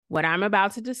What I'm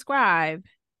about to describe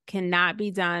cannot be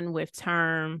done with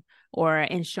term or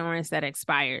insurance that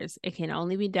expires. It can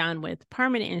only be done with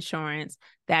permanent insurance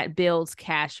that builds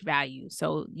cash value.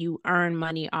 So you earn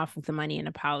money off of the money in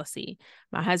a policy.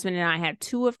 My husband and I had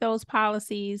 2 of those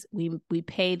policies. We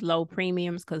paid low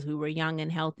premiums because we were young and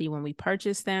healthy when we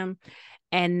purchased them.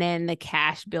 And then the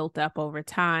cash built up over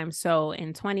time. So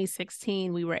in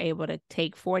 2016, we were able to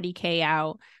take $40K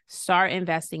out, start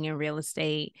investing in real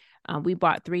estate. We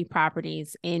bought 3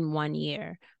 properties in 1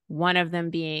 year, one of them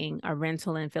being a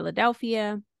rental in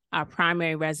Philadelphia, our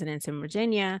primary residence in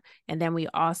Virginia. And then we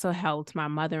also helped my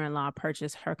mother-in-law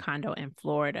purchase her condo in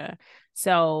Florida.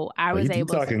 So I was able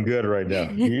to... You're talking good right now.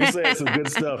 You're saying some good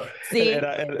stuff. See? You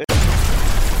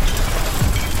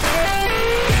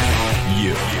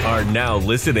are now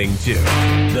listening to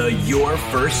the Your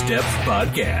First Steps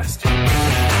podcast.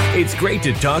 It's great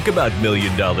to talk about $1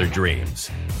 million dreams,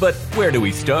 but where do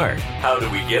we start? How do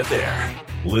we get there?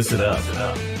 Listen up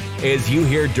as you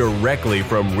hear directly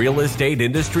from real estate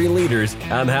industry leaders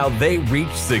on how they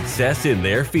reach success in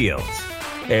their fields.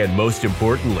 And most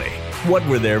importantly, what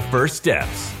were their first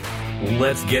steps?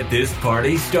 Let's get this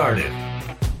party started.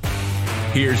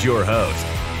 Here's your host,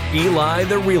 Eli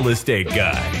the Real Estate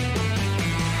Guy.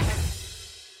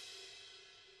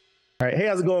 All right. Hey,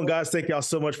 how's it going, guys? Thank y'all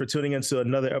so much for tuning into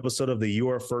another episode of the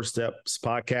Your First Steps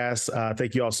podcast.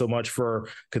 Thank you all so much for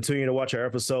continuing to watch our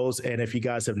episodes. And if you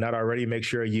guys have not already, make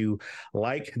sure you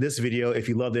like this video if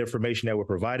you love the information that we're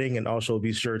providing, and also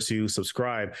be sure to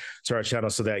subscribe to our channel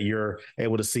so that you're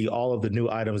able to see all of the new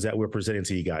items that we're presenting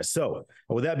to you guys. So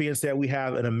with that being said, we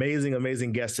have an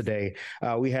amazing guest today.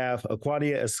 We have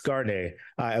Acauania Escarne,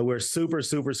 and we're super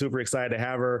excited to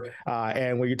have her.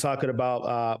 And when you're talking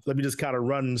about, let me just kind of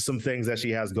run some things that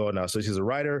she has going on. So she's a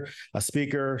writer, a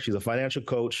speaker, she's a financial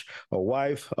coach, a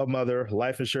wife, a mother,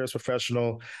 life insurance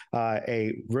professional,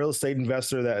 a real estate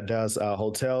investor that does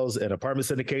hotels and apartment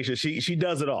syndication. She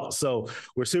does it all. So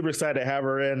we're super excited to have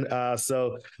her in.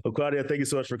 So Acauania, thank you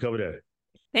so much for coming in.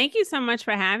 Thank you so much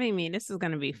for having me. This is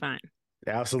going to be fun.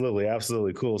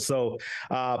 Absolutely. Cool. So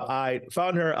I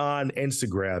found her on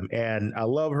Instagram, and I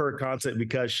love her content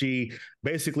because she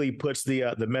basically puts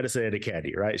the medicine into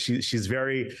candy, right? She's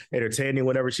very entertaining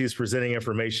whenever she's presenting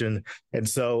information. And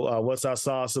so once I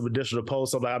saw some additional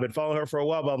posts, I'm like, I've been following her for a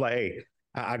while, but I'm like, hey,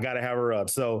 I got to have her up.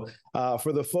 So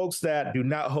for the folks that do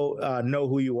not know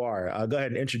who you are, go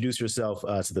ahead and introduce yourself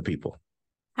to the people.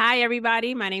 Hi,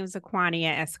 everybody. My name is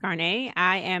Acauania Escarne.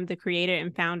 I am the creator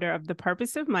and founder of The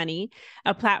Purpose of Money,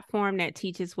 a platform that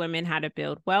teaches women how to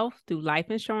build wealth through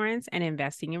life insurance and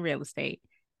investing in real estate.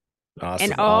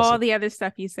 Awesome, and all the other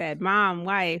stuff you said, mom,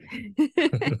 wife.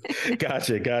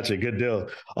 Gotcha. Good deal.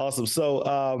 Awesome.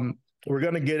 So we're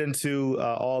going to get into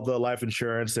all the life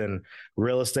insurance and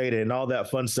real estate and all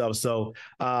that fun stuff. So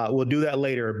we'll do that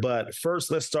later. But first,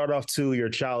 let's start off to your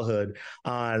childhood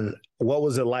on what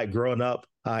was it like growing up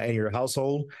in your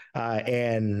household,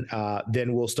 and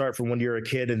then we'll start from when you were a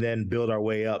kid and then build our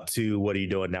way up to what are you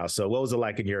doing now. So what was it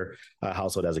like in your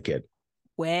household as a kid?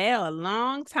 Well, a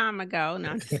long time ago. No,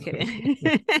 I'm just kidding.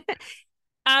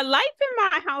 Life in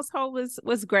my household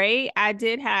was great. I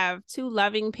did have 2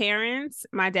 loving parents.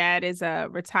 My dad is a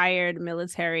retired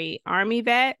military Army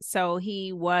vet, so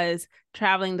he was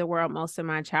traveling the world most of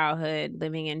my childhood,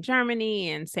 living in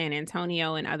Germany and San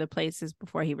Antonio and other places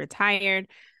before he retired.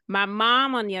 My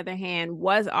mom, on the other hand,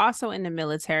 was also in the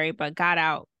military, but got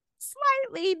out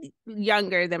slightly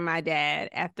younger than my dad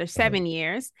after 7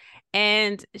 years.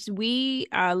 And we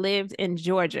lived in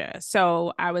Georgia.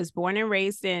 So I was born and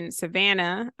raised in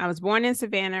Savannah.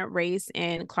 Raised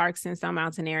in Clarkston, Stone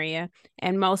Mountain area,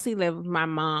 and mostly lived with my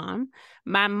mom.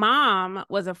 My mom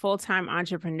was a full-time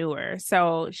entrepreneur.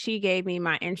 So she gave me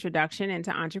my introduction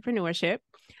into entrepreneurship.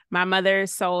 My mother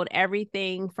sold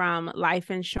everything from life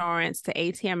insurance to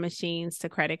ATM machines to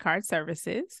credit card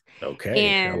services. Okay,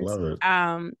 and, I love it.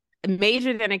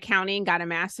 Majored in accounting, got a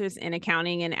master's in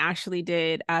accounting, and actually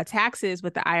did taxes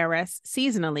with the IRS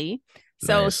seasonally.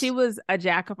 So Nice. She was a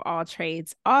jack of all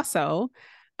trades also.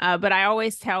 But I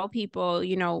always tell people,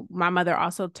 my mother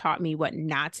also taught me what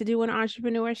not to do in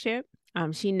entrepreneurship.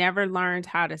 She never learned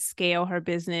how to scale her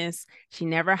business. She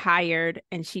never hired,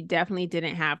 and she definitely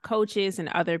didn't have coaches and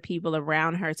other people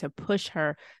around her to push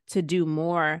her to do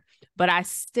more. But I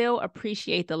still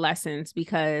appreciate the lessons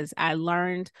because I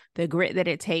learned the grit that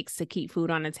it takes to keep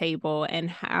food on the table and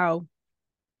how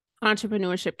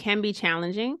entrepreneurship can be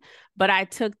challenging. But I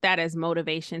took that as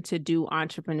motivation to do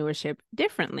entrepreneurship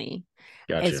differently.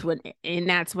 Gotcha. And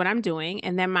that's what I'm doing.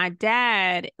 And then my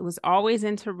dad was always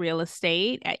into real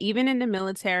estate, even in the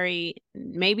military,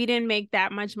 maybe didn't make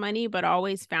that much money, but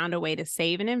always found a way to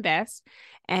save and invest.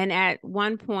 And at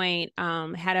one point,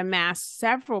 had amassed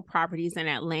several properties in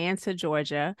Atlanta,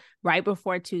 Georgia, right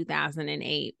before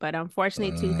 2008. But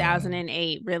unfortunately,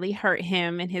 2008 really hurt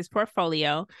him and his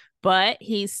portfolio. But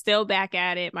he's still back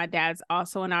at it. My dad's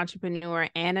also an entrepreneur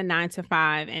and a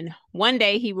 9-to-5. And one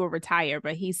day he will retire,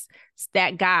 but he's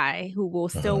that guy who will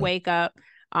still wake up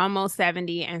almost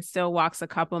 70 and still walks a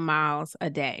couple miles a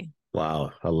day.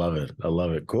 Wow. I love it. I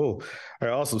love it. Cool. All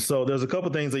right. Awesome. So there's a couple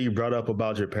of things that you brought up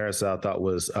about your parents that I thought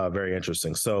was very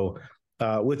interesting. So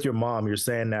with your mom, you're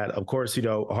saying that, of course,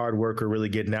 hard worker, really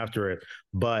getting after it,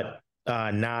 but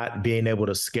not being able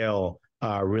to scale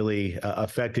really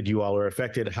affected you all, or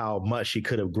affected how much she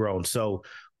could have grown. So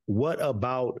what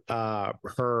about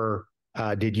her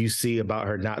did you see about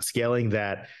her not scaling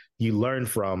that you learned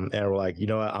from and were like,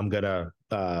 what, I'm going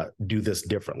to do this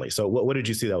differently? So what did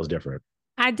you see that was different?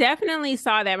 I definitely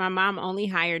saw that my mom only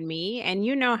hired me. And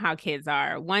you know how kids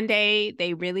are. One day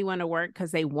they really want to work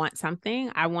because they want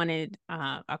something. I wanted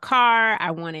a car.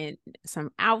 I wanted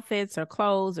some outfits or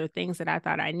clothes or things that I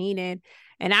thought I needed.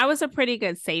 And I was a pretty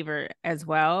good saver as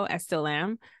well. I still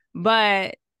am.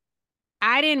 But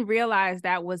I didn't realize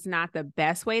that was not the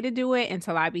best way to do it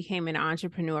until I became an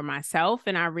entrepreneur myself.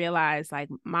 And I realized like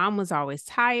mom was always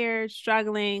tired,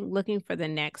 struggling, looking for the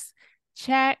next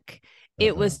check.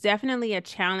 It was definitely a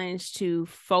challenge to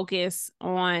focus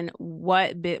on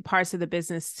what parts of the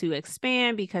business to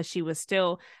expand because she was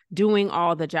still doing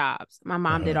all the jobs. My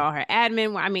mom did all her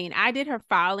admin. I mean, I did her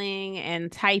filing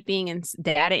and typing and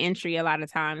data entry a lot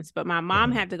of times, but my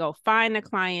mom had to go find the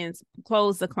clients,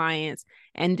 close the clients,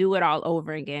 and do it all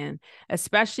over again,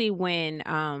 especially when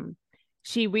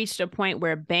she reached a point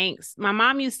where banks, my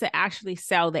mom used to actually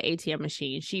sell the ATM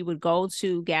machine. She would go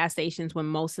to gas stations when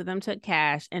most of them took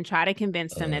cash and try to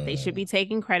convince them that they should be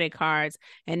taking credit cards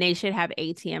and they should have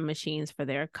ATM machines for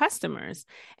their customers.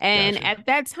 And at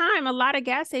that time, a lot of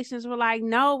gas stations were like,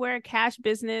 no, we're a cash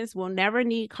business. We'll never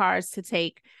need cards to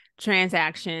take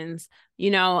transactions.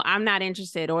 I'm not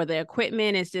interested, or the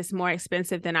equipment is just more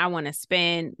expensive than I want to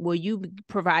spend. Will you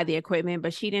provide the equipment?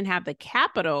 But she didn't have the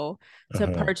capital to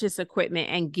purchase equipment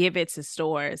and give it to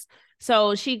stores.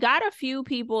 So she got a few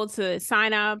people to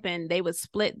sign up and they would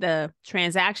split the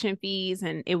transaction fees,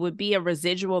 and it would be a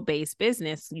residual based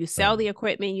business. You sell the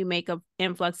equipment, you make an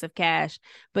influx of cash,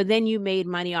 but then you made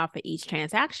money off of each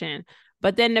transaction.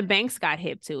 But then the banks got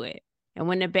hip to it. And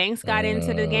when the banks got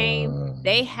into the game,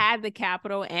 they had the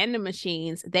capital and the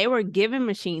machines. They were giving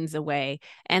machines away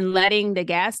and letting the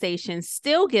gas stations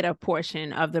still get a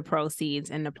portion of the proceeds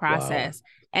in the process.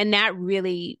 Wow. And that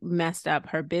really messed up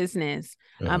her business.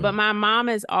 But my mom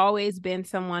has always been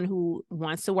someone who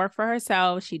wants to work for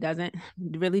herself. She doesn't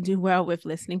really do well with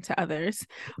listening to others.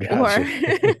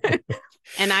 Gotcha.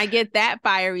 And I get that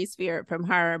fiery spirit from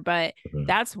her, but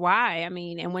that's why. I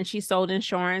mean, and when she sold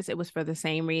insurance, it was for the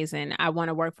same reason. I want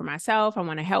to work for myself. I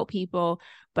want to help people,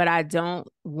 but I don't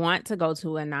want to go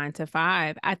to a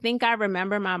 9-to-5. I think I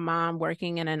remember my mom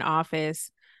working in an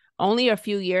office only a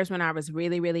few years when I was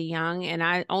really, really young. And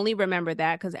I only remember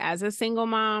that because as a single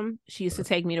mom, she used to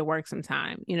take me to work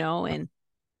sometime, and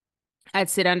I'd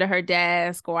sit under her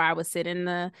desk, or I would sit in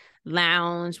the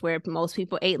lounge where most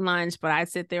people ate lunch, but I'd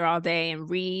sit there all day and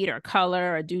read or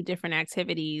color or do different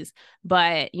activities.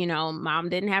 But, mom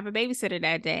didn't have a babysitter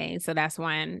that day. So that's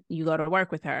when you go to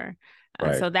work with her.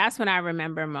 Right. So that's what I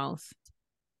remember most.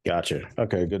 Gotcha.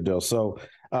 Okay, good deal. So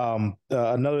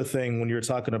another thing, when you're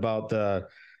talking about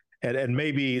and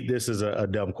maybe this is a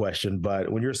dumb question, but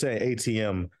when you're saying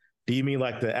ATM, do you mean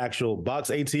like the actual box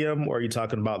ATM, or are you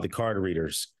talking about the card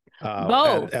readers?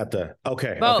 Both. Okay. Both.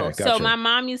 Okay. Gotcha. So my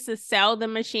mom used to sell the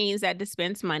machines that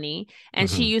dispense money, and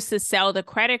she used to sell the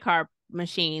credit card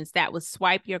machines that would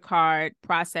swipe your card,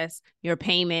 process your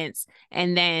payments,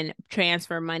 and then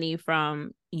transfer money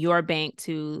from your bank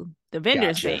to the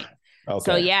vendor's bank.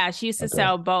 Okay. So yeah, she used to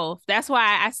sell both. That's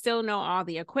why I still know all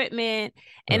the equipment.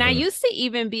 And I used to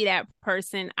even be that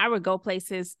person. I would go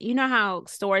places, you know how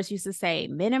stores used to say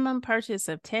minimum purchase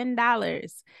of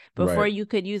 $10 before you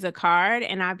could use a card.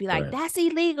 And I'd be like, that's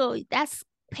illegal. That's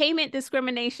payment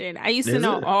discrimination. I used to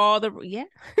know all the, yeah,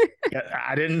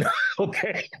 I didn't know.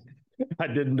 Okay. I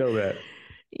didn't know that.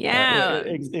 Yeah.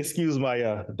 Excuse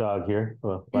my dog here.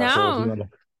 No.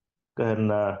 Go ahead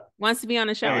and wants to be on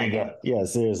the show. There you go. Yeah,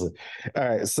 seriously. All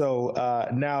right. So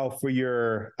now for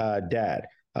your dad,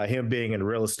 him being in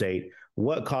real estate,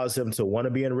 what caused him to want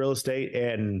to be in real estate,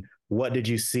 and what did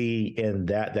you see in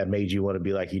that made you want to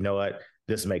be like, you know what,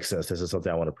 this makes sense. This is something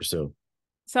I want to pursue.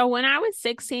 So when I was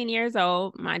 16 years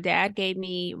old, my dad gave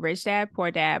me Rich Dad,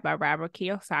 Poor Dad by Robert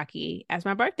Kiyosaki as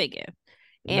my birthday gift.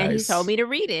 And he told Nice. me to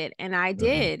read it, and I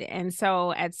did. And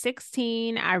so at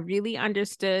 16, I really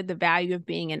understood the value of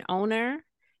being an owner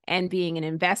and being an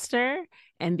investor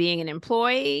and being an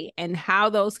employee and how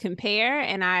those compare.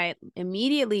 And I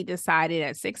immediately decided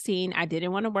at 16, I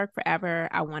didn't want to work forever.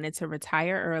 I wanted to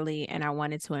retire early and I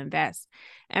wanted to invest.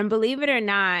 And believe it or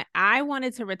not, I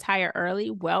wanted to retire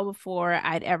early well before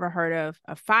I'd ever heard of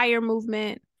a FIRE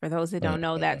movement. For those that don't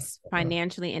know, that's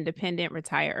financially independent,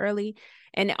 retire early.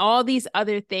 And all these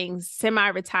other things,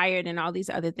 semi-retired and all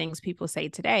these other things people say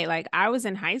today. Like I was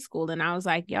in high school and I was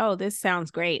like, yo, this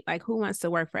sounds great. Like who wants to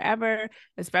work forever,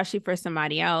 especially for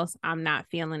somebody else? I'm not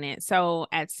feeling it. So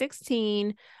at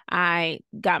 16, I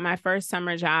got my first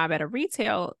summer job at a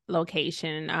retail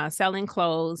location, selling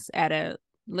clothes at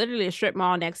literally a strip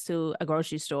mall next to a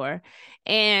grocery store.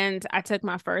 And I took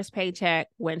my first paycheck,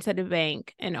 went to the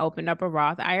bank and opened up a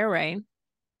Roth IRA.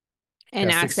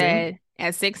 And At I 16? said,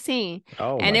 at 16.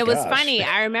 Oh And my it was gosh. funny.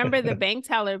 I remember the bank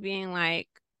teller being like,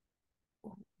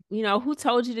 who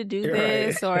told you to do Right.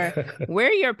 this? Or where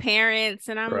are your parents?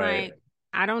 And I'm Right. like,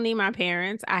 I don't need my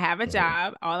parents. I have a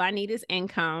job. All I need is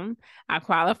income. I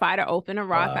qualify to open a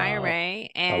Roth Wow. IRA,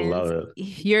 I and love it.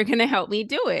 you're gonna help me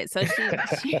do it. So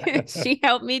she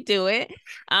helped me do it.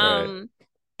 Right.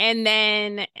 And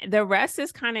then the rest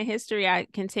is kind of history. I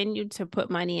continued to put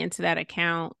money into that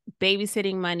account,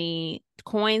 babysitting money,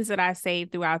 coins that I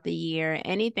saved throughout the year,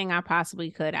 anything I possibly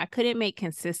could. I couldn't make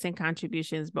consistent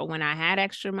contributions, but when I had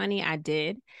extra money, I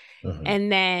did.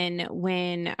 And then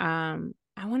when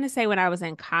I want to say when I was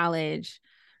in college,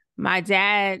 my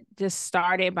dad just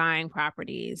started buying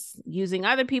properties using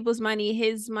other people's money,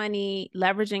 his money,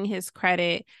 leveraging his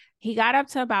credit. He got up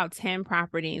to about 10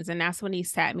 properties. And that's when he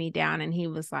sat me down and he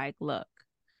was like, look,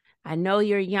 I know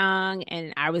you're young.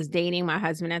 And I was dating my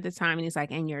husband at the time. And he's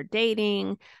like, and you're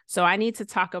dating. So I need to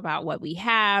talk about what we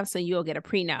have so you'll get a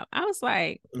prenup. I was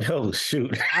like, Oh,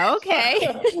 shoot. okay.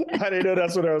 I didn't know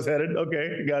that's where I was headed.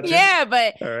 Okay. Gotcha. Yeah,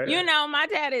 but All right. my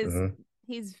dad is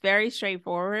he's very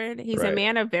straightforward. He's a Right.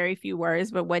 man of very few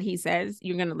words, but what he says,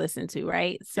 you're going to listen to,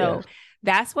 right? So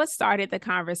that's what started the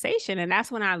conversation. And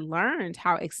that's when I learned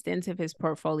how extensive his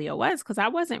portfolio was, because I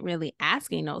wasn't really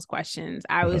asking those questions.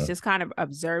 I was just kind of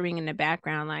observing in the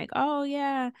background, like, oh,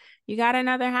 yeah, you got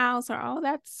another house, or oh,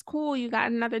 that's cool, you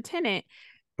got another tenant.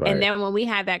 Right. And then when we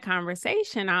had that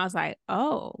conversation, I was like,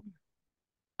 oh,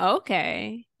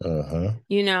 okay.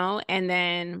 And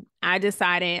then I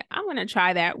decided I'm going to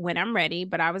try that when I'm ready,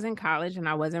 but I was in college and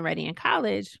I wasn't ready in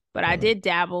college, but I did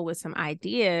dabble with some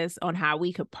ideas on how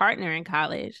we could partner in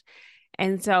college.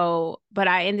 And so, but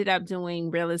I ended up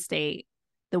doing real estate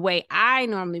the way I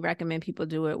normally recommend people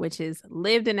do it, which is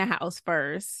lived in a house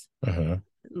first,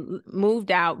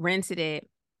 moved out, rented it,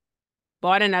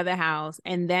 bought another house,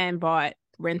 and then bought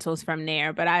rentals from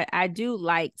there. But I do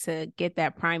like to get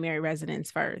that primary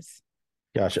residence first.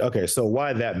 Gotcha. Okay. So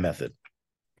why that method?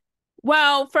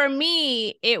 Well, for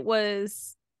me, it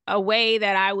was a way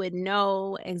that I would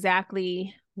know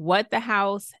exactly what the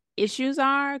house issues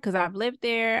are, because I've lived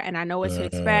there and I know what to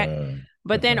expect.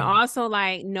 But then also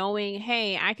like knowing,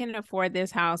 hey, I can afford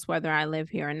this house whether I live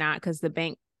here or not, because the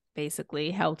bank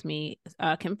basically helped me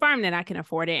confirm that I can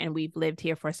afford it. And we've lived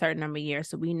here for a certain number of years,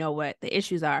 so we know what the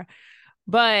issues are.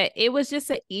 But it was just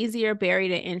an easier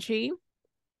barrier to entry,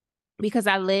 because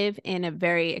I live in a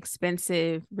very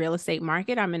expensive real estate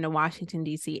market. I'm in the Washington,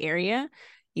 D.C. area.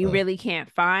 You really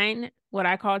can't find what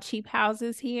I call cheap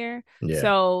houses here. Yeah.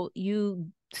 So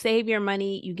you save your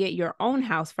money, you get your own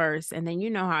house first, and then you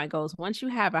know how it goes. Once you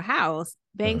have a house,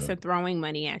 banks are throwing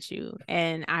money at you.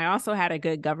 And I also had a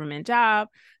good government job.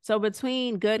 So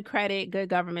between good credit, good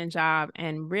government job,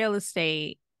 and real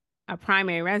estate, a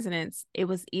primary residence, it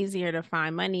was easier to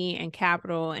find money and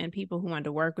capital and people who wanted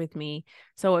to work with me.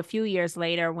 So a few years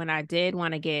later, when I did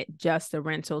want to get just a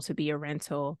rental to be a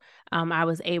rental, I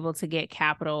was able to get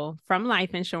capital from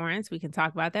life insurance. We can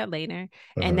talk about that later.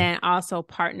 And then also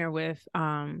partner with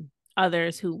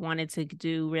others who wanted to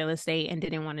do real estate and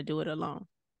didn't want to do it alone.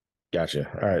 Gotcha.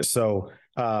 All right. So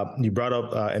you brought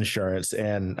up insurance,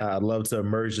 and I'd love to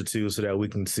merge the two so that we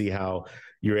can see how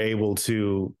you're able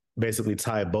to basically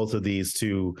tie both of these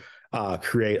to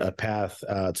create a path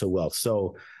to wealth.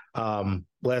 So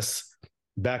let's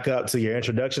back up to your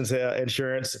introduction to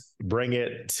insurance, bring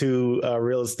it to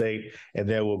real estate, and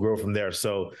then we'll grow from there.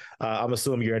 So I'm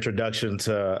assuming your introduction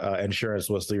to insurance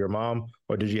was through your mom,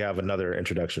 or did you have another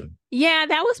introduction? Yeah,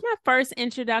 that was my first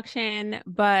introduction.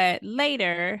 But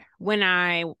later, when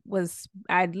I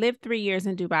lived 3 years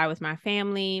in Dubai with my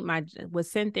family.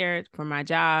 Was sent there for my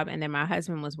job, and then my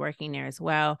husband was working there as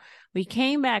well. We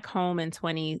came back home in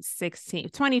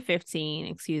 2015,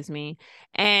 excuse me,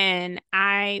 and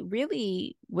I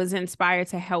really was inspired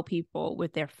to help people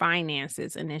with their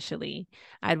finances initially.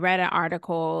 I'd read an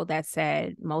article that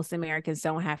said most Americans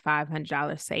don't have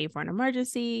 $500 saved for an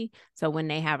emergency. So when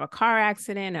they have a car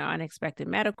accident or unexpected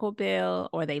medical bill,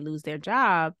 or they lose their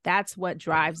job, that's what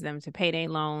drives them to pay their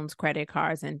loans, credit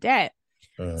cards, and debt.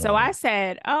 So I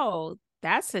said, oh,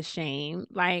 that's a shame.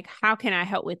 Like, how can I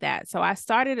help with that? So I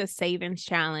started a savings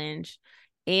challenge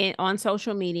on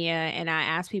social media, and I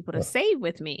asked people to save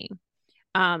with me.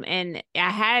 And I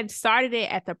had started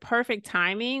it at the perfect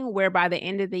timing, where by the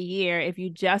end of the year, if you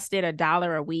just did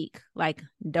 $1 a week, like,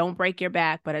 don't break your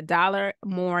back, but $1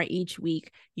 more each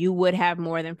week, you would have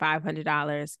more than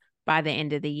 $500 by the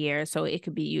end of the year. So it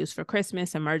could be used for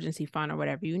Christmas, emergency fund, or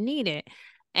whatever you need it.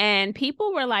 And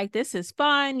people were like, this is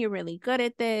fun. You're really good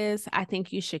at this. I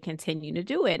think you should continue to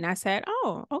do it. And I said,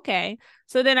 oh, okay.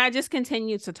 So then I just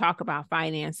continued to talk about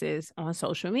finances on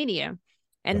social media.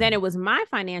 And then it was my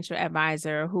financial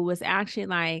advisor who was actually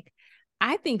like,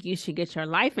 I think you should get your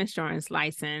life insurance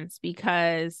license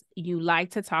because you like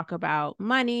to talk about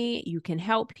money. You can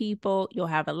help people. You'll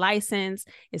have a license.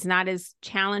 It's not as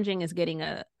challenging as getting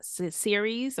a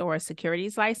series or a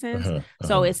securities license.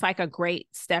 So it's like a great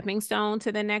stepping stone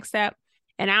to the next step.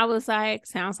 And I was like,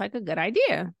 sounds like a good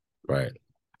idea. Right.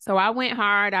 So I went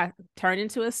hard. I turned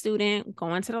into a student,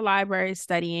 going to the library,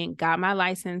 studying, got my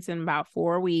license in about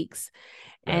 4 weeks.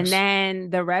 Nice. And then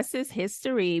the rest is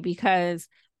history, because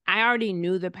I already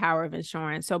knew the power of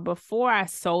insurance. So before I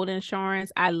sold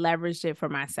insurance, I leveraged it for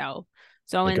myself.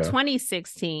 So in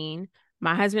 2016,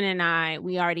 my husband and I,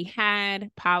 we already had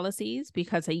policies,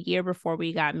 because a year before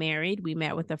we got married, we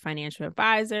met with a financial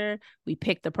advisor. We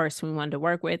picked the person we wanted to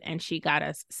work with, and she got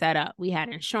us set up. We had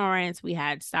insurance, we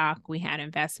had stock, we had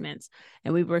investments,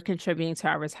 and we were contributing to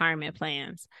our retirement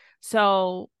plans.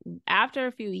 So after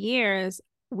a few years,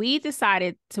 we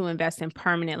decided to invest in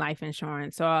permanent life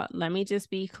insurance. So let me just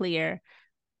be clear.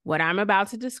 What I'm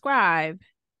about to describe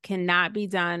cannot be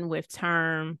done with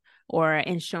term or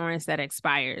insurance that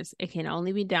expires. It can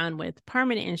only be done with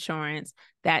permanent insurance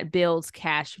that builds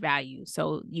cash value.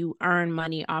 So you earn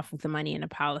money off of the money in the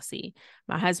policy.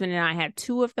 My husband and I had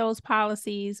 2 of those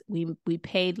policies. We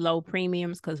paid low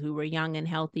premiums because we were young and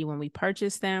healthy when we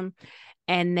purchased them.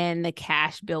 And then the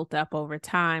cash built up over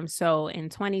time. So in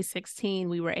 2016,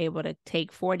 we were able to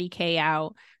take $40K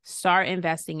out, start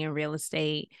investing in real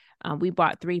estate. We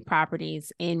bought 3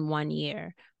 properties in 1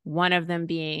 year, one of them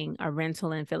being a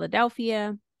rental in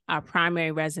Philadelphia, our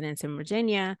primary residence in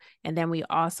Virginia. And then we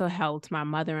also helped my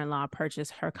mother-in-law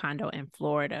purchase her condo in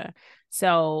Florida.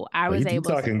 So I was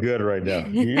able. You're talking good right now.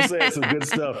 You're saying some good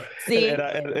stuff. See? And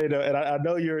I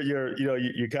know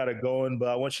you're kind of going, but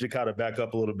I want you to kind of back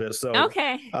up a little bit. So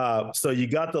okay. So you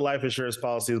got the life insurance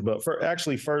policies, but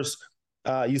first,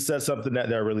 you said something that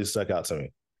really stuck out to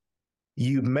me.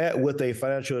 You met with a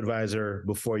financial advisor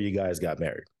before you guys got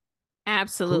married.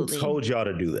 Absolutely. Who told y'all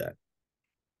to do that?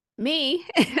 Me.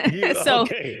 So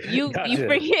you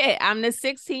forget I'm the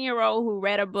 16-year-old who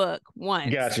read a book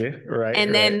once. Gotcha. Right.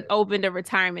 And then opened a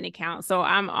retirement account. So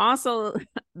I'm also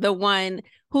the one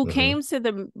who came to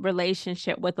the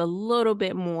relationship with a little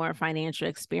bit more financial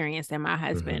experience than my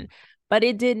husband. But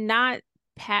it did not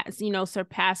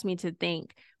surpass me to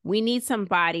think we need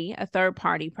somebody, a third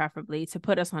party preferably, to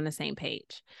put us on the same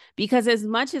page. Because as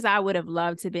much as I would have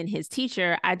loved to have been his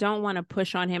teacher, I don't want to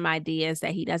push on him ideas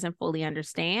that he doesn't fully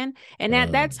understand. And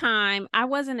at that time, I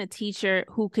wasn't a teacher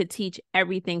who could teach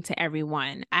everything to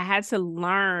everyone. I had to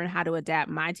learn how to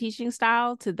adapt my teaching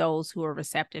style to those who are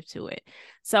receptive to it.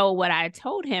 So what I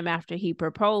told him after he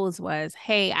proposed was,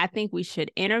 hey, I think we should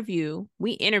interview.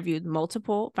 We interviewed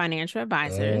multiple financial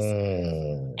advisors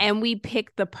and we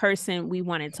picked the person we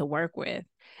wanted to work with.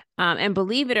 And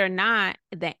believe it or not,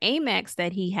 the Amex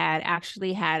that he had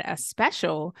actually had a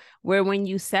special where when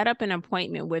you set up an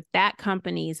appointment with that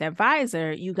company's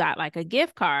advisor, you got like a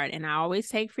gift card. And I always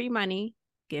take free money.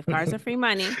 Gift cards are free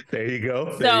money. There you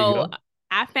go. So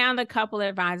I found a couple of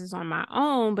advisors on my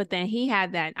own, but then he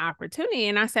had that opportunity.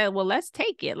 And I said, well, let's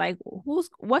take it. Like,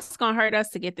 what's going to hurt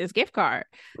us to get this gift card?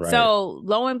 Right. So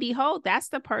lo and behold, that's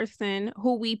the person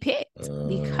who we picked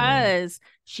because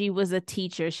she was a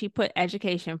teacher. She put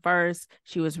education first.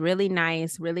 She was really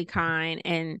nice, really kind.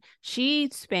 And she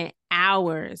spent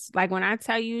hours. Like when I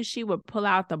tell you, she would pull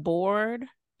out the board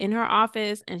in her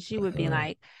office and she would be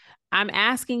like, I'm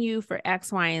asking you for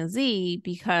X, Y, and Z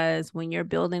because when you're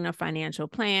building a financial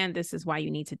plan, this is why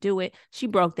you need to do it. She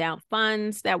broke down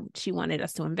funds that she wanted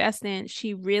us to invest in.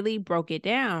 She really broke it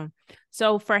down.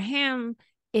 So for him,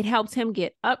 it helped him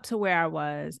get up to where I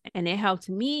was. And it helped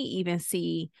me even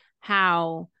see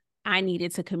how I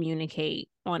needed to communicate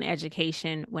on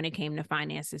education when it came to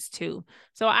finances too.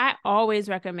 So I always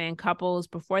recommend couples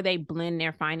before they blend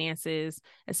their finances,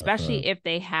 especially if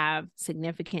they have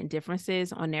significant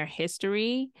differences on their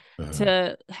history,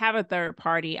 to have a third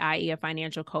party, i.e. a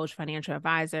financial coach, financial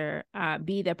advisor,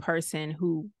 be the person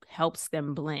who helps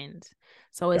them blend.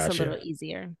 So it's a little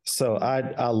easier. So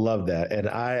I love that. And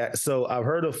I've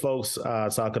heard of folks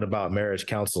talking about marriage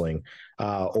counseling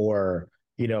or,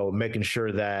 making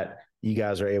sure that you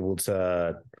guys are able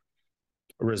to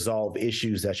resolve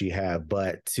issues that you have,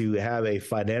 but to have a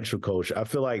financial coach, I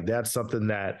feel like that's something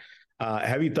that,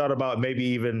 have you thought about maybe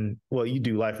even, well, you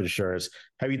do life insurance.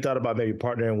 Have you thought about maybe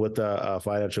partnering with a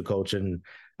financial coach and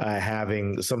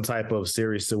having some type of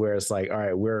series to where it's like, all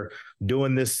right, we're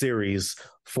doing this series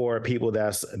for people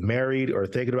that's married or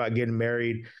thinking about getting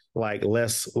married. Like,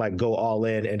 let's like go all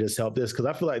in and just help this. Cause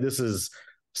I feel like this is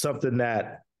something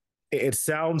that it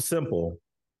sounds simple,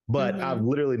 but I've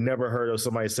literally never heard of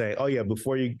somebody saying, oh yeah,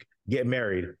 before you get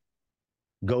married,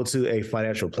 go to a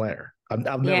financial planner.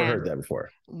 I've never heard that before.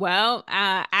 Well,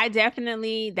 I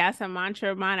definitely, that's a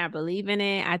mantra of mine. I believe in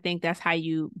it. I think that's how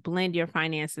you blend your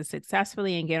finances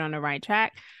successfully and get on the right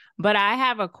track. But I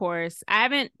have a course. I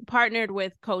haven't partnered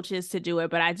with coaches to do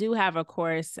it, but I do have a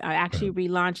course actually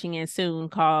relaunching it soon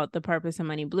called The Purpose of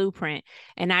Money Blueprint.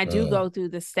 And I do go through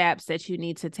the steps that you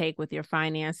need to take with your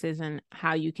finances and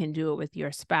how you can do it with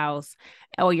your spouse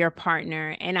or your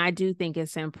partner. And I do think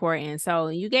it's important. So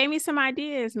you gave me some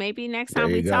ideas. Maybe next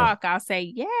time we talk, I'll say,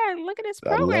 yeah, look at this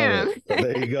program. I love it.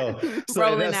 There you go.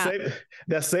 So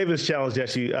that savings challenge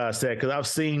that you said, because I've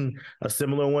seen a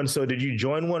similar one. So did you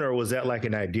join one, or was that like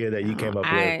an idea that you came up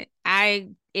with?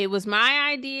 It was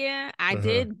my idea. I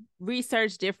did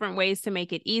research different ways to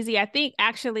make it easy. I think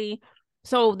actually,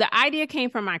 so the idea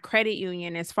came from my credit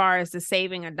union as far as the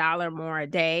saving $1 more a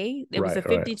day. It was a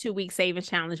 52-week savings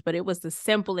challenge, but it was the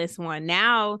simplest one.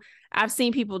 Now I've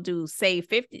seen people do save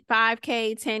 5K,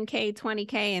 10K,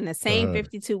 20K in the same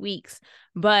 52 weeks.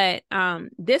 But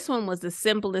this one was the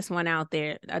simplest one out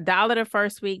there. $1 the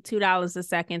first week, $2 the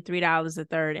second, $3 the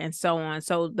third, and so on.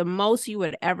 So the most you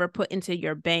would ever put into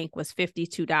your bank was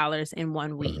 $52 in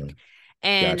 1 week.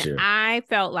 And gotcha. I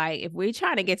felt like if we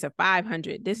try to get to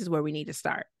 500, this is where we need to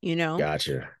start,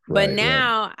 Gotcha. But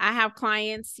now I have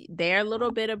clients, they're a little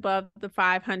bit above the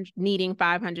 500, needing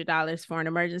 $500 for an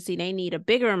emergency. They need a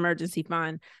bigger emergency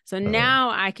fund. So now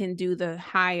I can do the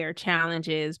higher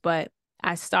challenges, but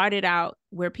I started out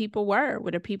where people were,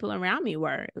 where the people around me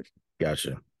were.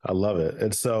 Gotcha. I love it.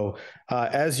 And so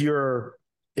as you're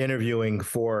interviewing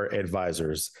for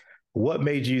advisors, what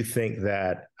made you think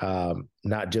that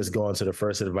not just going to the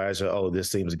first advisor, oh,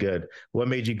 this seems good? What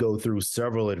made you go through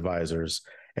several advisors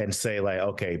and say like,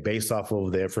 okay, based off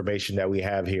of the information that we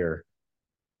have here,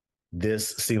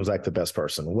 this seems like the best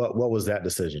person? What was that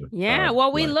decision? Yeah,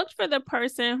 well, we looked for the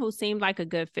person who seemed like a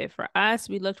good fit for us.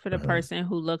 We looked for the person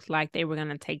who looked like they were going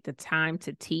to take the time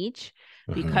to teach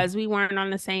because we weren't on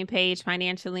the same page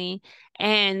financially,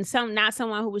 and not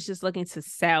someone who was just looking to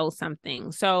sell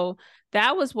something. So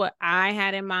that was what I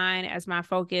had in mind as my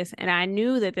focus. And I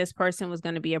knew that this person was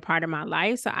going to be a part of my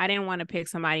life. So I didn't want to pick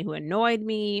somebody who annoyed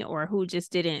me or who just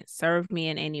didn't serve me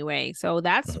in any way. So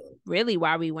that's really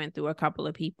why we went through a couple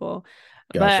of people.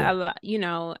 Gotcha.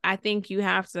 But, I think you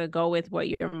have to go with what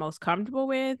you're most comfortable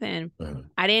with. And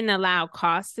I didn't allow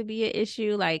cost to be an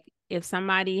issue. Like if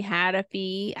somebody had a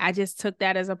fee, I just took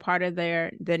that as a part of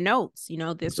the notes.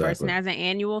 This person has an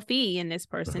annual fee and this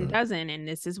person doesn't, and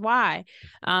this is why.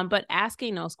 But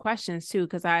asking those questions too,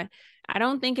 because I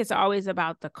don't think it's always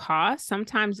about the cost.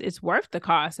 Sometimes it's worth the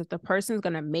cost. If the person's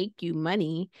going to make you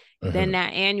money, then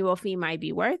that annual fee might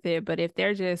be worth it. But if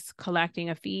they're just collecting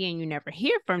a fee and you never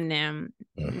hear from them,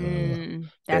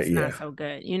 that's not so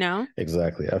good,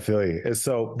 Exactly. I feel you. And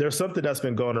so there's something that's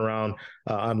been going around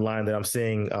online that I'm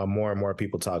seeing more and more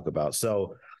people talk about.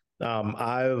 So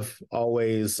I've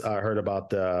always heard about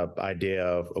the idea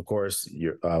of course,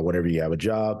 whenever you have a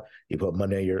job, you put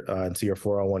money into your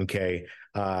 401k.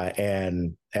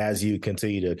 And as you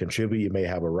continue to contribute, you may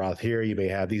have a Roth here, you may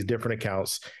have these different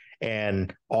accounts,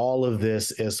 and all of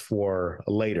this is for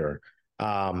later.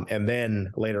 And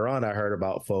then later on, I heard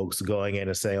about folks going in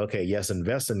and saying, okay, yes,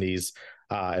 invest in these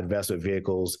investment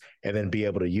vehicles, and then be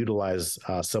able to utilize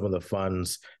some of the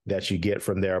funds that you get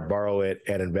from there, borrow it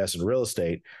and invest in real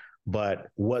estate. But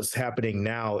what's happening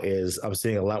now is I'm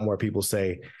seeing a lot more people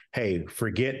say, hey,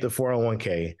 forget the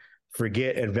 401k,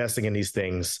 forget investing in these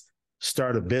things,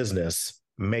 start a business,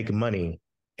 make money,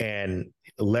 and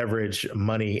leverage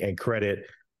money and credit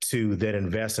to then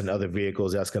invest in other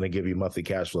vehicles that's going to give you monthly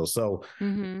cash flow. So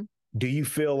do you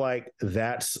feel like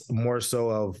that's more so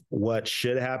of what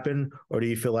should happen? Or do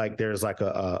you feel like there's like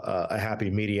a happy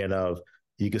median of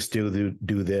you can still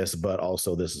do this, but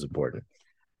also this is important?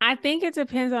 I think it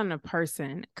depends on the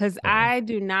person, because I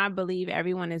do not believe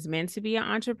everyone is meant to be an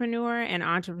entrepreneur, and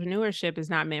entrepreneurship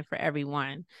is not meant for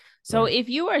everyone. So if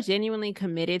you are genuinely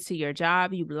committed to your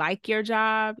job, you like your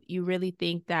job, you really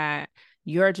think that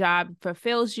your job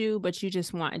fulfills you, but you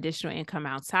just want additional income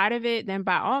outside of it, then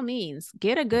by all means,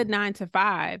 get a good 9 to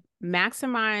 5,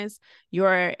 maximize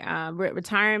your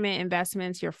retirement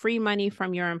investments, your free money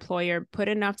from your employer, put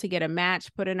enough to get a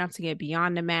match, put enough to get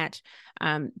beyond the match.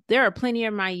 There are plenty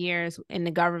of my years in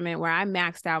the government where I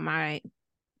maxed out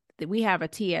we have a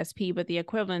TSP, but the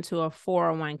equivalent to a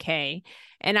 401k.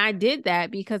 And I did that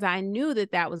because I knew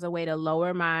that that was a way to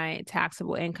lower my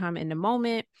taxable income in the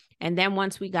moment. And then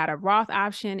once we got a Roth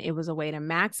option, it was a way to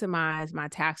maximize my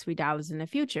tax-free dollars in the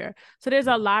future. So there's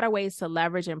a lot of ways to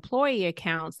leverage employee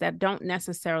accounts that don't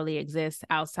necessarily exist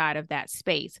outside of that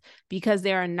space, because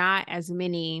there are not as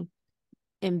many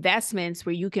investments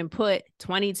where you can put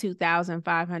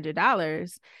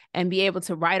 $22,500 and be able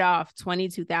to write off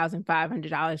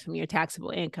 $22,500 from your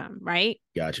taxable income, right?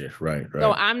 Gotcha. Right.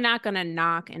 So I'm not going to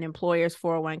knock an employer's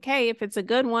 401k if it's a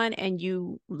good one and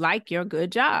you like your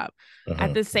good job.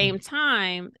 At the same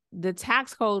time, the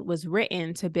tax code was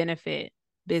written to benefit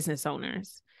business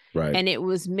owners. Right. And it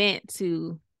was meant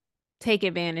to take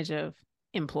advantage of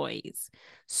employees.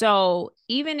 So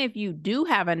even if you do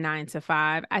have a 9 to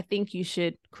 5, I think you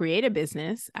should create a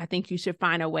business. I think you should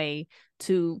find a way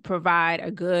to provide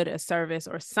a service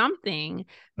or something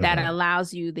that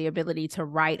allows you the ability to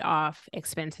write off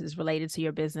expenses related to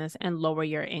your business and lower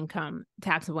your income,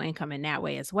 taxable income in that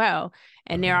way as well.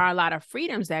 And there are a lot of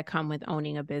freedoms that come with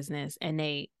owning a business, and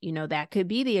that could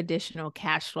be the additional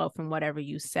cash flow from whatever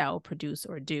you sell, produce,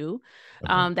 or do.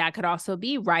 That could also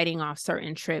be writing off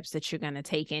certain trips that you're going to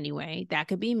take anyway. That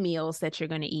could be meals that you're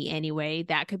going to eat anyway.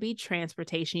 That could be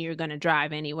transportation you're going to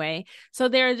drive anyway. So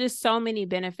there are just so many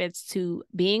benefits to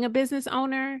being a business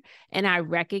owner. And I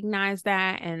recognize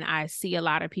that. And I see a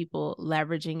lot of people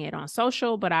leveraging it on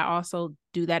social, but I also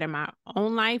do that in my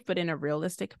own life, but in a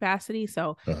realistic capacity.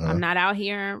 So I'm not out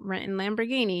here renting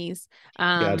Lamborghinis.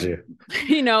 Gotcha.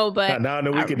 But not on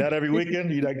the weekend, not every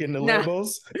weekend. You're not getting the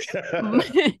Lambos.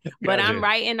 But I'm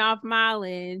writing off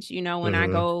mileage, when I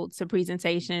go to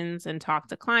presentations and talk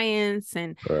to clients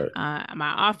and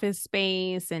my office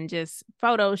space and just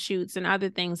photo shoots and other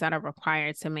things that are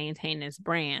required to maintain this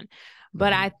brand.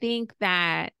 But I think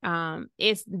that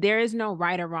there is no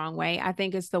right or wrong way. I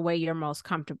think it's the way you're most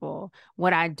comfortable.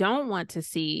 What I don't want to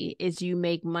see is you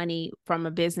make money from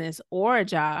a business or a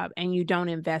job and you don't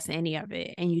invest any of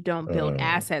it and you don't build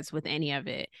assets with any of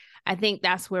it. I think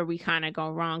that's where we kind of go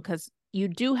wrong, because you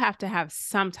do have to have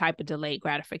some type of delayed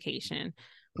gratification,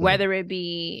 whether it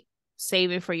be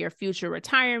saving for your future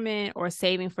retirement or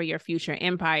saving for your future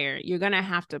empire. You're going to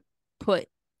have to put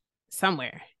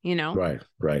somewhere, Right.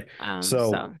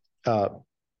 So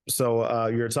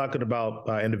you're talking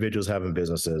about individuals having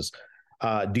businesses.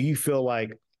 Do you feel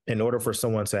like in order for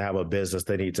someone to have a business,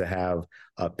 they need to have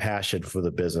a passion for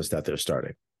the business that they're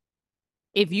starting?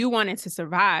 If you wanted to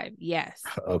survive, yes.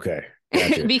 Okay.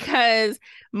 Gotcha. Because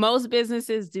most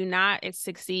businesses do not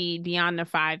succeed beyond the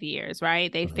 5 years,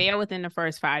 right? They fail within the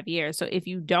first 5 years. So if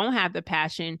you don't have the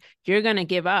passion, you're going to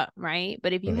give up, right?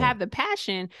 But if you have the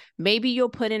passion, maybe you'll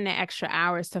put in the extra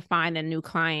hours to find a new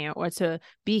client or to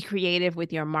be creative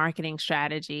with your marketing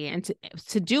strategy and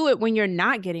to do it when you're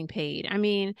not getting paid. I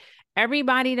mean,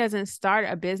 everybody doesn't start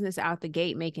a business out the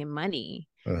gate making money.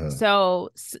 So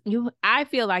I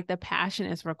feel like the passion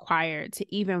is required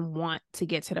to even want to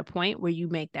get to the point where you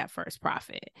make that first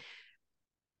profit.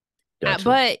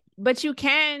 Gotcha. But you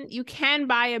can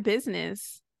buy a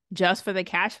business just for the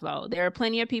cash flow. There are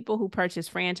plenty of people who purchase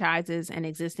franchises and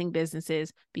existing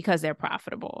businesses because they're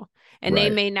profitable, and they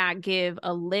may not give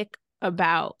a lick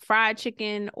about fried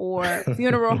chicken or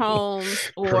funeral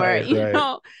homes or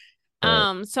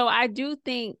so I do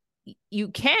think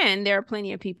there are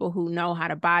plenty of people who know how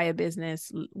to buy a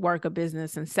business, work a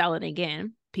business, and sell it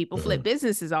again. People flip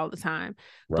businesses all the time.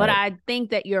 But I think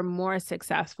that you're more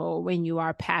successful when you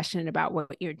are passionate about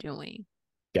what you're doing.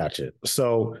 Gotcha.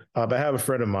 So I have a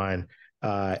friend of mine,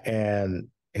 and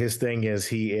his thing is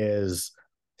he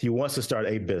wants to start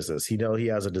a business. He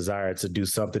has a desire to do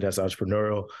something that's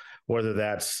entrepreneurial, whether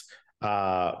that's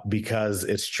because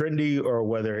it's trendy or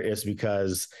whether it's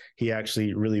because he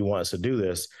actually really wants to do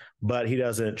this, but he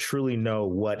doesn't truly know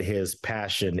what his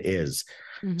passion is.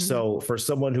 Mm-hmm. So for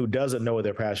someone who doesn't know what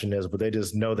their passion is, but they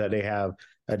just know that they have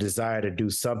a desire to do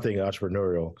something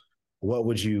entrepreneurial, what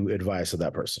would you advise to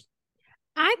that person?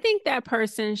 I think that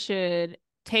person should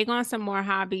take on some more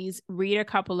hobbies, read a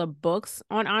couple of books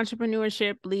on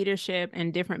entrepreneurship, leadership,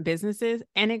 and different businesses,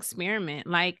 and experiment.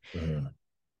 Like,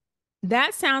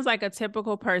 that sounds like a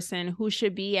typical person who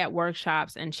should be at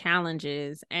workshops and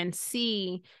challenges and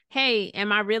see, hey,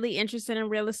 am I really interested in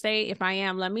real estate? If I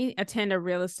am, let me attend a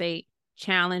real estate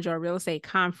challenge or a real estate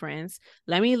conference.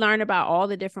 Let me learn about all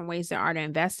the different ways there are to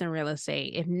invest in real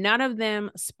estate. If none of them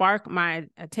spark my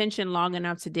attention long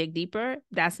enough to dig deeper,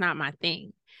 that's not my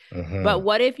thing. But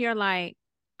what if you're like,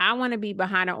 I want to be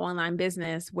behind an online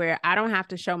business where I don't have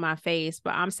to show my face,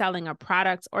 but I'm selling a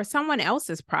product or someone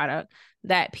else's product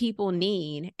that people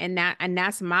need, and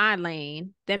that's my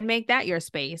lane, then make that your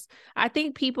space. I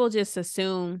think people just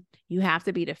assume you have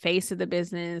to be the face of the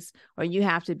business or you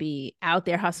have to be out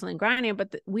there hustling, grinding,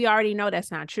 but we already know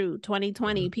that's not true.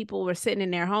 2020, people were sitting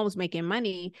in their homes making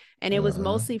money, and it was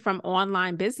mostly from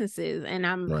online businesses.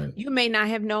 And you may not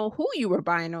have known who you were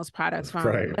buying those products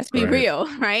from. Let's be real,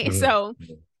 right? So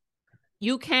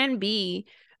you can be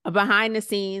a behind the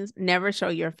scenes, never show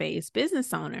your face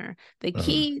business owner. The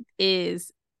key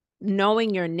is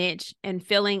knowing your niche and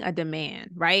filling a demand,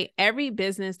 right? Every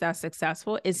business that's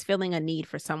successful is filling a need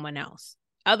for someone else.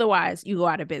 Otherwise, you go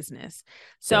out of business.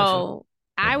 So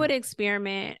I would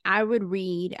experiment. I would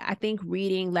read. I think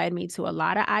reading led me to a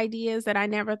lot of ideas that I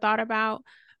never thought about.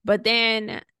 But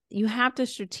then you have to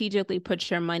strategically put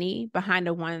your money behind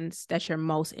the ones that you're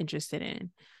most interested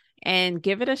in and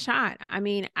give it a shot. I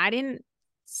mean, I didn't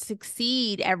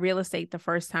succeed at real estate the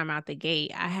first time out the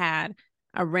gate. I had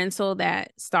a rental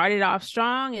that started off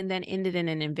strong and then ended in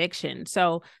an eviction.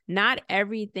 So not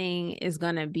everything is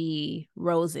going to be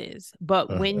roses.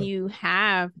 But when you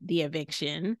have the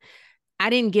eviction, I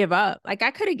didn't give up. Like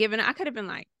I could have been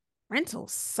like,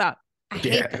 rentals suck. I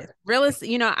hate this. Real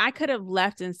estate, I could have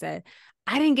left and said,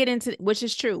 I didn't get into, which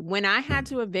is true. When I had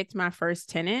to evict my first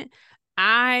tenant,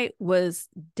 I was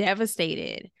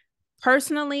devastated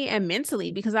personally and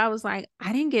mentally, because I was like,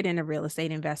 I didn't get into real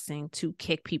estate investing to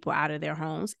kick people out of their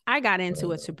homes. I got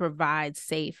into it to provide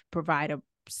a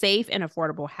safe and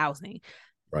affordable housing.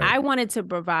 I wanted to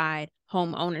provide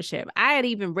home ownership. I had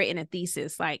even written a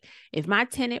thesis, like, if my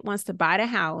tenant wants to buy the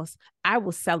house, I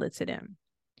will sell it to them.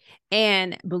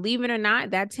 And believe it or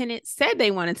not, that tenant said they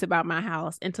wanted to buy my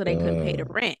house until they couldn't pay the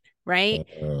rent, right?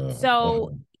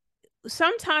 So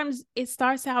sometimes it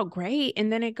starts out great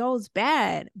and then it goes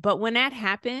bad. But when that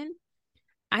happened,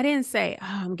 I didn't say, oh,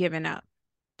 I'm giving up.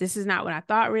 This is not what I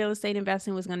thought real estate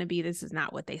investing was going to be. This is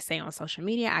not what they say on social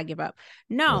media. I give up.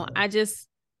 No, I just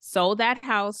sold that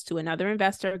house to another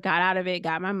investor, got out of it,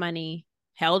 got my money,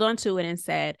 held onto it and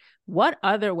said, what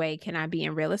other way can I be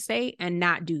in real estate and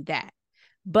not do that?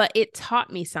 But it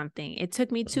taught me something. It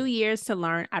took me 2 years to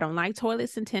learn. I don't like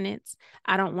toilets and tenants.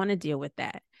 I don't want to deal with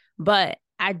that. But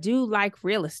I do like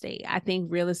real estate. I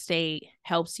think real estate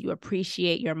helps you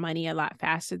appreciate your money a lot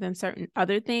faster than certain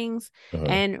other things.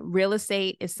 And real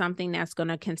estate is something that's going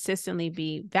to consistently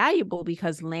be valuable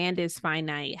because land is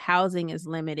finite, housing is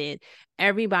limited.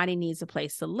 Everybody needs a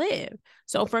place to live.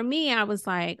 So for me, I was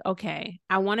like, okay,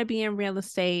 I want to be in real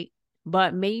estate,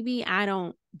 but maybe I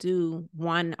don't do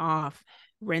one-off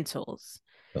rentals.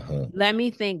 Let me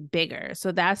think bigger.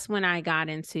 So that's when I got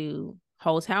into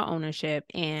hotel ownership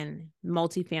and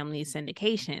multifamily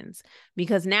syndications,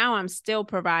 because now I'm still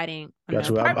providing on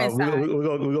the apartment side. We're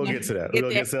going to get to that. We're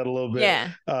going to get to that a little bit.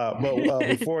 Yeah. But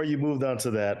before you moved on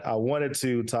to that, I wanted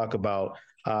to talk about,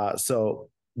 so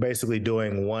basically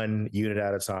doing one unit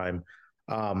at a time.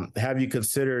 Have you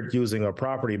considered using a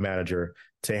property manager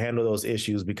to handle those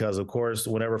issues? Because of course,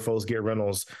 whenever folks get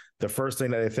rentals, the first thing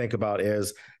that they think about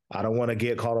is, I don't want to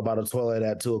get called about a toilet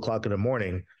at 2:00 in the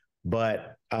morning.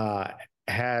 But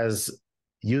has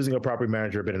using a property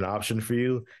manager been an option for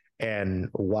you? And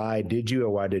why did you or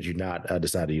why did you not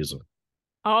decide to use them?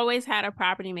 Always had a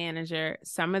property manager.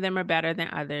 Some of them are better than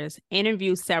others.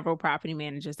 Interview several property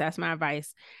managers. That's my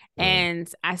advice.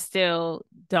 And I still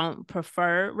don't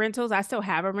prefer rentals. I still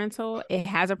have a rental. It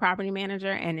has a property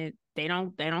manager and they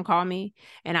don't call me,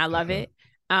 and I love it.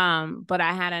 But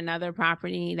I had another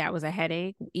property that was a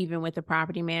headache, even with the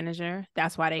property manager.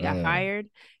 That's why they got fired.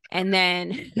 And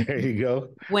then there you go.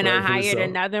 When I hired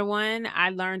another one, I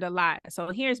learned a lot. So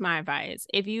here's my advice.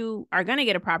 If you are going to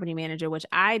get a property manager, which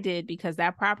I did because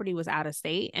that property was out of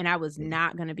state and I was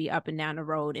not going to be up and down the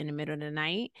road in the middle of the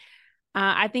night,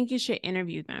 I think you should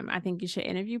interview them. I think you should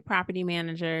interview property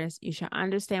managers. You should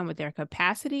understand what their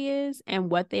capacity is and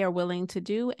what they are willing to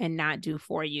do and not do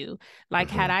for you. Like,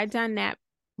 had I done that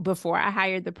before I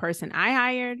hired the person I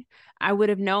hired, I would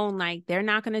have known like they're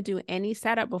not going to do any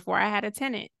setup before I had a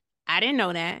tenant. I didn't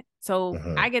know that. So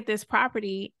I get this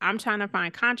property. I'm trying to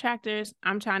find contractors.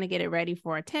 I'm trying to get it ready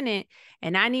for a tenant.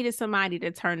 And I needed somebody to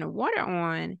turn the water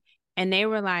on. And they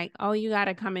were like, oh, you got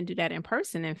to come and do that in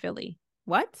person in Philly.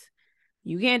 What?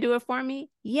 You can't do it for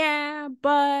me? Yeah,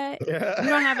 but you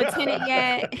don't have a tenant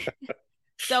yet.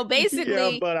 So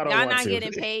basically, but I don't y'all want not to.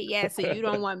 getting paid yet. So you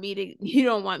don't want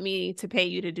me to pay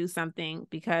you to do something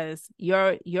because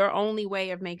your only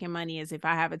way of making money is if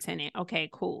I have a tenant.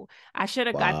 Okay, cool. I should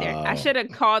have got there. I should have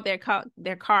called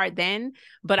their card then,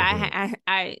 but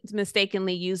I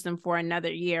mistakenly used them for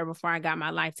another year before I got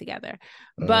my life together.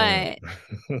 But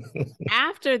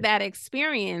after that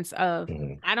experience of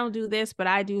I don't do this, but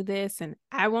I do this, and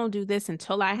I won't do this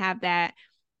until I have that,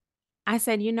 I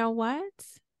said, you know what?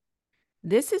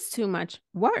 This is too much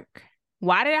work.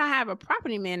 Why did I have a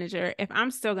property manager if I'm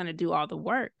still going to do all the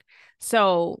work?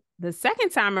 So the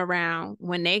second time around,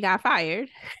 when they got fired,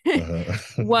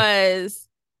 was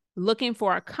looking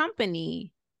for a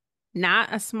company,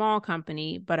 not a small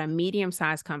company, but a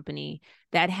medium-sized company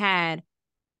that had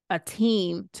a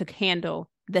team to handle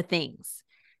the things.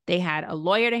 They had a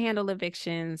lawyer to handle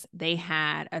evictions. They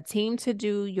had a team to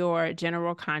do your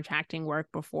general contracting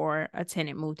work before a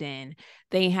tenant moved in.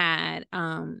 They had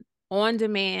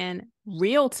on-demand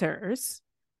realtors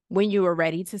when you were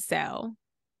ready to sell.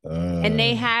 And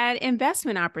they had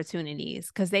investment opportunities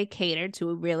because they catered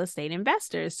to real estate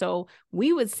investors. So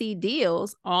we would see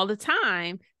deals all the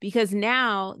time because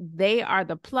now they are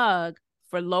the plug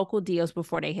for local deals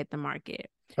before they hit the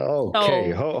market.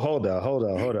 Okay, so, hold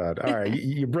on. All right,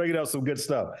 you're bringing up some good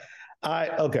stuff.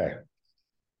 Okay,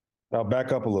 I'll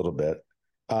back up a little bit.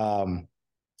 I'm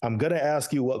going to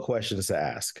ask you what questions to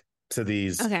ask to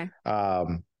these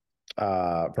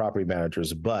property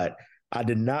managers, but I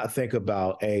did not think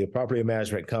about a property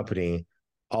management company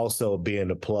also being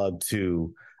the plug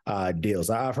to deals.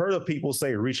 I've heard of people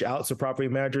say reach out to property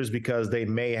managers because they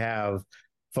may have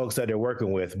folks that they're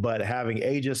working with, but having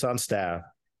agents on staff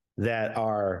that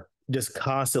are just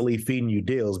constantly feeding you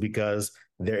deals because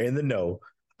they're in the know.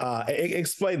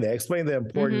 Explain that. Explain the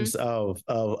importance of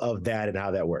that and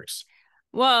how that works.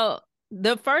 Well,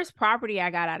 the first property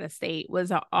I got out of state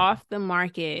was an off the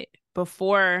market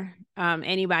before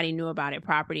anybody knew about it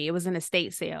property. It was an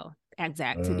estate sale,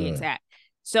 to be exact.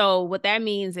 So what that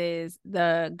means is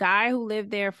the guy who lived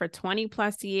there for 20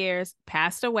 plus years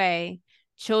passed away.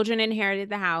 Children inherited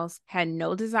the house, had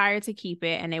no desire to keep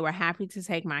it, and they were happy to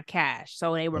take my cash.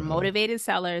 So they were motivated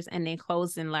sellers, and they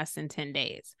closed in less than 10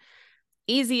 days.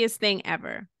 Easiest thing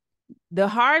ever. The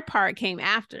hard part came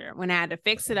after when I had to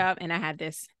fix it up, and I had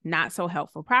this not so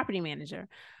helpful property manager.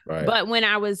 Right. But when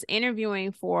I was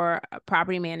interviewing for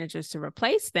property managers to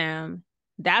replace them,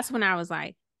 that's when I was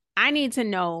like, I need to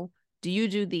know, do you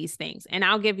do these things? And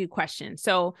I'll give you questions.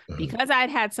 So because I'd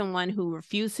had someone who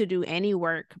refused to do any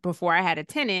work before I had a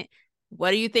tenant, what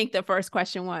do you think the first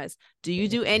question was? Do you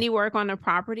do any work on the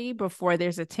property before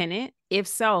there's a tenant? If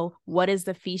so, what is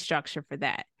the fee structure for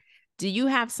that? Do you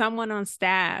have someone on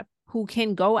staff who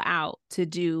can go out to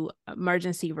do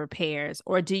emergency repairs,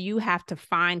 or do you have to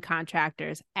find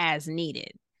contractors as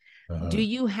needed? Do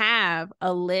you have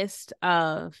a list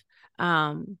of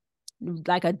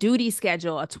like a duty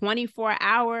schedule, a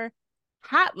 24-hour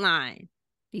hotline?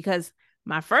 Because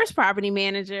my first property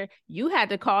manager, you had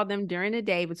to call them during the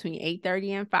day between 8:30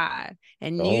 and 5.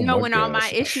 And when all my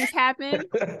issues happen?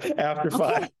 After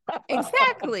 5.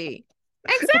 Exactly.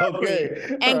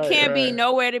 Okay. And can't be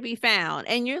nowhere to be found.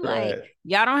 And you're like,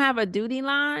 y'all don't have a duty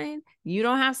line? You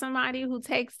don't have somebody who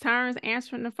takes turns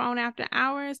answering the phone after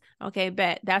hours? Okay,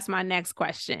 bet. That's my next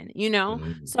question,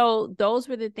 So those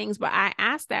were the things. But I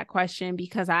asked that question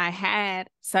because I had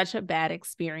such a bad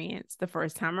experience the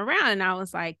first time around. And I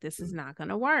was like, this is not going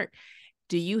to work.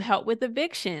 Do you help with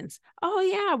evictions? Oh,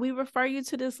 yeah, we refer you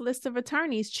to this list of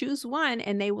attorneys. Choose one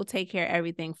and they will take care of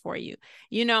everything for you.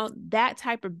 That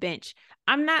type of bench.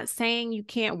 I'm not saying you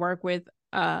can't work with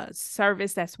a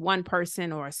service that's one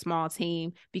person or a small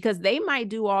team, because they might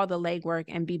do all the legwork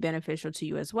and be beneficial to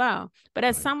you as well. But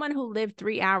as someone who lived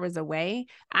 3 hours away,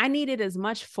 I needed as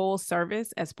much full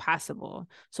service as possible.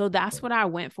 So that's what I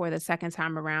went for the second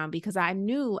time around, because I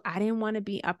knew I didn't want to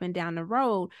be up and down the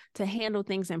road to handle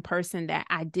things in person that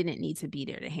I didn't need to be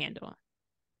there to handle.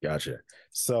 Gotcha.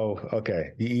 So,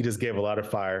 okay. You just gave a lot of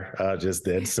fire just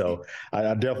then. So I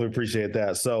definitely appreciate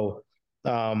that. So,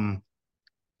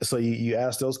 so you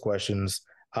asked those questions.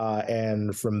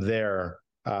 And from there,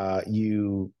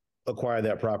 you acquired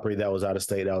that property that was out of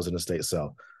state, that was an estate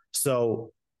sale.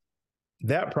 So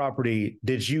that property,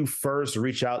 did you first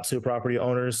reach out to property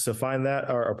owners to find that,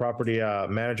 or property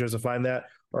managers to find that?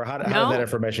 Or how did that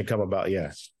information come about?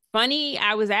 Yeah. Funny,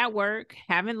 I was at work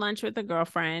having lunch with a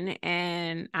girlfriend,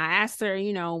 and I asked her,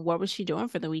 what was she doing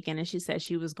for the weekend? And she said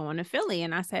she was going to Philly.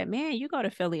 And I said, man, you go to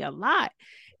Philly a lot.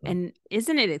 And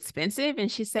isn't it expensive?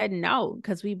 And she said, no,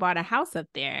 because we bought a house up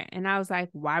there. And I was like,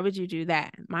 why would you do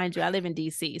that? Mind you, I live in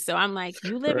DC. So I'm like,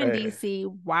 you live in DC.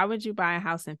 Why would you buy a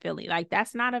house in Philly? Like,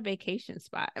 that's not a vacation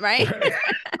spot, right?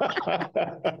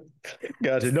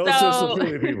 Gotcha. No sense to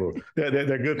Philly people.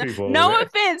 They're good people. No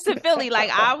offense to Philly.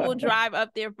 Like, I will drive up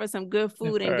there for some good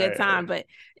food and good time, but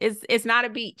it's not a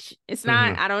beach. It's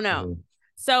not, I don't know.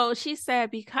 So she said,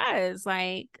 because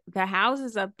like the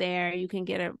houses up there, you can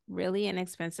get a really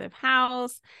inexpensive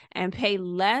house and pay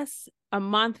less a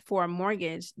month for a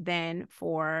mortgage than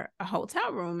for a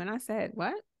hotel room. And I said,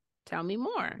 what? Tell me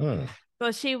more.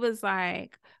 So she was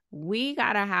like, we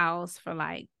got a house for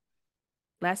like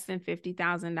less than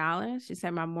 $50,000. She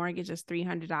said, my mortgage is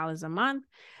 $300 a month.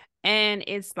 And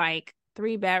it's like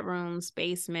 3 bedrooms,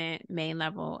 basement, main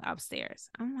level, upstairs.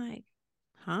 I'm like,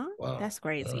 huh? Wow. That's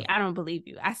crazy. I don't believe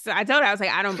you. I told her, I was like,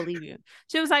 I don't believe you.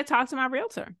 She was like, talk to my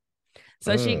realtor.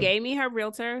 So she gave me her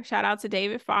realtor. Shout out to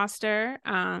David Foster.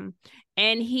 And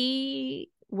he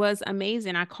was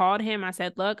amazing. I called him. I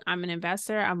said, look, I'm an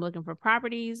investor. I'm looking for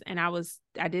properties. And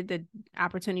I did the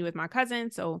opportunity with my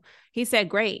cousin. So he said,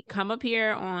 great, come up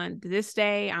here on this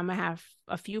day. I'm going to have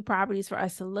a few properties for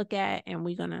us to look at, and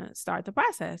we're going to start the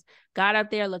process. Got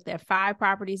up there, looked at 5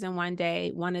 properties in one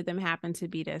day. One of them happened to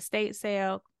be the estate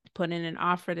sale, put in an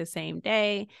offer the same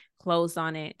day, closed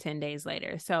on it 10 days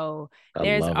later. So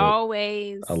there's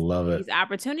always these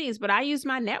opportunities, but I use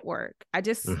my network. I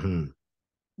just,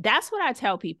 that's what I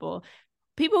tell people.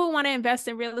 People who want to invest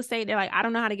in real estate, they're like, I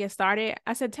don't know how to get started.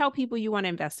 I said, tell people you want to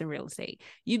invest in real estate.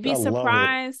 You'd be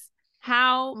surprised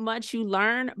how much you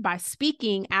learn by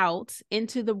speaking out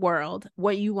into the world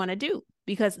what you want to do.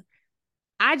 Because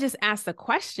I just asked a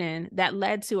question that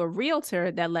led to a realtor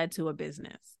that led to a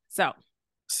business.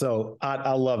 So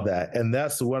I love that. And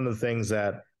that's one of the things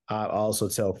that I also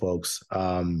tell folks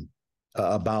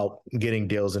about getting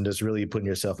deals and just really putting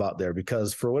yourself out there,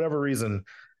 because for whatever reason,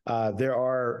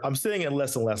 I'm seeing it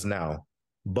less and less now,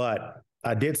 but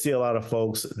I did see a lot of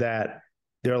folks that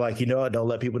they're like, don't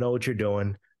let people know what you're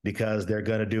doing, because they're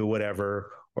going to do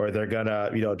whatever, or they're going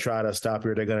to, try to stop you,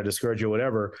 or they're going to discourage you,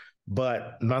 whatever.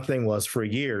 But my thing was, for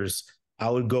years, I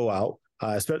would go out.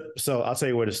 So I'll tell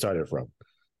you where this started from.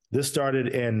 This started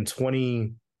in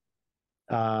 2015,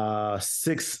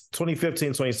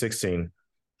 2016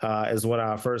 is when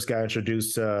I first got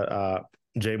introduced to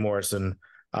Jay Morrison.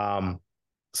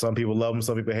 Some people love him,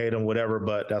 some people hate him, whatever,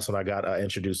 but that's when I got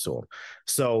introduced to him.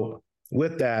 So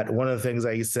with that, one of the things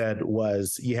that he said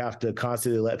was, you have to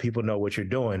constantly let people know what you're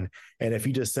doing. And if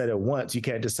you just said it once, you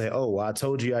can't just say, oh, well, I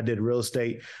told you I did real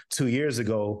estate 2 years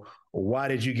ago. Why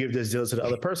did you give this deal to the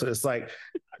other person? It's like,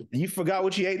 you forgot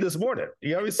what you ate this morning.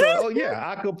 You know what I mean? So, oh yeah,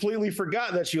 I completely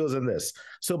forgot that she was in this.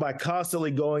 So by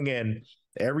constantly going in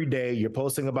every day, you're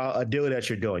posting about a deal that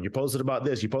you're doing. You're posting about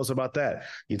this. You post about that.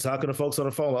 You're talking to folks on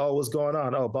the phone. Oh, what's going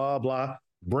on? Oh, blah, blah.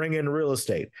 Bring in real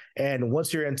estate. And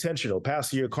once you're intentional,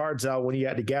 passing your cards out when you're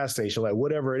at the gas station, like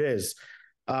whatever it is,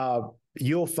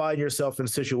 you'll find yourself in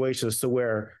situations to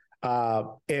where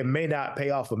it may not pay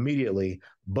off immediately,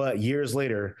 but years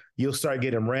later, you'll start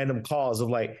getting random calls of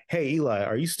like, hey, Eli,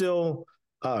 are you still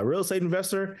a real estate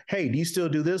investor? Hey, do you still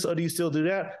do this, or do you still do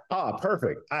that?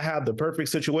 Perfect. I have the perfect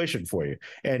situation for you.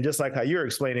 And just like how you're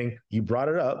explaining, you brought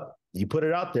it up, you put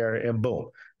it out there, and boom,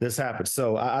 this happened.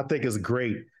 So I think it's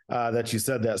great that you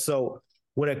said that. So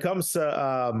when it comes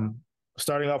to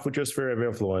starting off with your sphere of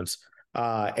influence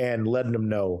and letting them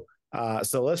know,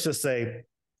 so let's just say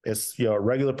it's a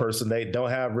regular person, they don't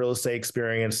have real estate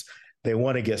experience, they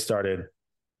want to get started.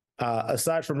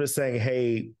 Aside from just saying,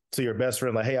 hey, to your best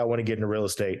friend, like, hey, I want to get into real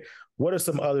estate, what are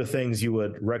some other things you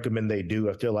would recommend they do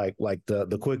if they're like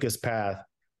the quickest path,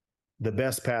 the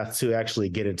best path to actually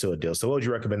get into a deal? So what would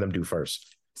you recommend them do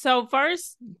first? So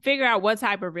first, figure out what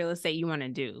type of real estate you want to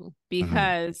do,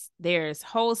 because there's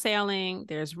wholesaling,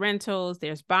 there's rentals,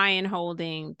 there's buy and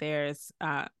holding, there's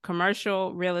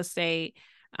commercial real estate.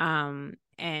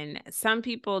 And some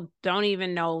people don't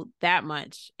even know that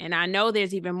much. And I know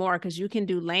there's even more, because you can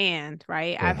do land,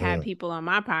 right? I've had people on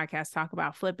my podcast talk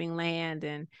about flipping land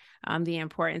and the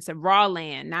importance of raw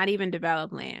land, not even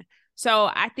developed land. So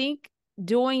I think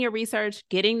doing your research,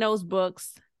 getting those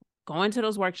books, going to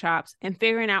those workshops and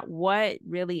figuring out what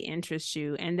really interests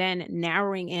you and then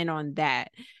narrowing in on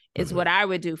that is what I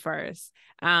would do first.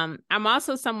 I'm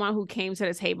also someone who came to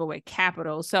the table with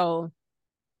capital. So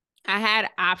I had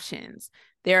options.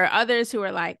 There are others who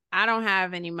are like, I don't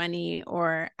have any money,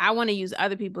 or I want to use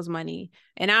other people's money.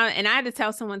 And I had to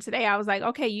tell someone today, I was like,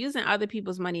 okay, using other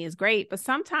people's money is great, but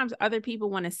sometimes other people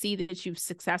want to see that you've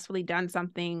successfully done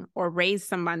something or raised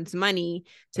someone's money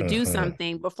to do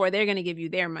something before they're going to give you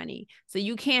their money. So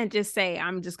you can't just say,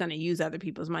 I'm just going to use other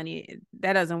people's money.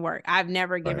 That doesn't work. I've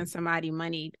never given somebody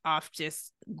money off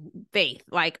just faith.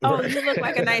 Like, oh, you look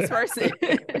like a nice person.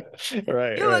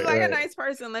 You look like a nice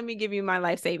person. Let me give you my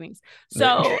life savings.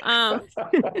 So,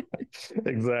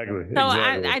 exactly. So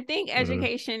I think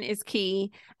education is key.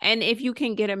 And if you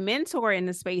can get a mentor in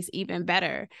the space, even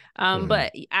better.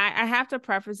 But I have to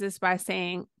preface this by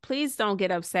saying, please don't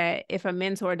get upset if a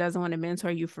mentor doesn't want to mentor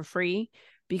you for free,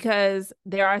 because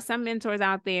there are some mentors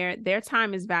out there, their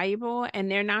time is valuable and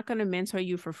they're not going to mentor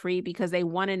you for free because they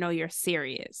want to know you're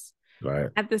serious. Right.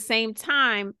 At the same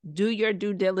time, do your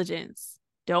due diligence.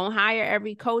 Don't hire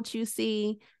every coach you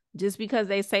see just because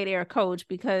they say they're a coach,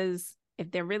 because if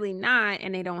they're really not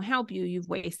and they don't help you, you've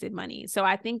wasted money. So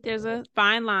I think there's a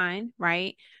fine line,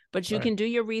 right? But you can do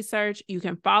your research. You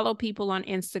can follow people on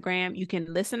Instagram. You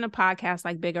can listen to podcasts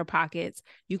like Bigger Pockets.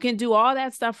 You can do all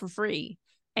that stuff for free.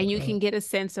 And you can get a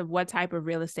sense of what type of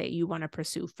real estate you want to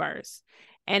pursue first.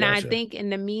 And I think in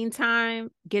the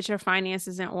meantime, get your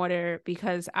finances in order,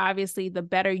 because obviously the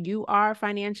better you are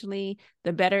financially,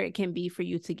 the better it can be for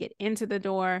you to get into the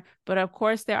door. But of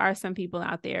course, there are some people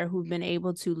out there who've been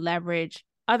able to leverage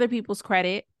other people's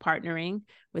credit, partnering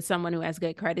with someone who has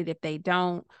good credit if they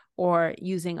don't, or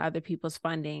using other people's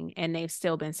funding, and they've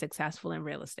still been successful in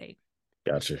real estate.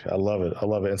 Gotcha. I love it. I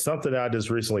love it. And something that I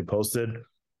just recently posted,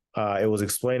 it was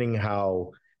explaining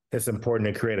how it's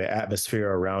important to create an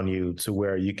atmosphere around you to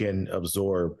where you can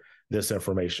absorb this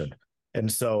information.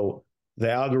 And so the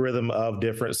algorithm of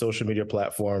different social media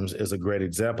platforms is a great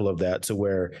example of that, to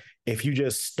where if you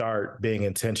just start being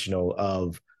intentional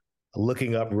of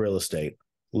looking up real estate,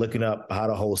 looking up how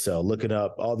to wholesale, looking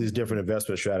up all these different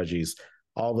investment strategies,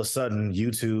 all of a sudden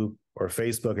YouTube or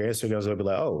Facebook or Instagram is going to be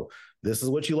like, oh, this is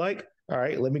what you like? All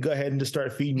right, let me go ahead and just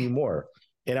start feeding you more.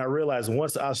 And I realized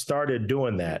once I started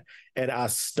doing that and I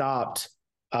stopped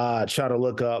trying to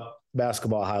look up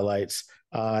basketball highlights,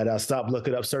 and I stopped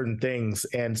looking up certain things.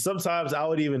 And sometimes I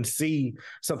would even see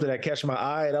something that catch my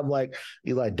eye, and I'm like,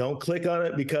 don't click on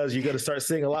it because you're going to start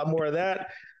seeing a lot more of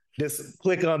that. Just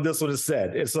click on this one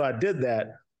instead. And so I did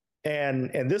that.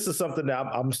 And this is something that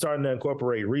I'm starting to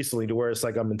incorporate recently, to where it's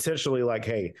like I'm intentionally like,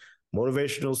 hey,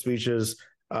 motivational speeches,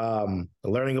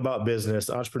 learning about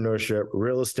business, entrepreneurship,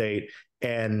 real estate.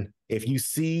 And if you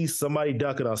see somebody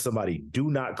ducking on somebody,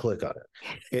 do not click on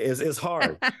it. It's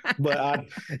hard. But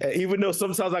even though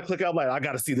sometimes I click out, like, I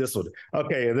got to see this one.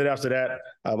 Okay. And then after that,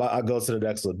 I'll go to the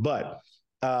next one. But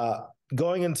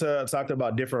going into talking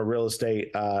about different real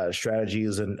estate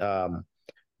strategies and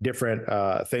different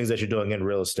things that you're doing in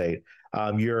real estate,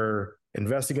 you're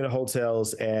investing in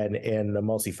hotels and in the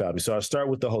multifamily. So I'll start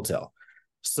with the hotel.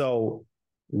 So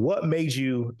what made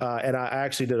you, and I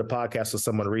actually did a podcast with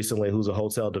someone recently who's a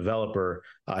hotel developer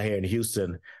here in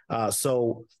Houston.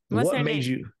 So what made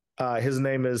you, his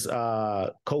name is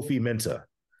Kofi Minta.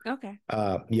 Okay.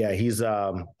 Yeah, he's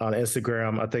on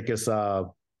Instagram. I think it's, I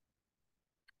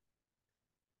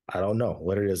don't know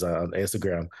what it is on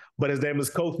Instagram, but his name is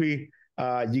Kofi.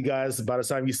 You guys, by the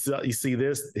time you see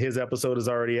this, his episode is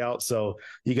already out. So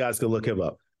you guys can look him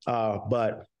up.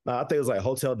 But I think it was like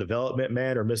Hotel Development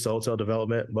Man or Mr. Hotel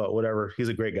Development, but whatever. He's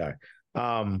a great guy.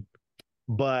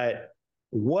 But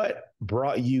what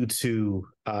brought you to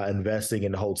investing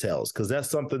in hotels? Because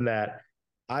that's something that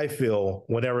I feel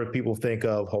whenever people think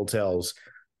of hotels,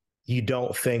 you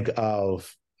don't think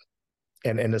of,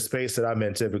 and in the space that I'm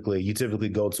in, you typically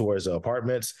go towards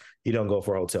apartments. You don't go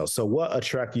for hotels. So what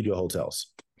attracted you to hotels?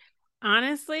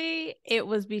 Honestly, it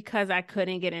was because I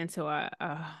couldn't get into a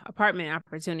apartment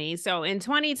opportunity. So in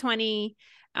 2020,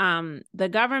 the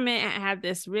government had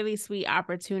this really sweet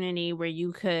opportunity where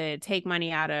you could take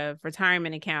money out of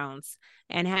retirement accounts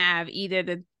and have either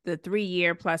the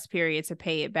 3-year plus period to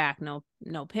pay it back, no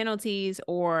penalties,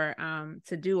 or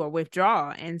to do a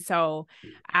withdrawal. And so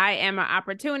I am an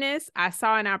opportunist. I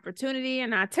saw an opportunity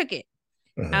and I took it.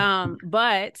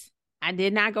 But I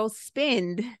did not go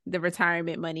spend the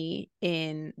retirement money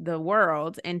in the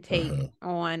world and take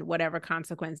on whatever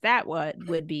consequence that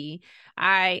would be.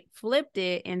 I flipped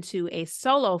it into a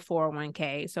solo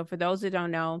 401k. So for those that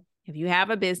don't know, If you have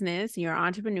a business, you're an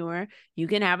entrepreneur, you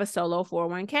can have a solo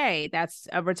 401k. That's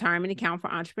a retirement account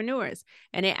for entrepreneurs.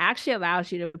 And it actually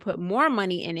allows you to put more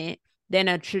money in it than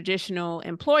a traditional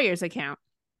employer's account.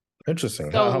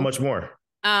 Interesting. So, how much more?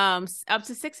 Up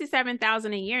to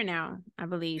 $67,000 a year now, I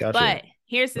believe. Gotcha. But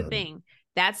here's the thing.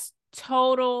 That's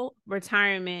total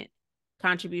retirement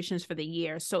contributions for the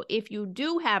year. So if you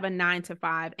do have a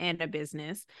 9-to-5 and a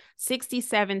business,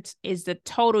 67 is the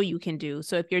total you can do.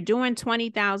 So if you're doing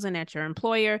 20,000 at your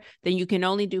employer, then you can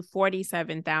only do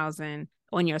 47,000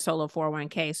 on your solo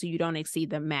 401k. So you don't exceed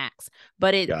the max.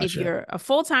 But if you're a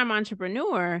full-time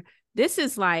entrepreneur, this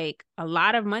is like a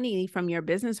lot of money from your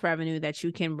business revenue that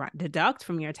you can deduct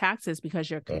from your taxes because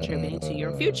you're contributing to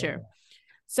your future.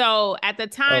 So at the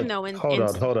time, though,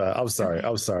 hold on. I'm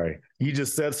sorry. You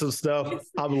just said some stuff.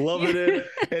 I'm loving it.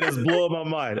 And it's blowing my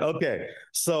mind. Okay.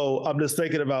 So I'm just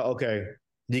thinking about, okay,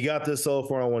 you got this solo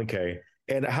 401k.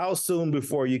 And how soon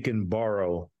before you can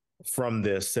borrow from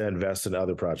this to invest in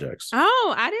other projects?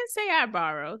 Oh, I didn't say I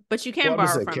borrowed, but you can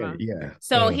borrow from them. Yeah.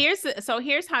 So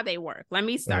here's how they work. Let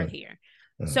me start here.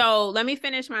 So let me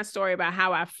finish my story about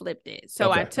how I flipped it. So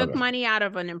I took money out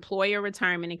of an employer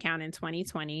retirement account in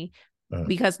 2020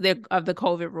 because of the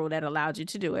COVID rule that allowed you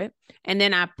to do it. And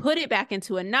then I put it back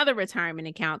into another retirement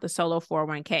account, the solo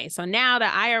 401k. So now the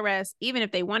IRS, even if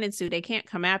they wanted to, they can't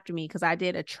come after me because I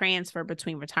did a transfer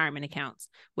between retirement accounts,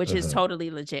 which is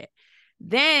totally legit.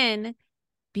 Then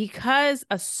because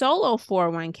a solo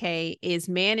 401k is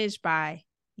managed by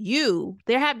you,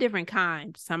 they have different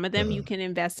kinds. Some of them you can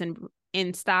invest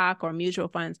in stock or mutual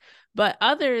funds, but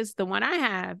others, the one I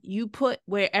have, you put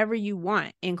wherever you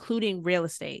want, including real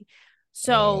estate.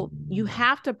 So you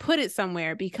have to put it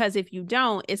somewhere because if you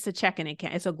don't, it's a checking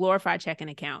account. It's a glorified checking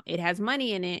account. It has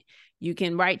money in it. You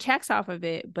can write checks off of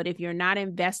it. But if you're not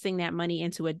investing that money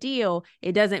into a deal,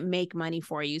 it doesn't make money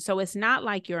for you. So it's not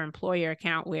like your employer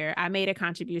account where I made a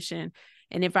contribution.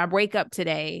 And if I break up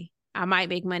today, I might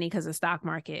make money because of stock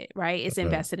market, right? It's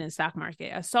invested in stock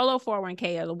market. A solo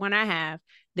 401k, or the one I have,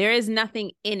 there is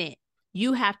nothing in it.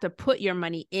 You have to put your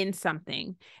money in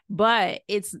something, but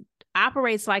it's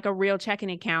operates like a real checking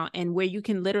account and where you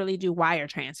can literally do wire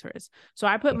transfers. So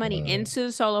I put money into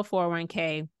the solo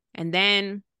 401k and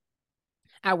then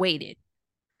I waited.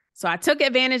 So I took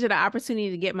advantage of the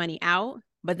opportunity to get money out,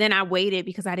 but then I waited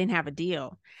because I didn't have a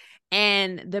deal.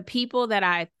 And the people that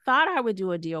I thought I would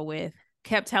do a deal with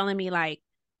kept telling me like,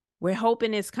 we're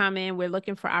hoping it's coming. We're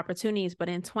looking for opportunities. But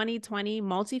in 2020,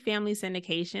 multifamily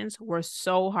syndications were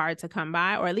so hard to come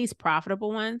by, or at least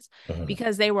profitable ones,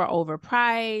 because they were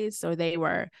overpriced or they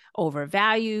were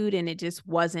overvalued and it just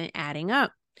wasn't adding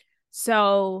up.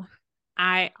 So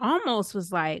I almost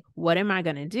was like, what am I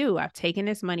going to do? I've taken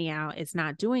this money out. It's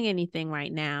not doing anything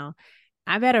right now.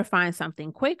 I better find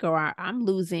something quick or I'm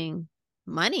losing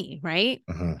money, right?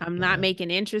 I'm not making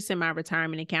interest in my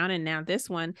retirement account. And now this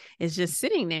one is just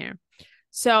sitting there.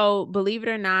 So believe it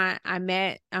or not, I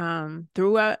met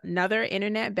through another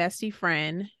internet bestie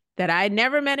friend that I had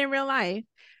never met in real life,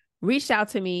 reached out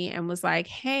to me and was like,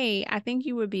 hey, I think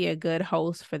you would be a good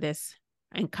host for this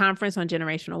conference on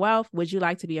generational wealth. Would you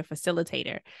like to be a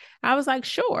facilitator? I was like,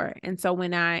 sure. And so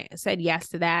when I said yes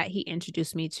to that, he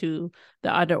introduced me to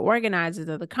the other organizers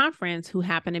of the conference who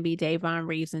happened to be Davon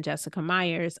Reeves and Jessica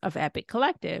Myers of Epic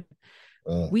Collective.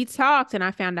 We talked and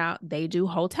I found out they do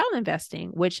hotel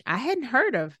investing, which I hadn't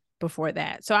heard of before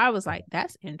that. So I was like,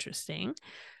 that's interesting.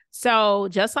 So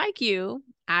just like you,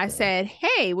 I said,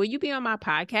 hey, will you be on my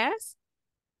podcast?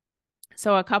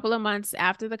 So a couple of months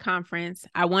after the conference,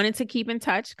 I wanted to keep in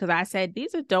touch because I said,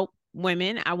 these are dope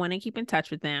women. I want to keep in touch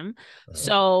with them.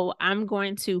 So I'm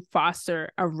going to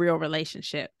foster a real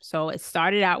relationship. So it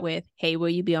started out with, hey, will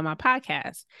you be on my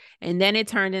podcast? And then it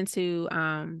turned into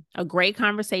a great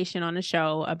conversation on the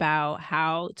show about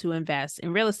how to invest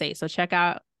in real estate. So check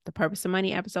out The Purpose of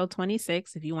Money, episode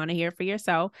 26, if you want to hear it for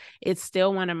yourself. It's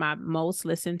still one of my most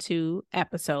listened to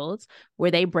episodes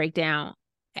where they break down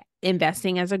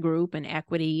investing as a group and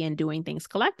equity and doing things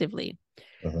collectively.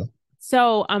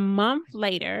 So a month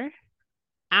later,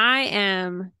 I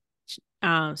am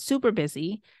super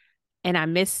busy and I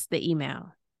missed the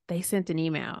email. They sent an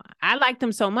email. I liked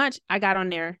them so much, I got on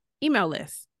their email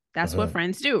list. That's what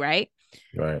friends do, right?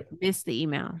 Right. Missed the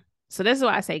email. So this is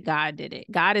why I say God did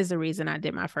it. God is the reason I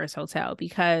did my first hotel,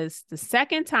 because the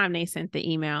second time they sent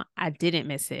the email, I didn't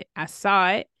miss it. I saw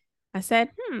it. I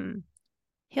said,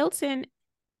 Hilton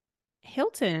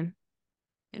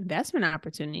investment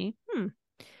opportunity.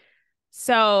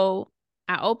 So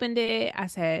I opened it. I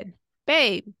said,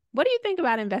 babe, what do you think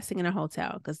about investing in a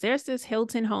hotel? Because there's this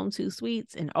Hilton Home 2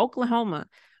 Suites in Oklahoma.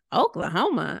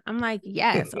 I'm like,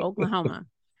 yes, Oklahoma.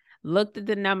 looked at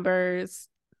the numbers,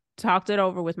 talked it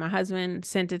over with my husband,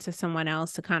 sent it to someone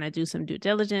else to kind of do some due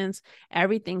diligence.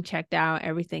 Everything checked out.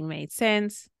 Everything made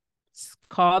sense.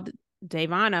 Called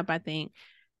Davon up, I think,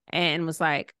 and was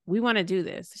like, we want to do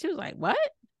this. She was like, what?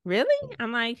 Really?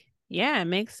 I'm like, yeah, it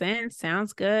makes sense.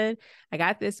 Sounds good. I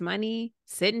got this money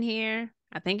sitting here.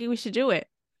 I think we should do it.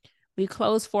 We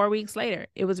closed 4 weeks later.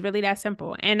 It was really that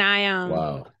simple. And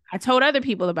Wow. I told other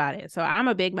people about it. So I'm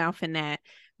a big mouth in that.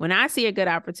 When I see a good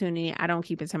opportunity, I don't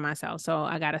keep it to myself. So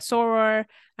I got a soror,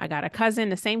 I got a cousin,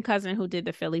 the same cousin who did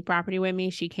the Philly property with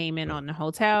me. She came in on the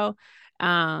hotel.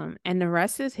 And the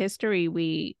rest is history.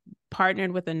 We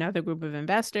partnered with another group of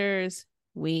investors.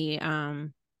 We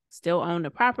still own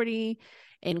the property.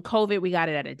 In COVID, we got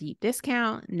it at a deep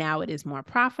discount. Now it is more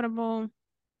profitable.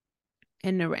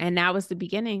 And that was the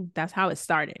beginning. That's how it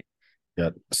started.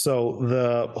 Yeah. So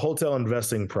the hotel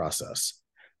investing process.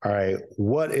 All right.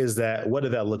 What is that? What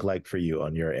did that look like for you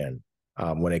on your end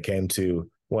when it came to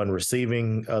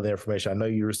receiving the information? I know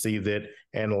you received it,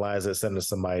 analyze it, send it to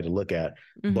somebody to look at,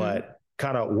 but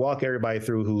kind of walk everybody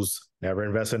through who's never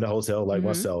invested in a hotel like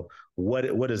myself. What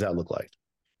does that look like?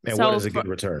 And what is a good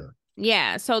return?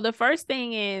 Yeah. So the first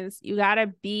thing is you got to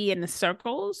be in the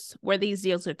circles where these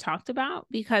deals are talked about,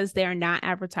 because they're not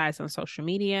advertised on social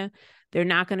media. They're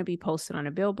not going to be posted on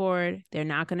a billboard. They're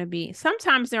not going to be,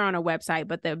 sometimes they're on a website,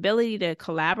 but the ability to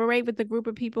collaborate with the group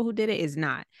of people who did it is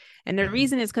not. And the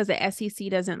reason is because the SEC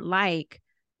doesn't like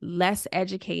less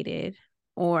educated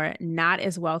or not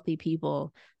as wealthy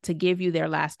people to give you their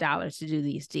last dollars to do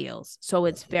these deals. So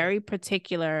it's very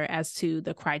particular as to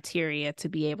the criteria to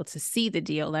be able to see the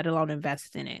deal, let alone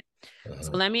invest in it.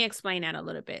 So let me explain that a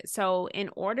little bit. So in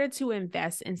order to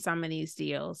invest in some of these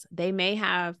deals, they may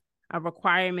have a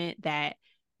requirement that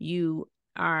you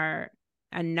are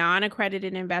a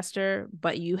non-accredited investor,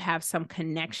 but you have some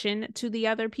connection to the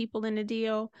other people in the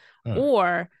deal,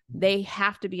 or they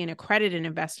have to be an accredited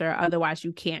investor. Otherwise,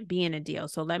 you can't be in a deal.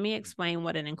 So let me explain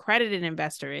what an accredited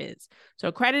investor is. So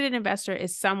accredited investor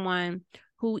is someone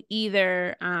who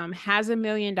either has $1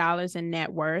 million in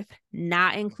net worth,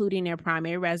 not including their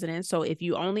primary residence. So if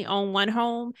you only own one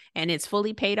home and it's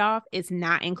fully paid off, it's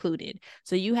not included.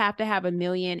 So you have to have $1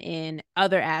 million in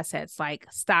other assets like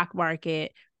stock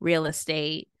market, real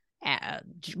estate,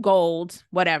 gold,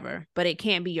 whatever, but it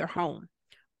can't be your home.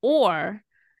 Or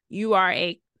you are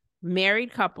a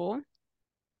married couple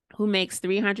who makes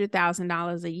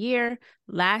 $300,000 a year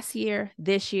last year,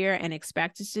 this year, and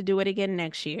expected to do it again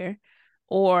next year.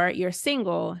 Or you're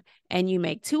single and you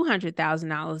make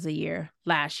 $200,000 a year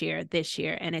last year, this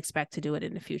year, and expect to do it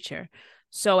in the future.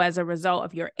 So as a result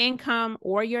of your income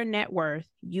or your net worth,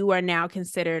 you are now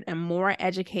considered a more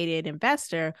educated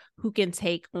investor who can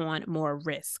take on more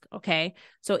risk. Okay.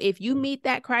 So if you meet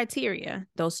that criteria,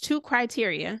 those two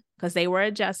criteria, because they were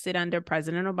adjusted under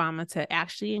President Obama to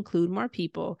actually include more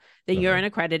people, then you're an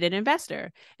accredited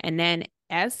investor. And then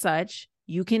as such,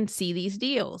 you can see these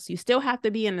deals. You still have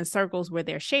to be in the circles where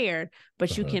they're shared,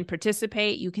 but you can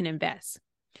participate, you can invest.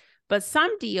 But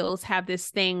some deals have this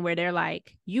thing where they're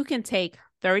like, you can take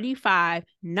 35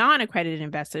 non-accredited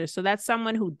investors. So that's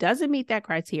someone who doesn't meet that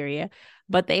criteria,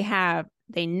 but they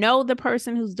know the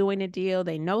person who's doing the deal.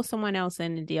 They know someone else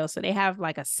in the deal. So they have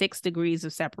like a 6 degrees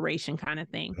of separation kind of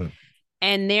thing.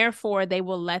 And therefore they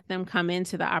will let them come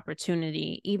into the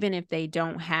opportunity, even if they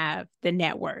don't have the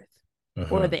net worth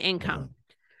or the income.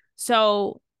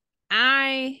 So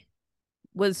I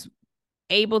was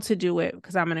able to do it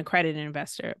because I'm an accredited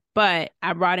investor, but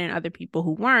I brought in other people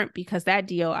who weren't, because that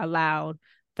deal allowed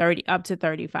up to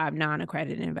 35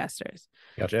 non-accredited investors.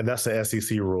 Gotcha. And that's the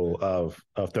SEC rule of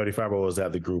 35, or is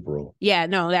that the group rule? Yeah,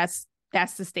 no, that's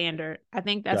the standard. I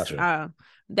think that's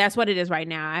what it is right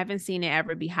now. I haven't seen it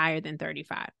ever be higher than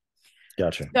 35.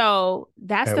 Gotcha. So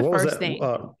that's the first thing.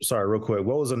 Sorry, real quick.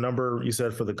 What was the number you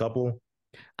said for the couple?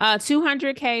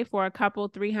 $200K for a couple,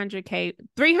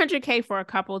 $300K for a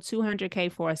couple, $200K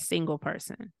for a single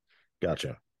person.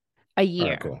 Gotcha. A year. All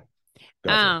right, cool.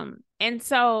 Gotcha. And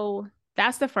so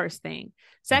that's the first thing.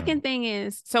 Second thing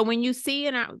is, so when you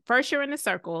see first you're in the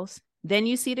circles, then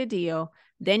you see the deal,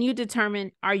 then you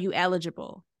determine, are you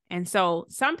eligible? And so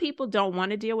some people don't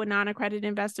want to deal with non-accredited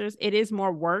investors. It is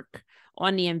more work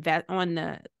on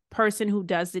the person who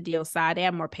does the deal side. They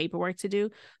have more paperwork to do.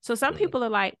 So some people are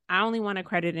like, I only want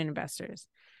accredited investors.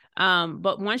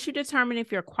 But once you determine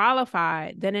if you're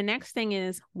qualified, then the next thing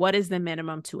is, what is the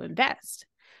minimum to invest?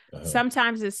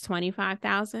 Sometimes it's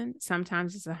 25,000.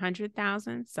 Sometimes it's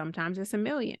 100,000. Sometimes it's $1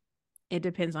 million. It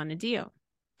depends on the deal.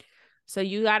 So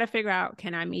you got to figure out,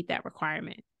 can I meet that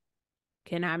requirement?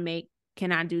 Can I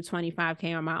do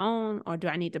 25K on my own, or do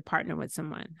I need to partner with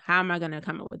someone? How am I going to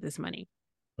come up with this money?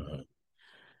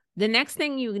 The next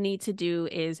thing you need to do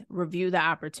is review the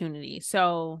opportunity.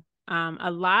 So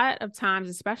a lot of times,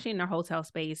 especially in the hotel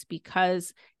space,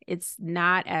 because it's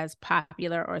not as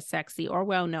popular or sexy or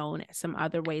well-known as some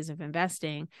other ways of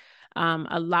investing,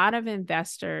 a lot of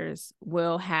investors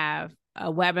will have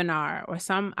a webinar or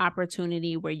some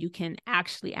opportunity where you can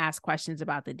actually ask questions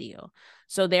about the deal.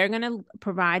 So they're going to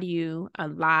provide you a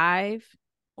live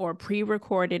or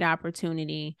pre-recorded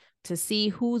opportunity to see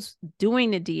who's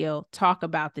doing the deal, talk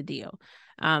about the deal.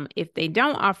 If they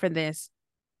don't offer this,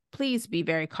 please be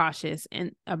very cautious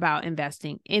about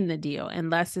investing in the deal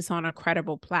unless it's on a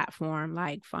credible platform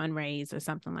like Fundraise or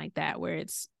something like that, where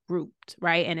it's grouped,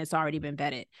 right? And it's already been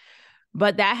vetted.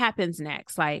 But that happens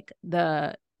next. Like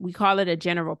we call it a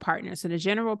general partner. So the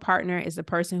general partner is the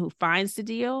person who finds the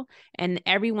deal, and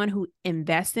everyone who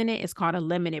invests in it is called a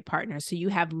limited partner. So you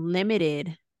have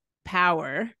limited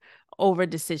power over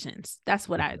decisions. That's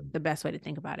what the best way to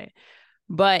think about it.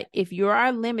 But if you're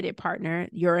a limited partner,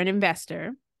 you're an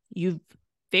investor, you've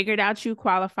figured out you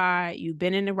qualify, you've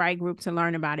been in the right group to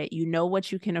learn about it, you know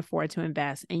what you can afford to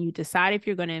invest, and you decide if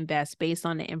you're going to invest based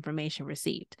on the information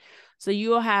received. So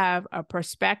you'll have a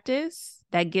prospectus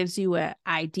that gives you an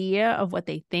idea of what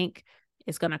they think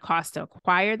it's going to cost to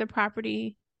acquire the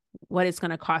property, what it's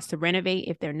going to cost to renovate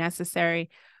if they're necessary,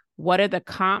 what are the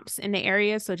comps in the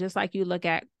area. So just like you look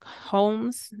at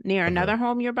homes near another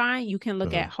home you're buying, you can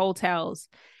look at hotels.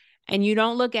 And you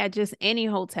don't look at just any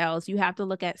hotels. You have to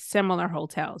look at similar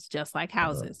hotels, just like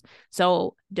houses.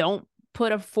 So don't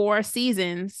put a Four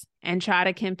Seasons and try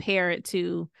to compare it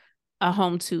to a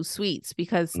Home2 Suites,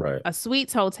 because a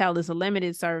Suites hotel is a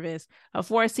limited service. A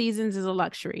Four Seasons is a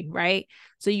luxury, right?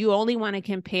 So you only want to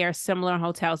compare similar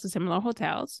hotels to similar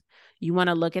hotels. You want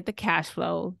to look at the cash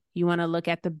flow. You want to look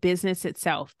at the business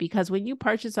itself, because when you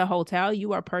purchase a hotel,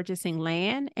 you are purchasing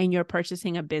land and you're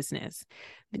purchasing a business.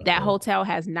 That hotel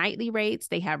has nightly rates.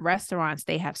 They have restaurants.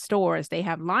 They have stores. They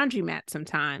have laundromats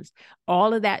sometimes.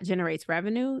 All of that generates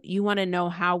revenue. You want to know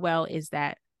how well is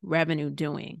that revenue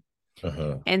doing.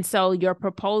 And so your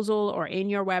proposal or in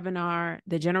your webinar,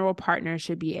 the general partner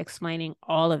should be explaining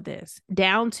all of this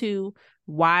down to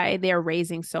why they're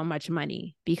raising so much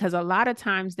money, because a lot of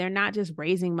times they're not just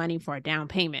raising money for a down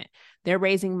payment. They're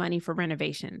raising money for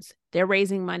renovations. They're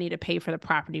raising money to pay for the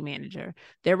property manager.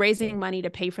 They're raising money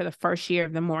to pay for the first year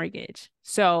of the mortgage.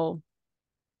 So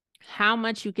how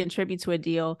much you contribute to a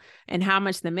deal and how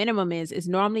much the minimum is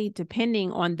normally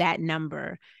depending on that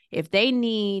number. If they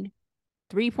need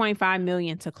 3.5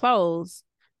 million to close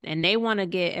and they want to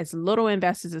get as little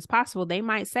investors as possible, they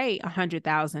might say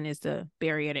 100,000 is the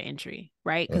barrier to entry,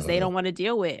 right? Because they don't want to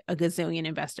deal with a gazillion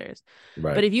investors.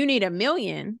 But if you need $1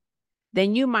 million,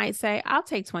 then you might say, I'll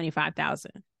take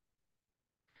 25,000.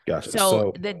 Gotcha.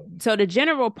 So the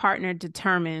general partner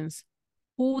determines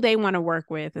who they want to work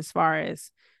with as far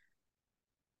as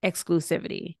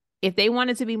exclusivity. If they want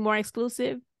it to be more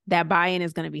exclusive, that buy-in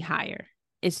is going to be higher.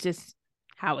 It's just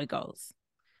how it goes.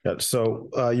 So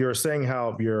you're saying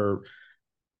how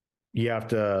you have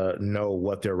to know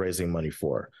what they're raising money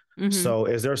for. So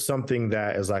is there something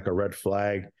that is like a red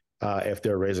flag if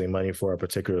they're raising money for a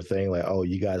particular thing? Like, oh,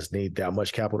 you guys need that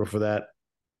much capital for that?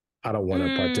 I don't want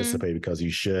to participate because you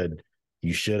should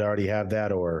already have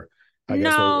that, or I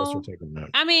guess what's your take on that?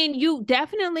 I mean, you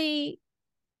definitely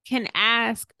can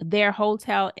ask their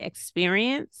hotel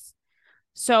experience.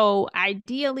 So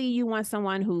ideally, you want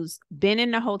someone who's been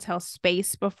in the hotel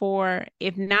space before,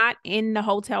 if not in the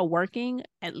hotel working,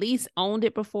 at least owned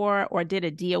it before or did a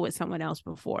deal with someone else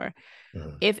before.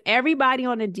 If everybody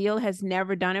on the deal has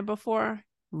never done it before,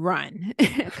 run,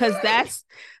 because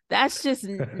that's just,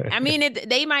 I mean,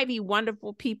 they might be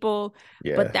wonderful people,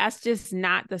 but that's just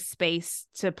not the space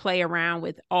to play around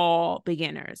with all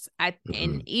beginners.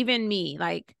 And even me,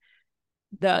 like,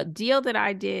 the deal that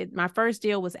I did, my first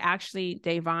deal was actually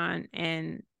Davon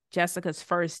and Jessica's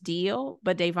first deal,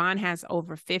 but Davon has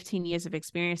over 15 years of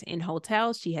experience in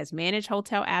hotels. She has managed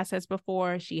hotel assets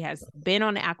before. She has been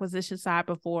on the acquisition side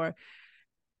before.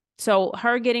 So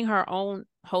her getting her own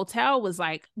hotel was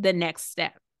like the next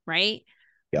step, right?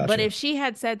 Gotcha. But if she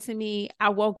had said to me, I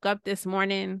woke up this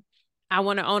morning, I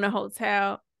want to own a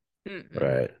hotel.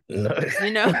 Right.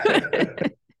 You know?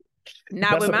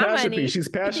 Not That's with my money. Piece. She's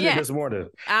passionate this morning.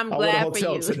 I'm glad for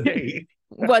you. Today.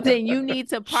 Well, then you need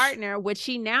to partner, which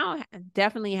she now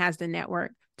definitely has the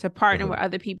network to partner with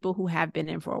other people who have been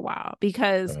in for a while,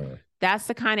 because that's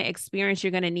the kind of experience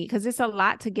you're going to need, because it's a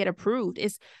lot to get approved.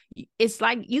 It's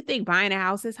like, you think buying a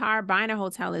house is hard. Buying a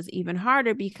hotel is even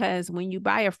harder, because when you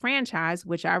buy a franchise,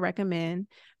 which I recommend,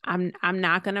 I'm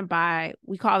not going to buy,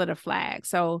 we call it a flag.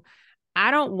 So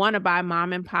I don't want to buy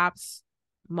mom and pop's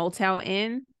Motel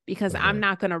Inn. because I'm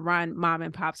not going to run mom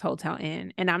and pop's Hotel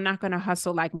Inn, and I'm not going to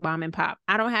hustle like mom and pop.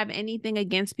 I don't have anything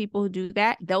against people who do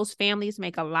that. Those families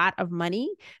make a lot of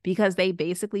money because they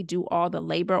basically do all the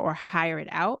labor or hire it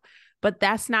out. But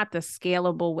that's not the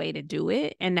scalable way to do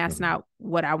it. And that's not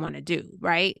what I want to do.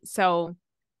 Right. So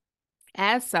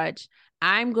as such,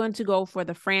 I'm going to go for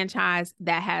the franchise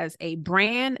that has a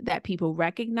brand that people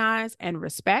recognize and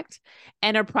respect,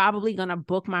 and are probably going to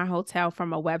book my hotel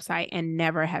from a website and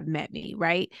never have met me,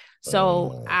 right?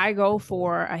 So I go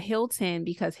for a Hilton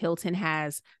because Hilton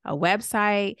has a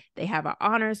website, they have an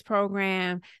honors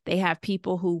program, they have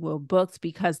people who will book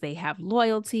because they have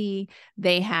loyalty,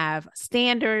 they have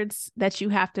standards that you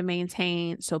have to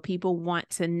maintain. So people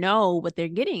want to know what they're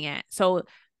getting at. So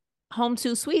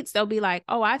Home2 Suites, they'll be like,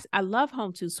 oh, I love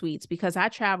Home2 Suites because I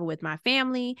travel with my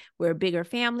family. We're a bigger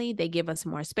family. They give us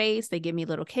more space. They give me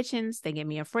little kitchens. They give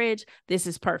me a fridge. This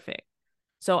is perfect.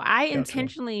 So I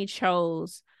intentionally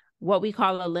chose what we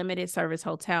call a limited service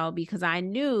hotel because I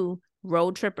knew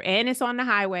road trip, and it's on the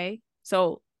highway.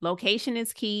 So location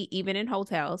is key, even in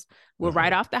hotels. We're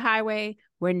right off the highway.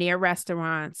 We're near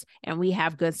restaurants, and we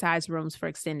have good sized rooms for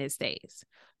extended stays.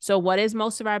 So what is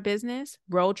most of our business?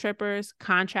 Road trippers,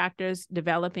 contractors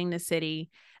developing the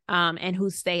city, and who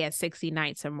stay at 60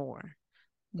 nights or more.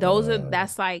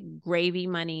 That's like gravy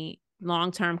money,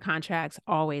 long-term contracts,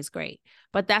 always great.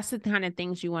 But that's the kind of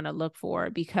things you want to look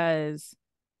for, because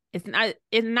it's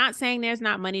not saying there's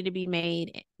not money to be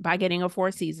made by getting a Four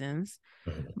Seasons.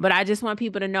 But I just want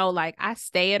people to know, like, I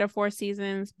stay at a Four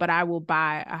Seasons, but I will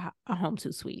buy a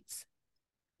Home2 Suites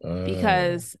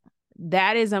because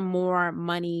that is a more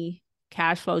money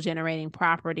cash flow generating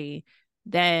property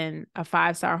than a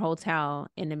 5-star hotel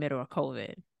in the middle of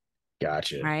COVID.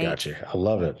 Gotcha. Right? Gotcha. I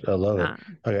love it.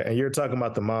 Okay. And you're talking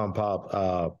about the mom and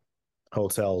pop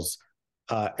hotels.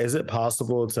 Is it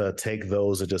possible to take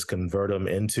those and just convert them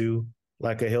into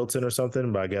like a Hilton or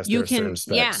something? But I guess there are certain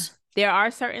specs. Yeah. There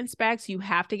are certain specs. You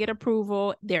have to get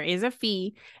approval. There is a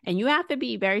fee, and you have to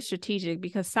be very strategic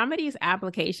because some of these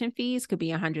application fees could be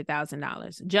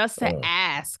 $100,000 just to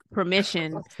ask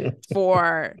permission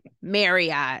for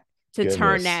Marriott to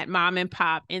turn that mom and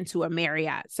pop into a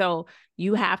Marriott. So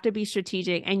you have to be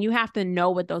strategic, and you have to know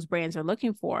what those brands are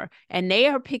looking for. And they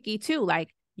are picky too.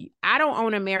 Like, I don't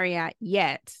own a Marriott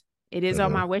yet. It is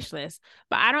on my wish list,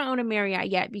 but I don't own a Marriott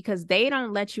yet because they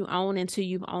don't let you own until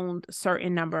you've owned a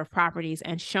certain number of properties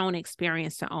and shown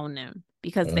experience to own them,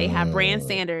 because they have brand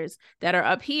standards that are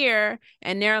up here,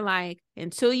 and they're like,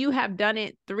 until you have done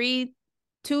it 2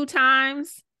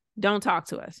 times, don't talk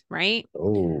to us, right?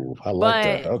 Oh, I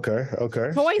like that. Okay.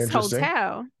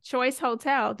 Choice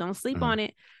Hotel, don't sleep on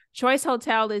it. Choice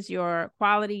Hotel is your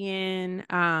Quality Inn,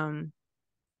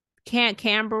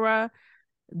 Canberra.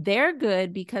 They're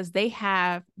good because they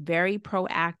have very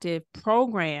proactive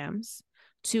programs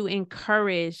to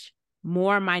encourage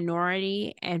more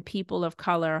minority and people of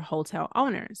color hotel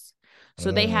owners.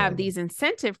 So they have these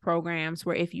incentive programs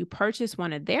where if you purchase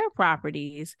one of their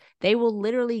properties, they will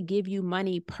literally give you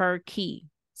money per key.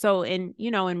 So in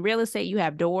real estate, you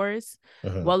have doors.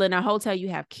 Well, in a hotel, you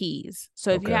have keys.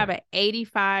 So if you have an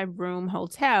 85 room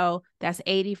hotel, that's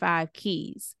 85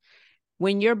 keys.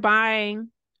 When you're buying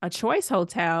a Choice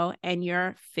Hotel and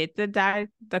you're fit the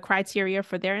criteria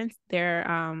for their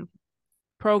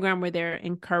program where they're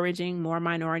encouraging more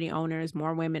minority owners,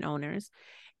 more women owners,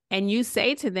 and you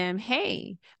say to them,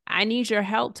 hey, I need your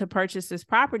help to purchase this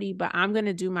property, but I'm going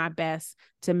to do my best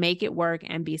to make it work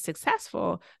and be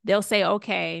successful. They'll say,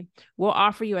 okay, we'll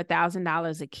offer you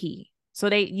 $1,000 a key.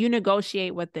 So you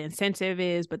negotiate what the incentive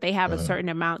is, but they have a certain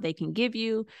amount they can give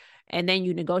you. And then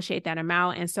you negotiate that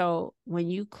amount. And so when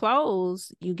you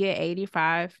close, you get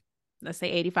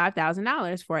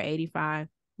 $85,000 for an 85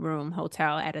 room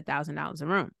hotel at $1,000 a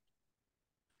room.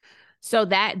 So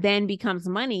that then becomes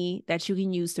money that you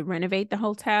can use to renovate the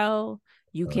hotel.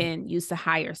 You can use to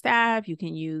hire staff. You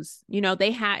can use,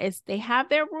 they have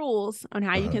their rules on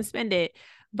how you can spend it,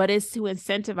 but it's to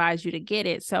incentivize you to get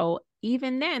it. So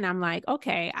even then I'm like,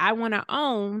 okay, I want to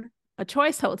own a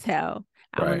Choice Hotel.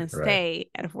 I want to stay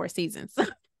at a Four Seasons.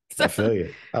 I feel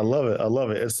you. I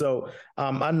love it. And so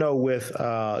I know with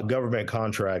government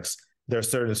contracts, there are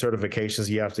certain certifications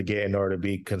you have to get in order to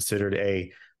be considered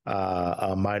a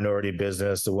minority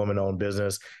business, a woman-owned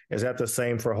business. Is that the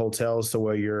same for hotels, to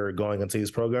where you're going into these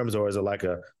programs, or is it like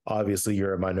obviously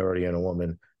you're a minority and a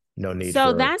woman, no need?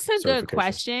 So that's a good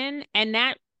question, and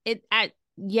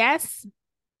yes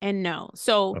and no.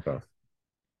 So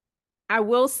I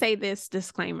will say this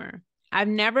disclaimer. I've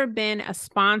never been a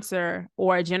sponsor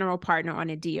or a general partner on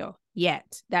a deal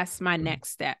yet. That's my next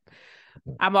step.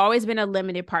 I've always been a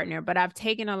limited partner, but I've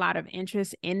taken a lot of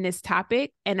interest in this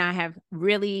topic, and I have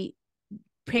really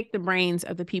pick the brains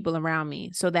of the people around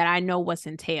me so that I know what's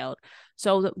entailed.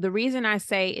 So the reason I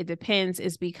say it depends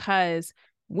is because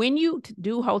when you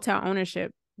do hotel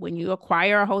ownership, when you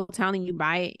acquire a hotel and you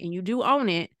buy it and you do own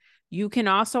it, you can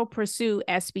also pursue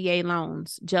SBA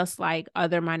loans, just like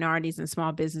other minorities and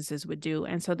small businesses would do.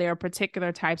 And so there are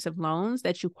particular types of loans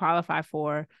that you qualify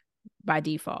for by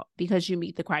default because you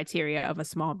meet the criteria of a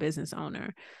small business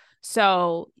owner.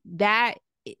 So that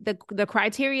the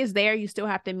criteria is there. You still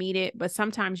have to meet it, but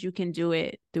sometimes you can do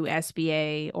it through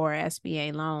SBA or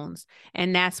SBA loans.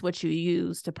 And that's what you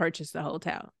use to purchase the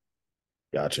hotel.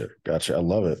 Gotcha. I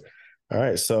love it. All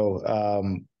right. So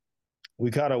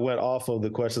we kind of went off of the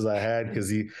questions I had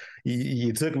because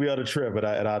you took me on a trip, and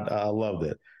I loved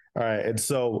it. All right. And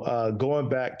so going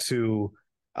back to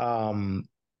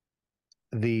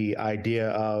the idea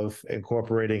of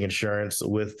incorporating insurance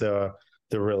with the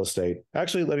real estate.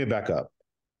 Actually, let me back up.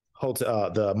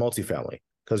 The multifamily,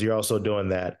 because you're also doing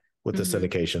that with the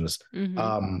syndications.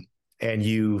 And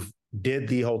you did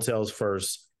the hotels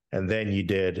first, and then you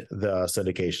did the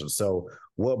syndications. So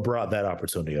what brought that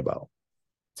opportunity about?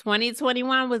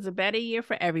 2021 was a better year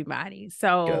for everybody.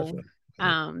 So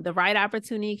the right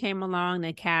opportunity came along,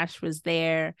 the cash was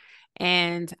there.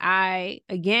 And I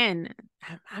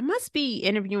must be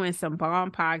interviewing some bomb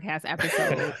podcast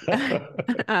episode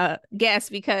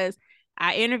guests, because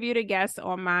I interviewed a guest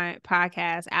on my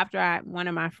podcast after one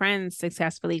of my friends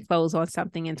successfully closed on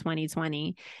something in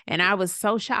 2020. And I was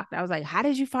so shocked. I was like, how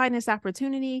did you find this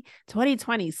opportunity?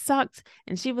 2020 sucked.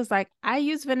 And she was like, I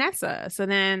use Vanessa. So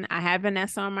then I had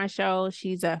Vanessa on my show.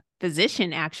 She's a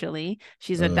physician, actually.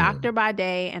 She's a doctor by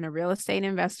day and a real estate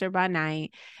investor by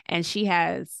night. And she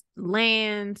has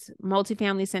land,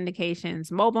 multifamily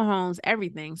syndications, mobile homes,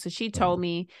 everything. So she told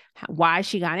me why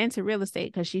she got into real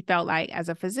estate, because she felt like as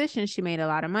a physician, she made a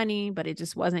lot of money, but it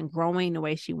just wasn't growing the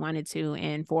way she wanted to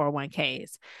in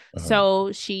 401ks.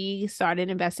 So she started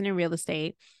investing in real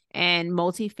estate and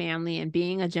multifamily, and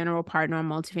being a general partner on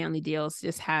multifamily deals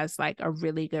just has like a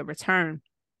really good return.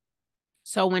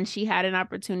 So when she had an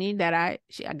opportunity that I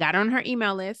got on her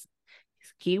email list,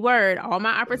 keyword, all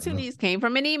my opportunities came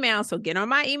from an email. So get on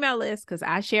my email list, because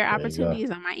I share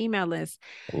opportunities on my email list.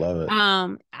 Love it.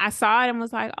 I saw it and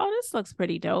was like, oh, this looks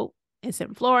pretty dope. It's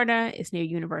in Florida. It's near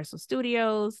Universal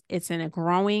Studios. It's in a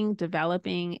growing,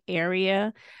 developing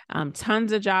area.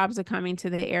 Tons of jobs are coming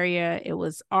to the area. It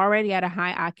was already at a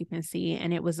high occupancy,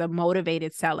 and it was a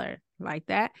motivated seller like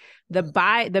that.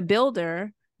 The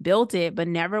builder built it, but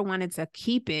never wanted to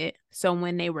keep it. So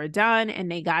when they were done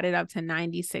and they got it up to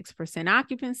 96%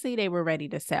 occupancy, they were ready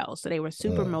to sell. So they were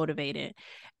super motivated.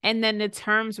 And then the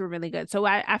terms were really good. So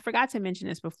I forgot to mention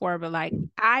this before, but like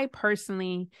I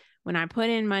personally, when I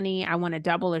put in money, I want to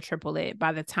double or triple it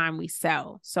by the time we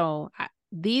sell. So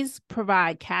these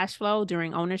provide cash flow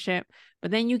during ownership, but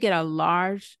then you get a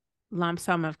large lump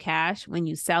sum of cash when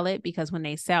you sell it, because when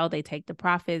they sell, they take the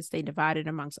profits, they divide it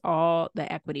amongst all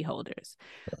the equity holders.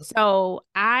 So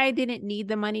I didn't need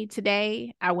the money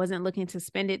today. I wasn't looking to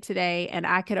spend it today, and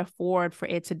I could afford for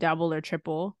it to double or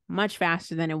triple much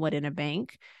faster than it would in a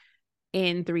bank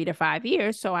in 3 to 5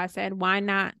 years. So I said, why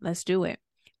not? Let's do it.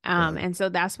 And so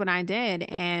that's what I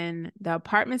did. And the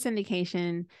apartment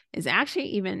syndication is actually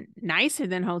even nicer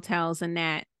than hotels in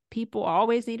that people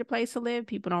always need a place to live.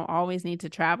 People don't always need to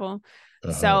travel.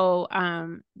 So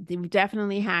they've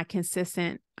definitely had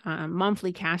consistent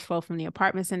monthly cash flow from the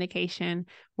apartment syndication,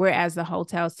 whereas the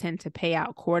hotels tend to pay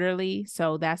out quarterly.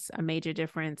 So that's a major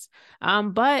difference.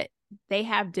 But they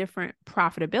have different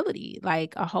profitability.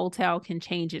 Like a hotel can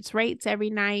change its rates every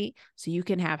night. So you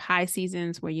can have high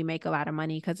seasons where you make a lot of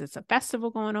money because it's a festival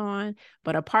going on.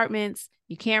 But apartments,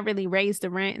 you can't really raise the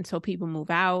rent until people move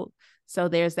out. So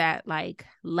there's that like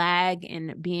lag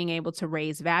in being able to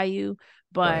raise value,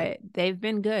 but they've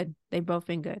been good. They've both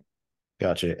been good.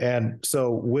 Gotcha. And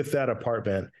so with that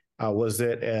apartment, was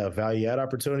it a value add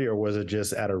opportunity, or was it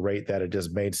just at a rate that it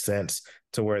just made sense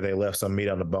to where they left some meat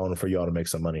on the bone for y'all to make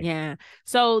some money? Yeah.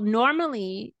 So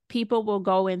normally people will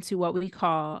go into what we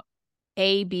call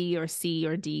A, B, or C,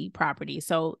 or D property.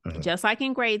 So just like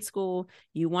in grade school,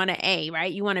 you want an A,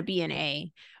 right? You want to be an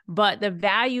A. But the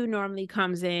value normally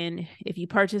comes in if you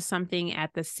purchase something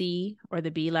at the C or the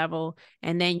B level,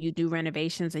 and then you do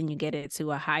renovations and you get it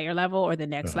to a higher level or the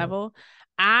next level.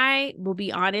 I will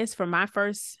be honest, for my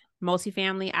first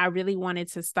multifamily, I really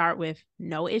wanted to start with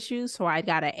no issues. So I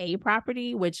got an A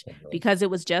property, which because it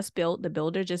was just built, the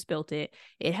builder just built it.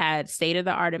 It had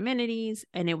state-of-the-art amenities,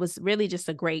 and it was really just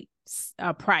a great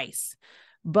price.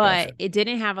 but Gotcha. it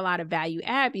didn't have a lot of value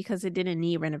add because it didn't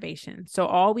need renovation. So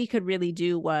all we could really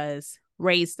do was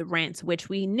raise the rents, which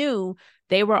we knew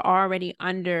they were already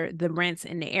under the rents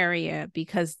in the area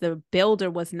because the builder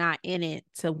was not in it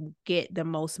to get the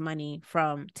most money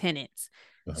from tenants.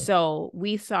 So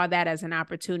we saw that as an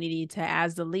opportunity to,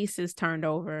 as the leases turned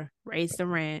over, raise the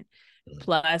rent.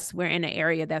 Plus, we're in an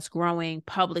area that's growing.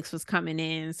 Publix was coming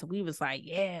in. So we was like,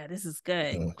 yeah, this is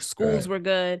good. Schools were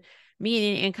good.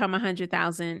 Median income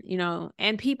 100,000,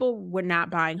 and people were not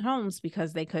buying homes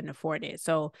because they couldn't afford it.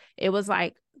 So it was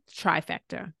like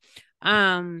trifecta.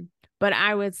 But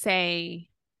I would say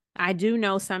I do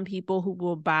know some people who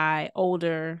will buy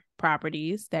older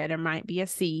properties that there might be a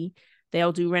C.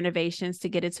 They'll do renovations to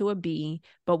get it to a B,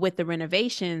 but with the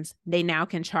renovations, they now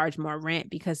can charge more rent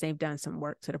because they've done some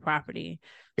work to the property.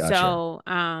 Gotcha. So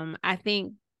I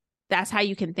think that's how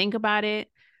you can think about it.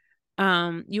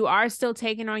 You are still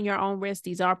taking on your own risk.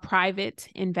 These are private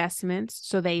investments,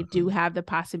 so they do have the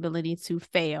possibility to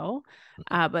fail.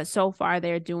 But so far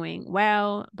they're doing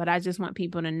well. But I just want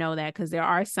people to know that because there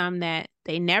are some that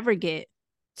they never get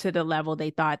to the level they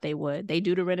thought they would. They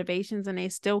do the renovations and they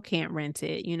still can't rent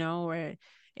it, or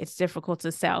it's difficult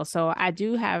to sell. So I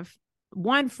do have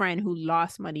one friend who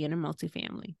lost money in a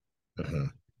multifamily.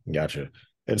 Gotcha.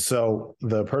 And so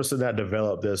the person that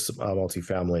developed this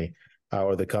multifamily,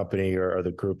 or the company or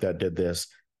the group that did this,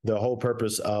 the whole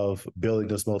purpose of building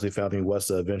this multifamily was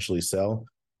to eventually sell?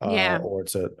 Or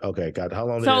to, okay, God, how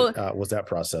long was that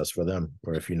process for them,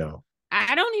 or if you know?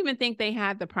 I don't even think they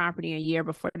had the property a year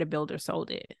before the builder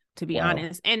sold it, to be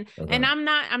honest. And I'm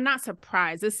not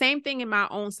surprised. The same thing in my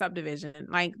own subdivision.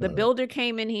 Like the builder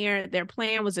came in here, their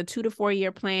plan was a 2 to 4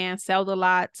 year plan, sell the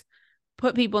lots,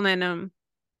 put people in them.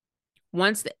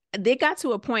 Once they got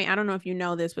to a point, I don't know if you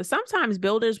know this, but sometimes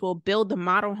builders will build the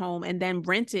model home and then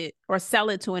rent it or sell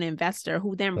it to an investor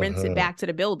who then rents it back to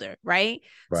the builder, right?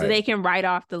 So they can write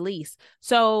off the lease.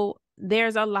 So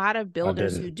there's a lot of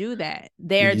builders who do that.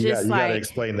 They're you gotta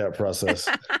explain that process.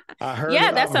 I heard,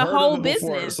 that's a whole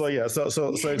business. Before.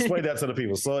 So explain that to the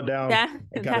people. Slow it down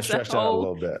and kind of stretch that out a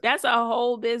little bit. That's a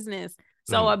whole business.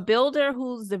 So a builder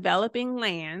who's developing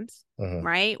land,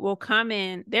 right, will come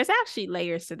in. There's actually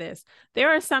layers to this. There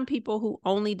are some people who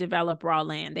only develop raw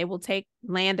land. They will take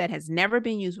land that has never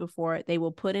been used before. They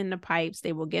will put in the pipes.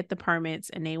 They will get the permits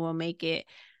and they will make it.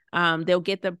 They'll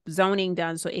get the zoning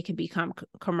done so it can become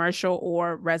commercial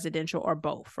or residential or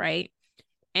both, right?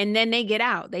 And then they get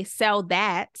out. They sell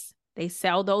that. They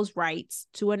sell those rights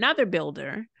to another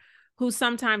builder who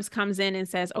sometimes comes in and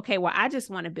says, okay, well, I just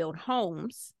want to build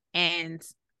homes and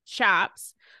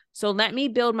shops. So let me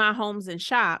build my homes and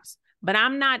shops, but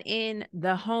I'm not in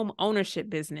the home ownership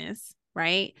business,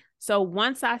 right? So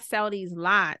once I sell these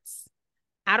lots,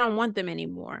 I don't want them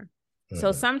anymore.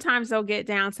 So sometimes they'll get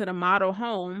down to the model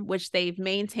home, which they've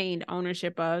maintained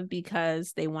ownership of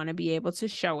because they want to be able to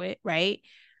show it, right?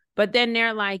 But then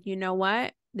they're like, you know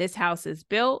what? This house is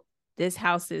built. This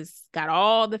house has got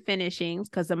all the finishings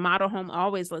because the model home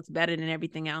always looks better than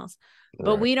everything else.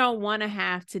 But we don't want to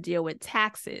have to deal with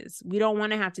taxes. We don't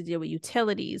want to have to deal with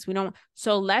utilities.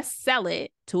 So let's sell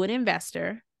it to an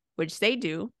investor, which they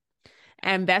do.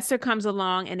 An investor comes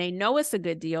along and they know it's a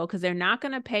good deal because they're not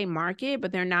going to pay market,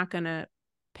 but they're not going to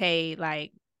pay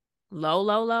like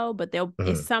low, but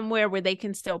it's somewhere where they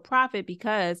can still profit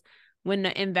because when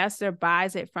the investor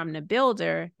buys it from the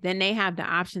builder, then they have the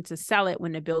option to sell it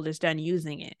when the builder's done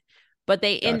using it. But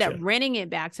they end up renting it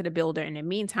back to the builder in the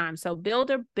meantime. So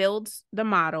builder builds the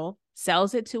model,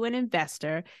 sells it to an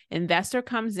investor. Investor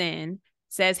comes in,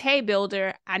 says, hey,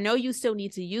 builder, I know you still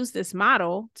need to use this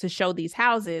model to show these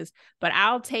houses, but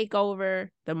I'll take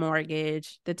over the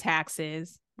mortgage, the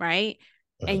taxes, right?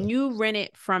 And you rent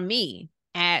it from me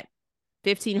at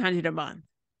 $1,500 a month.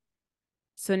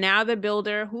 So now the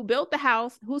builder who built the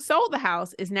house, who sold the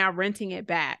house, is now renting it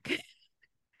back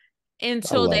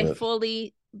until they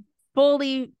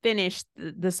fully finish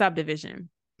the subdivision.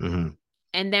 And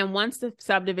then once the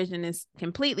subdivision is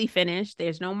completely finished,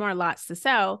 there's no more lots to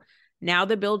sell. Now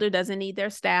the builder doesn't need their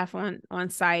staff on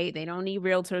site. They don't need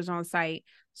realtors on site.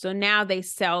 So now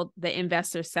the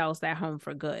investor sells that home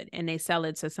for good and they sell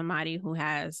it to somebody who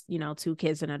has, 2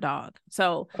 kids and a dog.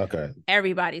 So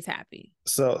everybody's happy.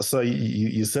 So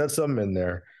you said something in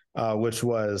there, which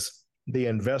was the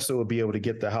investor will be able to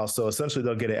get the house. So essentially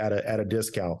they'll get it at a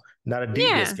discount, not a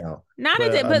deep discount.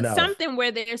 But something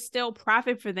where there's still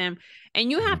profit for them.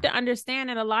 And you have to understand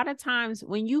that a lot of times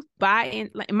when you buy in,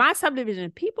 like my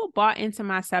subdivision, people bought into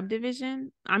my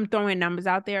subdivision. I'm throwing numbers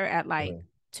out there at like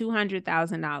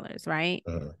 $200,000, right?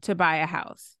 To buy a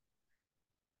house.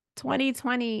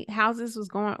 2020 houses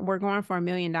were going for $1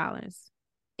 million.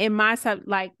 in my sub,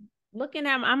 like looking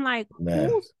at them, I'm like,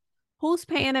 Man. who's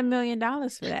paying $1 million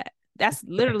for that? That's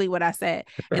literally what I said.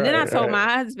 And then I told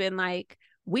my husband, like,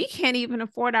 we can't even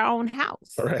afford our own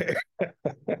house. Right.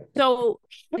 So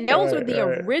those were the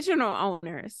original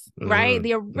owners, right?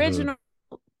 The original,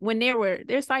 when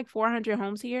there's like 400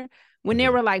 homes here. When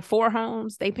there were like 4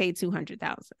 homes, they paid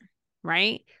 200,000,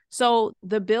 right? So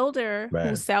the builder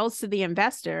who sells to the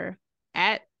investor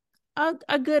at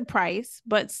a good price,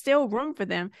 but still room for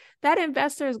them, that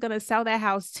investor is going to sell that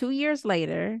house 2 years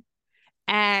later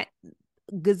at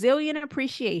gazillion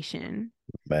appreciation.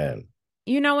 Man.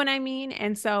 You know what I mean?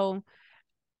 And so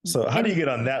how do you get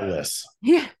on that list?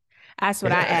 Yeah, that's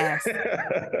what I asked.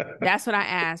 That's what I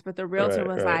asked. But the realtor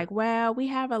was like, well, we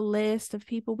have a list of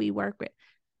people we work with.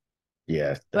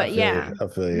 Yeah. But I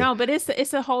feel you. No, but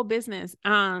it's a whole business.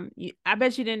 I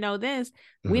bet you didn't know this.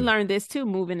 We learned this too,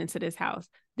 moving into this house.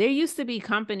 There used to be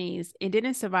companies, it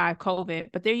didn't survive COVID,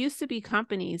 but there used to be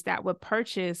companies that would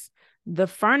purchase the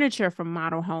furniture from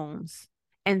model homes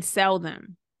and sell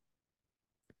them.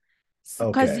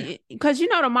 Because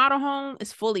the model home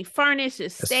is fully furnished,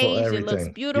 it's staged, it looks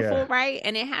beautiful, right?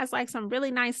 And it has like some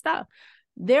really nice stuff.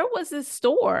 There was this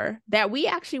store that we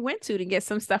actually went to get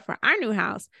some stuff for our new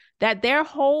house, that their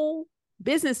whole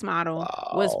business model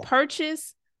was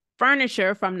purchase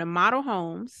furniture from the model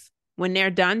homes when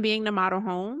they're done being the model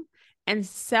home and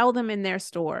sell them in their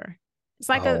store. It's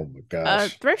like a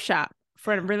thrift shop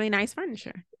for really nice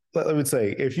furniture. Let me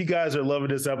say, if you guys are loving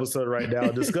this episode right now,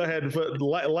 just go ahead and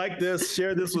like this,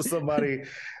 share this with somebody.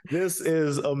 This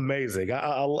is amazing.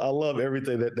 I love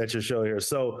everything that you're showing here.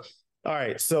 So, all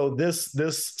right. So this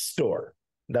store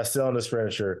that's selling this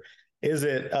furniture, is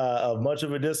it much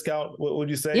of a discount? What would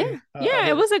you say? Yeah.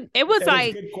 It was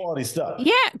like good quality stuff.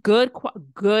 Yeah, good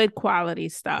quality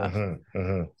stuff.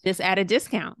 Just at a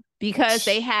discount because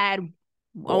they had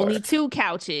only 2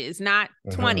 couches, not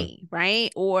 20,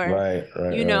 right? Or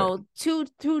two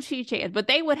cheap chairs. But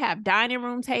they would have dining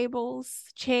room tables,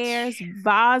 chairs,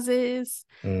 vases,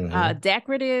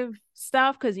 decorative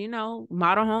stuff, because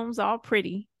model homes all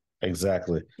pretty.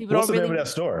 Exactly. What's the name of that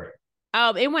store?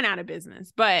 It went out of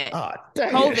business, but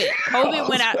COVID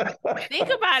went out. Think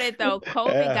about it though.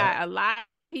 COVID got a lot of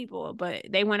people, but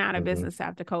they went out of business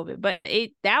after COVID. But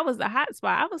that was the hot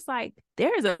spot. I was like,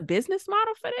 there's a business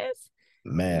model for this.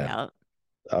 Man, yep.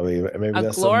 I mean, maybe a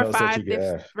that's glorified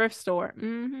thrift store.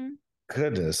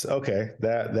 Goodness, okay,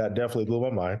 that definitely blew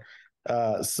my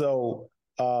mind. So,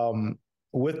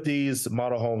 with these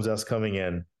model homes that's coming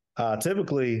in,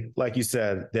 typically, like you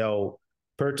said, they'll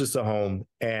purchase a home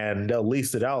and they'll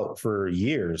lease it out for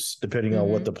years, depending on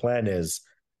what the plan is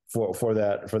for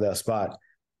that spot.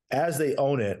 As they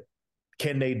own it,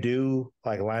 can they do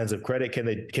like lines of credit? Can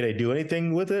they do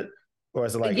anything with it? Or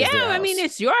is it like, I mean,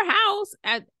 it's your house.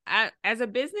 As a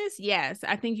business, yes.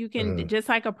 I think you can, just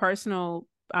like a personal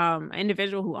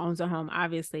individual who owns a home,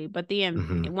 obviously. But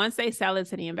once they sell it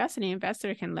to the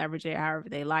investor can leverage it however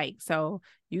they like. So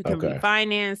you can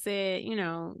refinance it.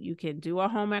 You can do a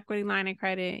home equity line of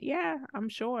credit. Yeah, I'm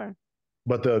sure.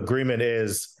 But the agreement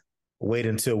is wait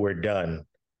until we're done.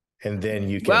 And then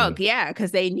you can. Well, yeah,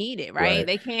 because they need it, right?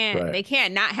 They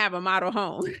can't not have a model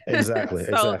home. Exactly.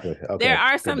 So exactly. Okay. There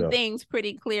are some things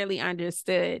pretty clearly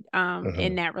understood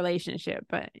in that relationship,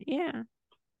 but yeah.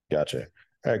 Gotcha.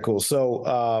 All right, cool.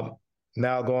 So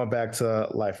now going back to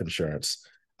life insurance,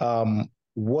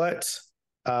 what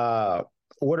are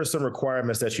some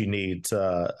requirements that you need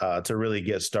to really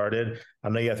get started? I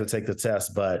know you have to take the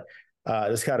test, but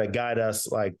just kind of guide us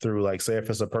through, say if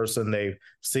it's a person, they've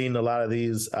seen a lot of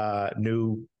these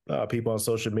new people on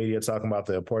social media talking about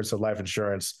the importance of life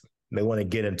insurance, and they want to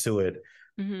get into it.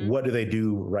 What do they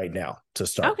do right now to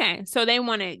start? Okay. So they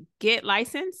want to get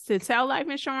licensed to sell life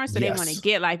insurance, they want to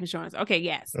get life insurance. Okay.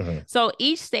 Yes. So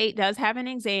each state does have an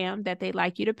exam that they'd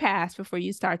like you to pass before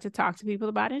you start to talk to people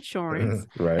about insurance.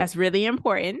 Right. That's really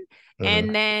important.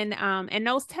 And then, and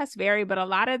those tests vary, but a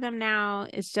lot of them now,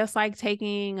 it's just like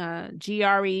taking a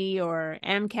GRE or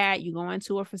MCAT. You go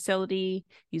into a facility,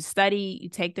 you study, you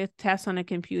take the test on a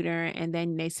computer, and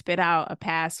then they spit out a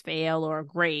pass, fail, or a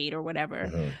grade or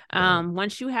whatever.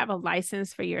 Once you have a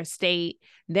license for your state,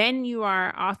 then you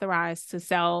are authorized to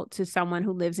sell to someone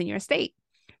who lives in your state.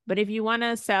 But if you want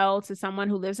to sell to someone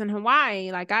who lives in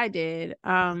Hawaii, like I did,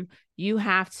 you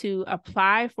have to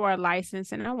apply for a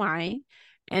license in Hawaii.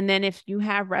 And then if you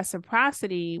have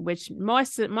reciprocity, which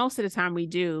most of the time we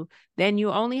do, then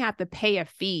you only have to pay a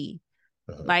fee.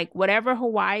 Like whatever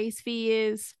Hawaii's fee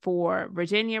is for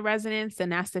Virginia residents, then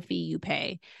that's the fee you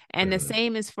pay. And the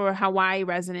same is for Hawaii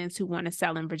residents who want to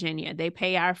sell in Virginia. They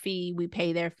pay our fee, we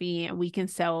pay their fee, and we can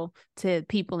sell to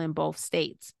people in both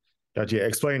states. Gotcha.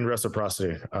 Explain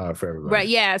reciprocity for everybody. Right.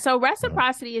 Yeah. So Uh-huh.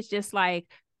 reciprocity is just like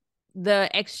the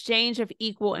exchange of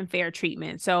equal and fair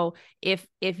treatment. So if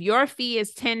your fee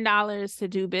is $10 to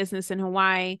do business in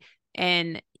Hawaii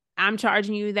and I'm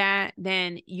charging you that,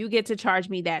 then you get to charge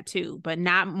me that too, but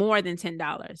not more than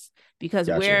 $10 because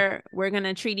Gotcha. we're going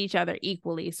to treat each other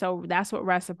equally. So that's what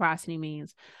reciprocity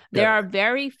means. There Got are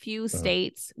very few uh-huh.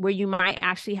 states where you might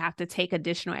actually have to take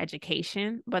additional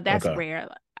education, but that's Okay. rare.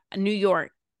 New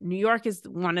York is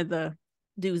one of the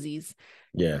doozies.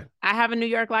 Yeah. I have a New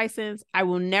York license. I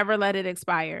will never let it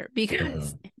expire Uh-huh.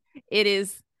 because it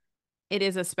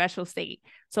is a special state.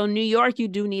 So New York, you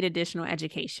do need additional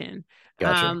education.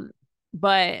 Gotcha.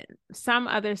 But some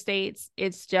other states,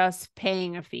 it's just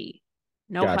paying a fee.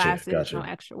 No Gotcha. classes, no Gotcha.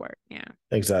 extra work. Yeah.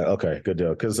 Exactly. Okay. Good deal.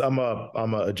 Because I'm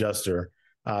a adjuster,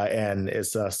 and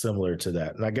it's similar to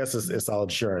that. And I guess it's all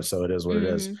insurance, so it is what it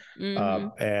is. Mm-hmm.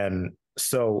 Mm-hmm. And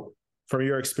so, from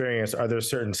your experience, are there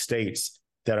certain states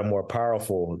that are more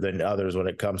powerful than others when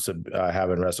it comes to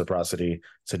having reciprocity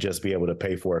to just be able to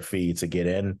pay for a fee to get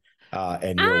in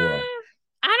your world?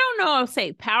 I don't know if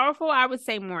say powerful. I would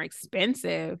say more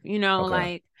expensive. Okay.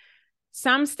 Like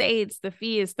some states the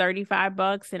fee is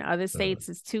 $35 and other Mhm. states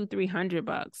is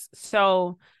 $200-300.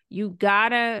 So you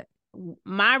gotta,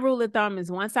 my rule of thumb is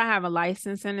once I have a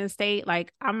license in a state,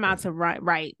 like I'm about to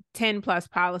write 10 plus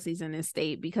policies in this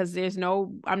state because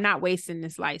I'm not wasting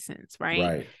this license, right?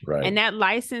 Right. Right. And that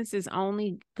license is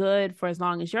only good for as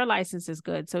long as your license is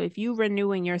good. So if you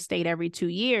renew in your state every 2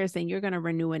 years, then you're going to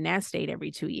renew in that state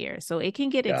every 2 years. So it can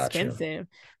get Gotcha. expensive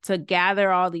to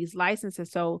gather all these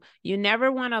licenses. So you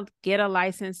never want to get a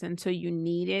license until you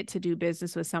need it to do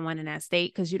business with someone in that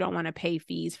state because you don't want to pay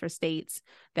fees for states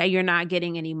that you're not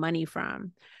getting any money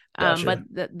from. But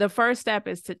Gotcha. the first step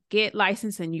is to get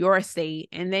licensed in your state,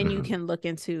 and then you Mhm. can look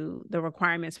into the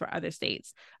requirements for other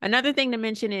states. Another thing to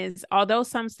mention is, although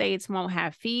some states won't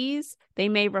have fees, they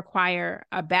may require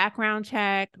a background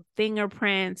check,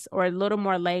 fingerprints, or a little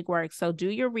more legwork. So do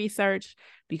your research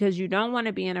because you don't want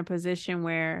to be in a position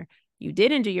where you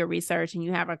didn't do your research and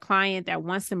you have a client that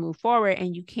wants to move forward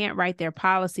and you can't write their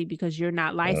policy because you're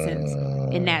not licensed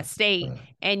in Uh, that state, uh,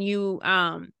 and you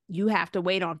have to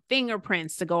wait on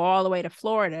fingerprints to go all the way to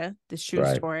Florida. This true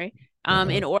right. story. In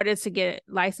Uh-huh. order to get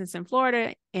licensed in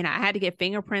Florida, and I had to get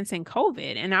fingerprints in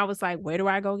COVID, and I was like, where do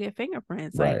I go get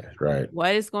fingerprints? Like, Right. Right.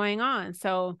 what is going on?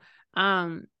 So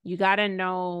you got to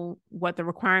know what the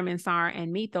requirements are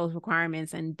and meet those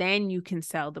requirements, and then you can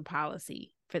sell the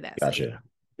policy for that state. Gotcha.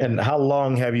 And how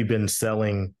long have you been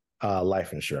selling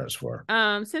life insurance for?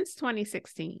 Since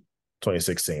 2016.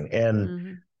 2016. And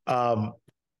Mm-hmm. um,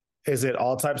 is it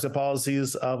all types of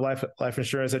policies of life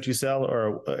insurance that you sell,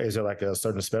 or is there like a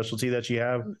certain specialty that you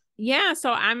have? Yeah,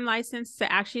 so I'm licensed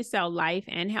to actually sell life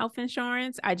and health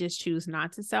insurance. I just choose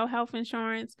not to sell health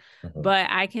insurance, Mhm. but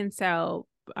I can sell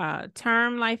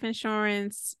term life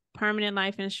insurance, permanent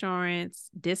life insurance,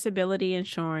 disability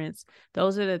insurance.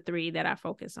 Those are the three that I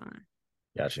focus on.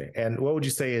 Gotcha. And what would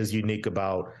you say is unique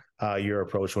about your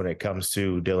approach when it comes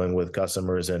to dealing with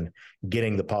customers and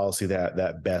getting the policy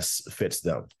that best fits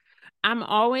them? I'm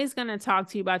always going to talk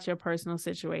to you about your personal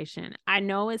situation. I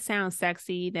know it sounds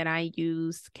sexy that I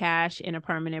use cash in a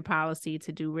permanent policy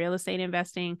to do real estate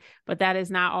investing, but that is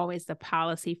not always the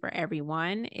policy for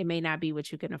everyone. It may not be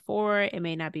what you can afford. It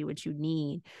may not be what you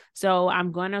need. So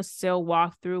I'm going to still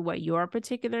walk through what your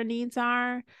particular needs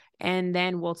are, and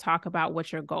then we'll talk about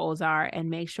what your goals are and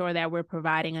make sure that we're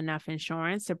providing enough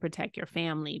insurance to protect your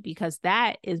family, because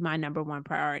that is my number one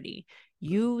priority.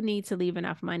 You need to leave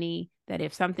enough money that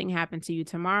if something happened to you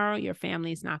tomorrow, your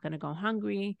family's not going to go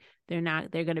hungry. They're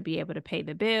going to be able to pay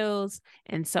the bills.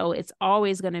 And so it's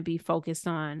always going to be focused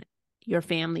on your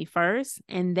family first,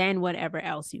 and then whatever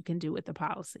else you can do with the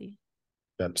policy.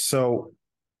 So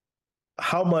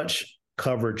how much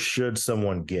coverage should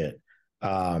someone get?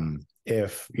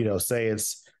 If, say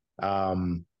it's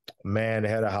man,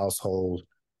 head of household,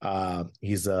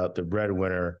 he's the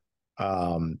breadwinner.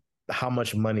 How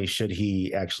much money should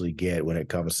he actually get when it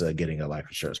comes to getting a life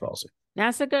insurance policy?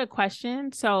 That's a good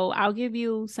question. So I'll give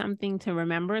you something to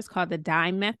remember. It's called the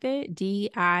DIME method,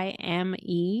 DIME.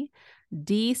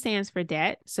 D stands for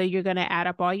debt. So you're going to add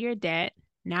up all your debt,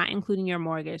 not including your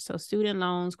mortgage. So student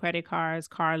loans, credit cards,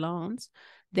 car loans.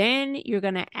 Then you're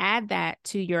going to add that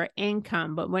to your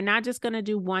income. But we're not just going to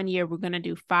do 1 year. We're going to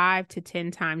do 5 to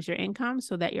 10 times your income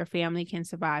so that your family can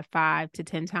survive 5 to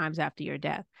 10 times after your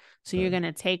death. So you're going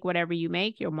to take whatever you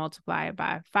make, you'll multiply it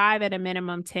by 5 at a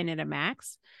minimum, 10 at a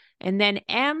max. And then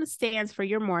M stands for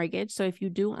your mortgage. So if you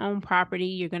do own property,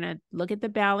 you're going to look at the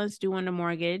balance due on the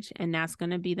mortgage, and that's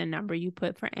going to be the number you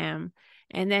put for M.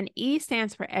 And then E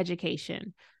stands for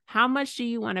education. how much do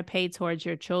you want to pay towards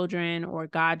your children or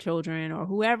godchildren or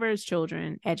whoever's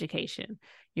children education?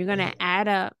 You're going to add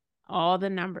up all the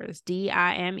numbers,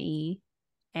 DIME,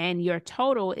 and your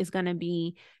total is going to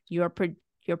be your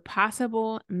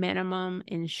possible minimum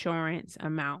insurance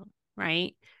amount,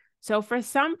 right? So for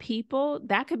some people,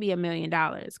 that could be $1 million,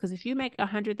 because if you make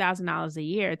 $100,000 a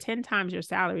year, 10 times your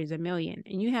salary is $1 million,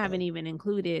 and you haven't even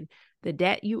included the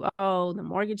debt you owe, the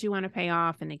mortgage you want to pay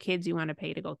off, and the kids you want to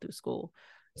pay to go through school.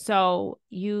 So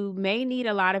you may need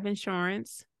a lot of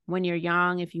insurance when you're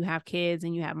young, if you have kids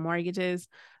and you have mortgages.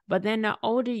 But then the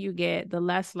older you get, the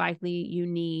less likely you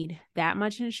need that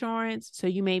much insurance. So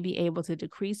you may be able to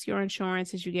decrease your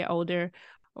insurance as you get older,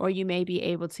 or you may be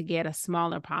able to get a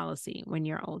smaller policy when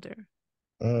you're older.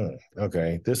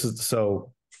 Okay.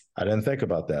 So I didn't think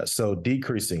about that. So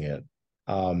decreasing it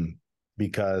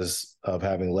because of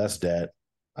having less debt,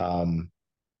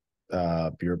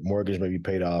 your mortgage may be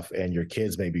paid off and your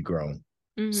kids may be grown.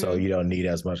 Mm-hmm. So you don't need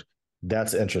as much.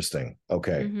 That's interesting.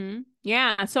 Okay. Mm-hmm.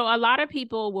 Yeah. So a lot of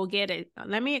people will get it.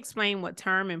 Let me explain what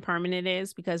term and permanent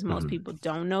is, because most people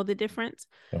don't know the difference.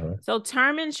 So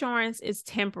term insurance is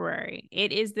temporary.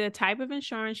 It is the type of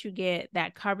insurance you get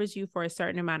that covers you for a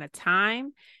certain amount of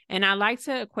time. And I like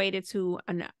to equate it to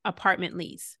an apartment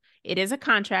lease. It is a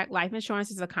contract. Life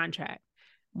insurance is a contract.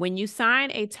 When you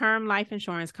sign a term life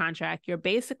insurance contract, you're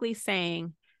basically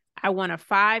saying, I want a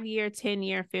 5-year,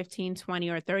 10-year, 15, 20,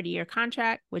 or 30-year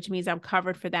contract, which means I'm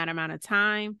covered for that amount of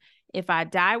time. If I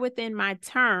die within my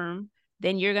term,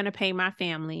 then you're going to pay my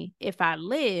family. If I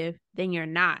live, then you're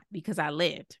not, because I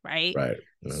lived, right? Right.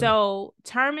 Mm-hmm. So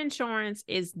term insurance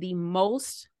is the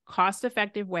most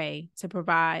cost-effective way to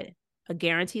provide a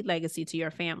guaranteed legacy to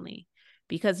your family,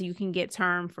 because you can get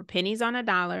term for pennies on a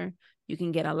dollar. You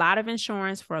can get a lot of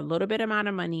insurance for a little bit amount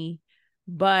of money,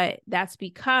 but that's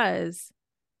because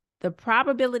the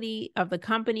probability of the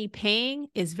company paying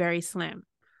is very slim.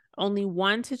 Only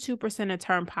 1% to 2% of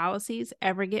term policies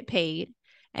ever get paid.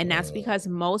 And that's because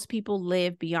most people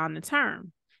live beyond the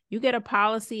term. You get a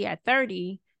policy at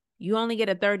 30, you only get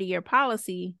a 30-year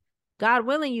policy. God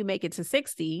willing, you make it to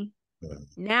 60.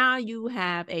 Now you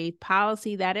have a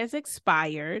policy that is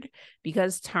expired,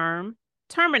 because term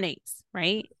terminates,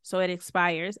 right? So it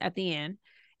expires at the end.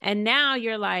 And now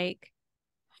you're like,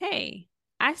 hey,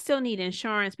 I still need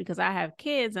insurance because I have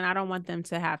kids and I don't want them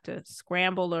to have to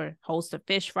scramble or host a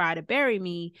fish fry to bury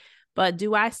me. But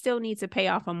do I still need to pay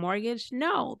off a mortgage?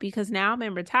 No, because now I'm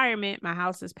in retirement. My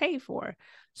house is paid for.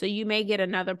 So you may get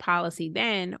another policy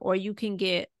then, or you can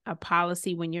get a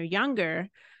policy when you're younger.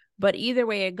 But either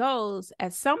way it goes,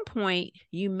 at some point,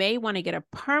 you may want to get a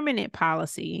permanent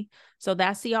policy. So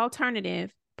that's the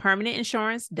alternative. Permanent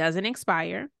insurance doesn't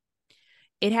expire.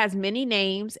 It has many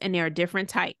names and there are different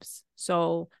types.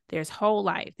 So there's whole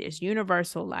life, there's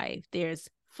universal life, there's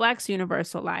flex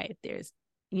universal life, there's,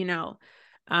 I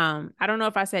don't know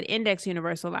if I said index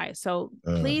universal life. So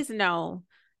please know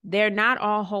they're not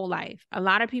all whole life. A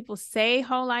lot of people say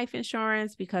whole life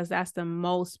insurance because that's the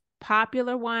most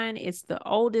popular one. It's the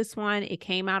oldest one. It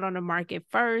came out on the market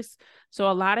first. So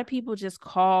a lot of people just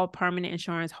call permanent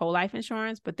insurance whole life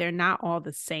insurance, but they're not all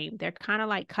the same. They're kind of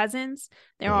like cousins.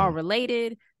 They're all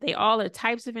related. They all are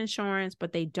types of insurance,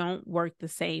 but they don't work the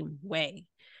same way.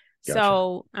 Gotcha.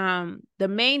 So the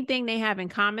main thing they have in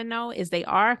common, though, is they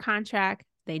are a contract.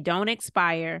 They don't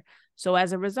expire. So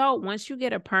as a result, once you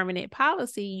get a permanent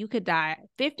policy, you could die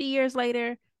 50 years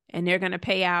later and they're going to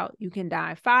pay out. You can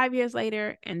die 5 years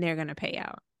later and they're going to pay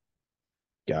out.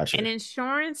 Gotcha. And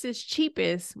insurance is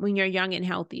cheapest when you're young and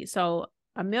healthy. So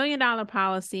 $1 million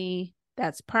policy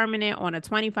that's permanent on a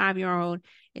 25-year-old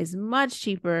is much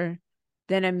cheaper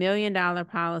than $1 million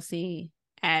policy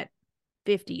at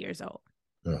 50 years old.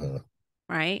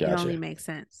 Right? Gotcha. It only makes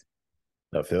sense.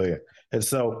 I feel you. And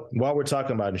so while we're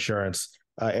talking about insurance,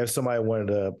 if somebody wanted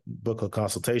to book a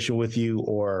consultation with you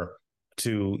or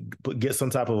to get some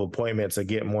type of appointment to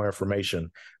get more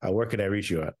information, where can they reach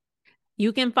you at?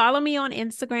 You can follow me on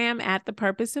Instagram at The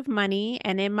Purpose of Money.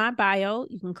 And in my bio,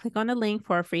 you can click on the link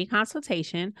for a free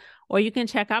consultation, or you can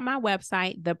check out my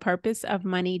website,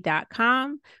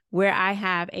 thepurposeofmoney.com, where I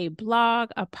have a blog,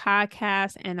 a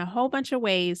podcast, and a whole bunch of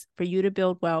ways for you to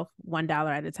build wealth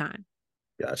 $1 at a time.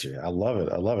 Gotcha. I love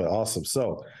it. I love it. Awesome.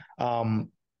 So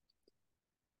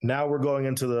now we're going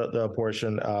into the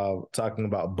portion of talking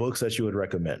about books that you would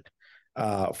recommend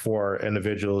for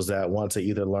individuals that want to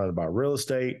either learn about real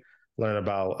estate, learn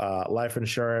about life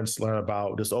insurance, learn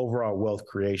about just overall wealth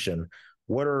creation.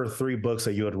 What are 3 books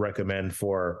that you would recommend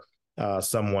for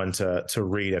someone to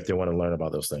read if they want to learn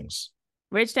about those things?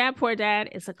 Rich Dad, Poor Dad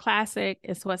is a classic.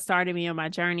 It's what started me on my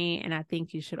journey, and I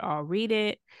think you should all read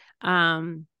it.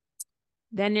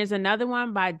 Then there's another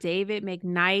one by David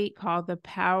McKnight called The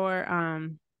Power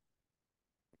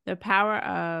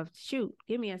of, shoot,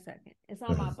 give me a second. It's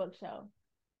on my bookshelf.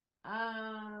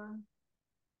 The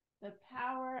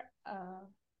Power of,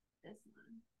 this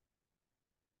one.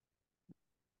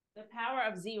 The Power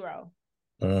of Zero.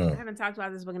 I haven't talked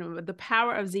about this book in a minute, but The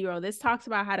Power of Zero. This talks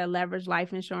about how to leverage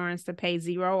life insurance to pay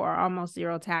zero or almost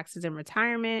zero taxes in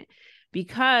retirement,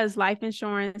 because life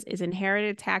insurance is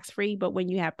inherited tax-free, but when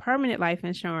you have permanent life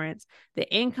insurance, the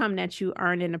income that you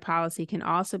earn in the policy can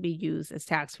also be used as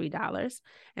tax-free dollars.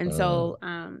 And so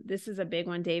this is a big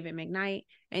one, David McKnight.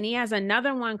 And he has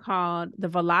another one called The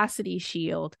Velocity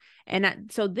Shield. And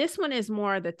so this one is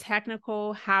more the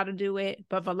technical how to do it,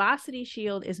 but Velocity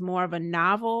Shield is more of a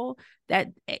novel that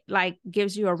like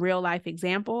gives you a real life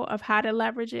example of how to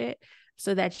leverage it,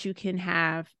 so that you can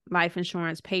have life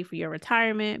insurance pay for your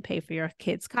retirement, pay for your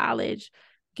kids' college,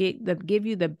 give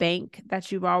you the bank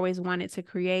that you've always wanted to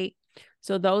create.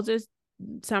 So those are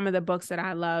some of the books that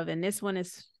I love. And this one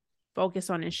is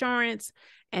focused on insurance.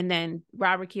 And then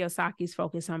Robert Kiyosaki's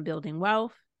focused on building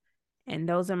wealth. And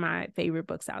those are my favorite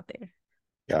books out there.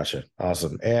 Gotcha.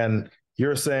 Awesome. And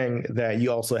you're saying that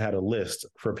you also had a list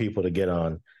for people to get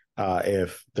on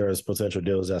if there's potential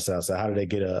deals that's out. So how do they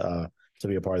get to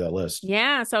be a part of that list?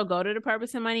 Yeah. So go to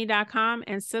thepurposeofmoney.com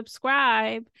and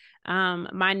subscribe.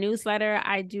 My newsletter,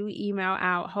 I do email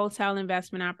out hotel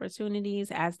investment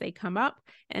opportunities as they come up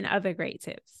and other great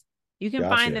tips. You can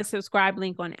find the subscribe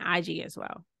link on IG as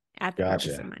well at The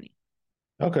Purpose of Money.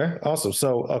 Okay. Awesome.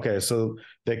 So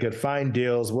they could find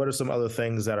deals. What are some other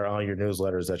things that are on your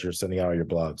newsletters that you're sending out on your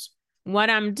blogs?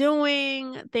 What I'm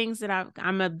doing, things that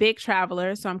I'm a big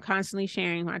traveler, so I'm constantly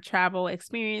sharing my travel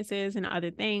experiences and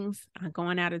other things. I'm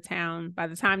going out of town. By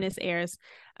the time this airs,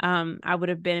 I would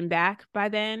have been back by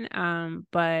then.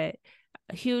 But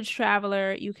a huge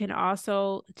traveler. You can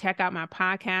also check out my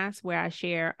podcast where I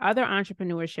share other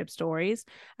entrepreneurship stories.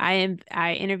 I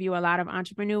interview a lot of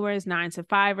entrepreneurs,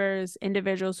 9-to-5ers,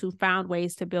 individuals who found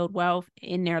ways to build wealth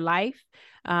in their life.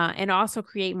 And also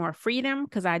create more freedom,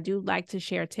 because I do like to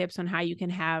share tips on how you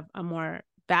can have a more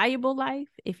valuable life.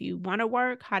 If you want to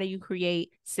work, how do you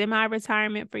create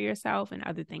semi-retirement for yourself and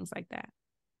other things like that?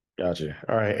 Gotcha.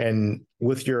 All right. And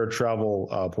with your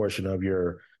travel portion of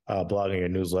your blog and your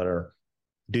newsletter,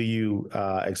 do you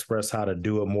express how to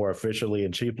do it more efficiently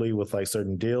and cheaply with like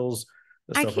certain deals?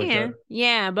 I can. Like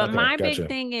yeah. But my big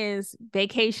thing is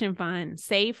vacation fund.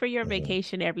 Save for your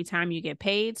vacation every time you get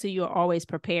paid, so you're always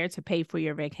prepared to pay for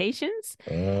your vacations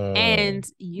and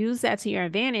use that to your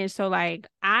advantage. So like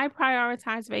I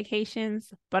prioritize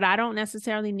vacations, but I don't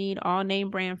necessarily need all name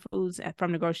brand foods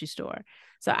from the grocery store.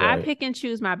 So I pick and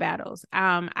choose my battles.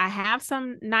 I have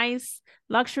some nice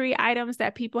luxury items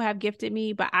that people have gifted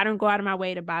me, but I don't go out of my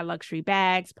way to buy luxury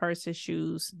bags, purses,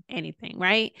 shoes, anything,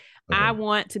 right? I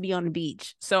want to be on the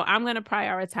beach. So I'm going to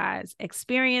prioritize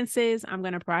experiences. I'm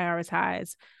going to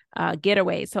prioritize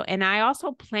getaways. So, and I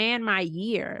also plan my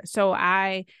year. So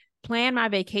I plan my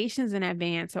vacations in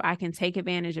advance so I can take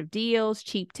advantage of deals,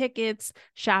 cheap tickets,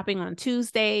 shopping on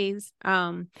Tuesdays.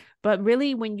 But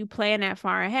really, when you plan that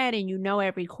far ahead and you know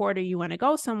every quarter you want to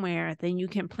go somewhere, then you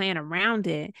can plan around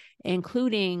it,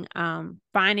 including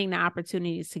finding the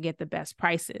opportunities to get the best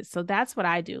prices. So that's what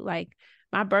I do. Like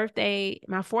my birthday,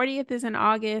 my 40th is in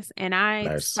August, and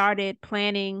I started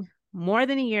planning more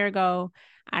than a year ago.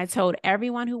 I told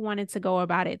everyone who wanted to go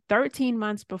about it 13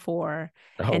 months before,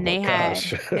 and they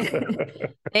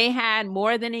had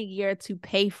more than a year to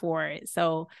pay for it.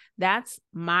 So that's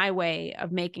my way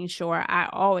of making sure I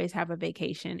always have a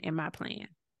vacation in my plan.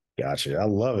 Gotcha. I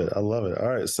love it. All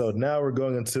right. So now we're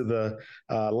going into the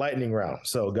lightning round.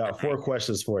 So got 4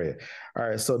 questions for you. All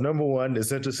right. So number 1,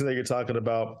 it's interesting that you're talking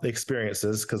about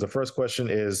experiences, because the first question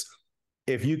is,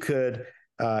 if you could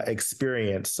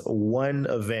experience one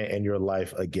event in your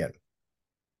life again,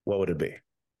 what would it be?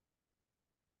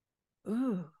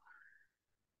 Ooh.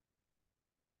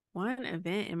 One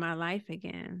event in my life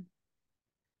again.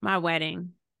 My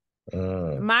wedding.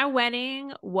 My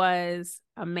wedding was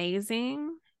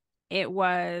amazing. It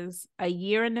was a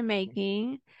year in the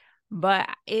making, but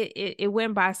it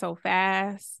went by so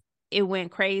fast. It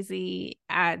went crazy.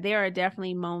 There are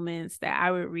definitely moments that I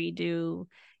would redo.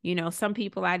 You know, some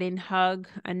people I didn't hug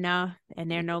enough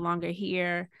and they're no longer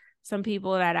here. Some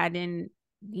people that I didn't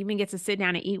even get to sit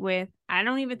down and eat with. I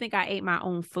don't even think I ate my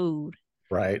own food.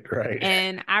 Right.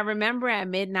 And I remember at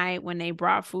midnight when they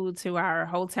brought food to our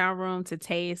hotel room to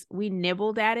taste, we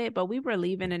nibbled at it, but we were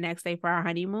leaving the next day for our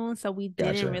honeymoon. So we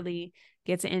didn't really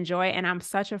get to enjoy it. And I'm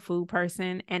such a food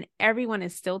person, and everyone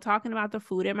is still talking about the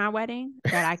food at my wedding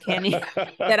that I can't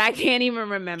even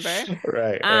remember.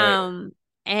 Right.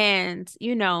 and,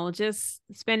 just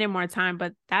spending more time.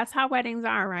 But that's how weddings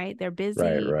are, right? They're Right,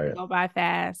 busy, right. go by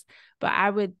fast. But I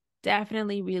would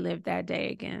definitely relive that day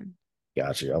again.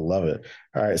 Gotcha. I love it.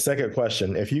 All right. Second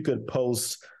question. If you could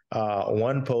post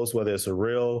one post, whether it's a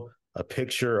reel, a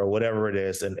picture, or whatever it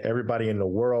is, and everybody in the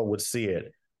world would see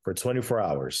it for 24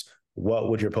 hours, what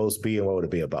would your post be and what would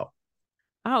it be about?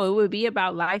 Oh, it would be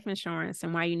about life insurance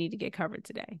and why you need to get covered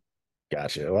today.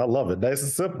 Gotcha. Well, I love it. Nice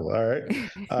and simple. All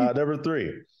right. Number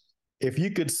three, if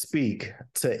you could speak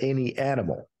to any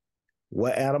animal,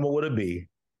 what animal would it be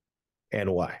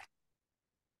and why?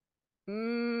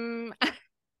 Mm, I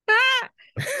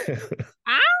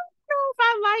don't know if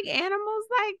I like animals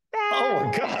like Oh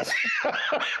my that.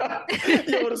 gosh.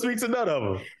 You don't want to speak to none of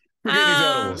them. Forget these um,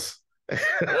 animals.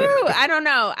 I don't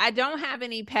know. I don't have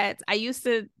any pets. I used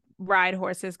to ride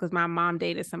horses because my mom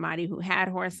dated somebody who had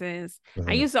horses. I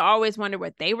Mhm. used to always wonder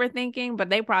what they were thinking, but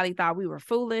they probably thought we were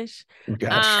foolish.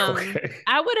 Gotcha. Okay.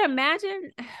 I would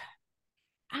imagine,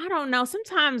 I don't know.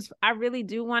 Sometimes I really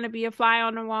do want to be a fly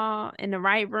on the wall in the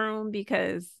right room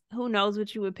because who knows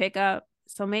what you would pick up.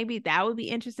 So maybe that would be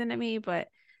interesting to me. But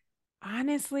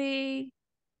honestly,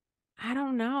 I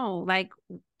don't know. Like,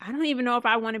 I don't even know if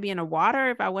I want to be in the water,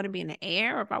 if I want to be in the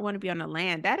air, or if I want to be on the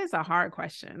land. That is a hard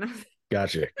question.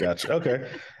 Gotcha. Gotcha.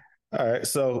 Okay. All right.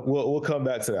 So we'll come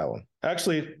back to that one.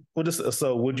 Actually, we'll just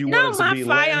so would you want it No, to my be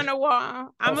fly on land the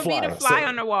wall. I'm or gonna be the fly? fly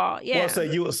on So the wall. well, Yeah.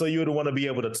 you would want to be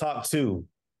able to talk to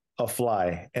a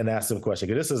fly and ask them a question.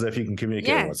 Because this is if you can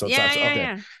communicate with one. Yes. So talk Yeah. to Yeah. okay.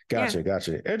 Yeah. Yeah. Gotcha.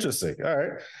 Gotcha. Interesting. All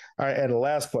right. All right. And the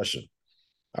last question.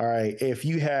 All right. If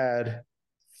you had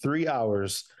 3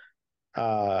 hours,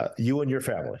 you and your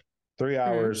family, three Mhm.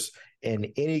 hours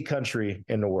in any country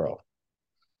in the world.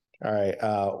 All right.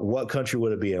 What country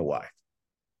would it be and why?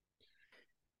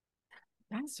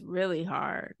 That's really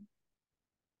hard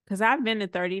because I've been to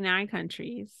 39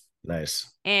 countries.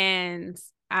 Nice. And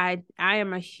I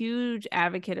am a huge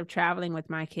advocate of traveling with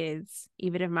my kids,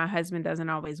 even if my husband doesn't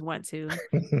always want to.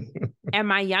 And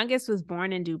my youngest was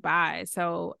born in Dubai.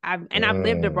 So I've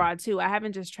lived Mm, abroad too. I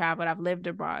haven't just traveled, I've lived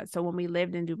abroad. So when we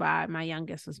lived in Dubai, my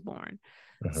youngest was born.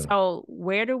 mhm. So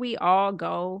where do we all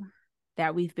go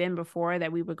that we've been before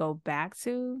that we would go back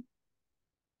to?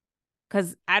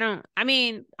 Because I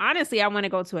mean, honestly, I want to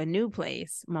go to a new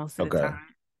place most of the Okay.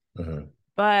 time. Mhm.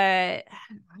 But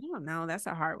I don't know. That's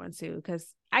a hard one too.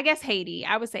 Because I guess Haiti.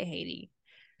 I would say Haiti.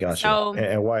 Gotcha. So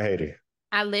And why Haiti?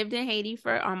 I lived in Haiti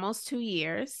for almost 2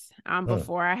 years Mm,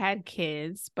 before I had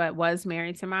kids, but was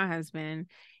married to my husband.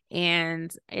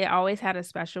 And it always had a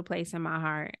special place in my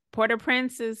heart.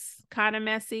 Port-au-Prince is kind of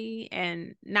messy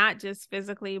and not just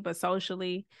physically, but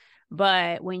socially.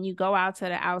 But when you go out to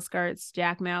the outskirts,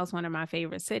 Jacmel is one of my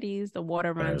favorite cities. The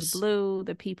water runs nice. blue.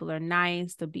 The people are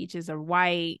nice. The beaches are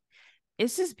white.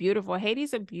 It's just beautiful.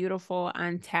 Haiti's a beautiful,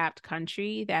 untapped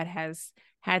country that has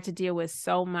had to deal with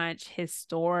so much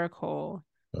historical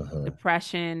Mhm.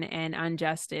 depression and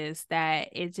injustice that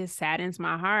it just saddens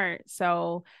my heart.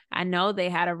 So I know they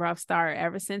had a rough start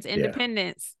ever since Yeah.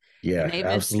 independence. And Yeah. they've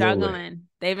been Absolutely. struggling.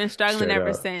 They've been struggling Straight ever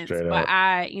up. since. Straight But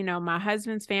up. my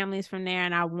husband's family's from there,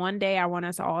 and one day I want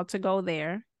us all to go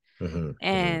there Hmm. Hmm.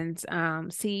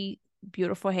 and see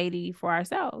beautiful Haiti for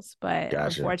ourselves. But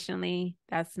Gotcha. unfortunately,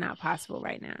 that's not possible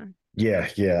right now. Yeah.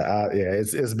 Yeah. Yeah.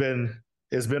 It's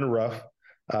been rough,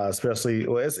 especially.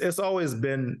 Well, it's always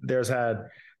been. There's had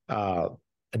uh,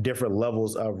 different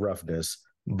levels of roughness,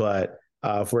 but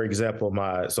for example,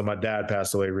 my dad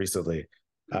passed away recently,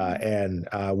 Mm. and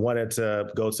I wanted to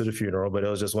go to the funeral, but it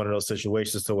was just one of those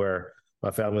situations to where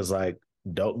my family was like,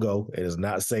 "Don't go. It is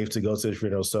not safe to go to the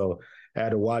funeral." So I had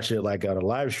to watch it like on a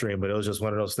live stream, but it was just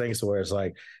one of those things to where it's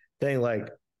like, thing like,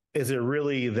 is it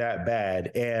really that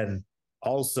bad? And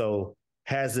also,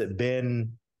 has it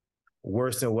been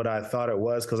worse than what I thought it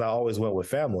was? Because I always went with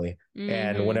family,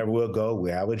 and Mm-hmm. whenever we'll go,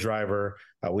 we have a driver,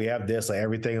 we have this, like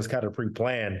everything is kind of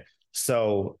pre-planned.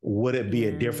 So, would it be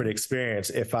a Yeah. different experience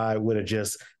if I would have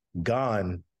just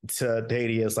gone to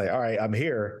Haiti? It's like, all right, I'm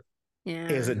here.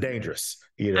 Is Yeah. it dangerous?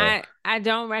 You know? I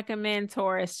don't recommend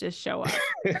tourists just show up.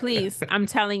 Please, I'm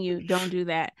telling you, don't do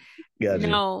that. Gotcha.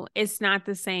 No, it's not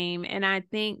the same. And I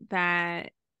think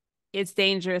that it's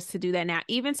dangerous to do that now,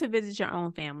 even to visit your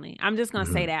own family. I'm just going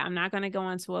to say Mm-hmm. that. I'm not going to go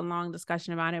into a long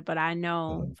discussion about it, but I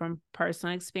know Mm-hmm. from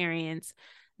personal experience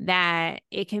that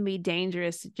it can be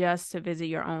dangerous just to visit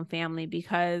your own family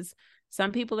because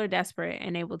some people are desperate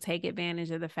and they will take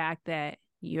advantage of the fact that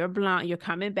you're blonde, you're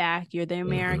coming back, you're the Mm-hmm.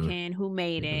 American who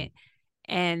made Mm-hmm. it,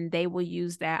 and they will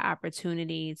use that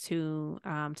opportunity to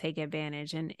take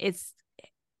advantage. And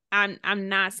I'm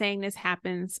not saying this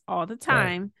happens all the Right.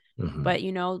 time, Mhm. But,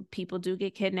 you know, people do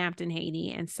get kidnapped in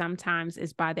Haiti, and sometimes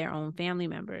it's by their own family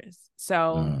members.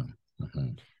 So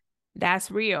Mhm.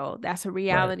 that's real. That's a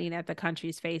reality that the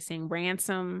country's facing.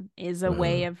 Ransom is a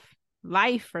way of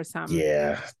life for some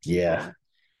Yeah. people. Yeah.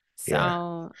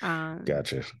 So,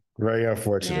 Gotcha. Very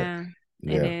unfortunate.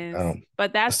 yeah, it Yeah. is.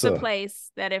 But that's the So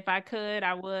place that if I could,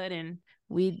 I would. And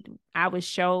I would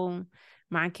show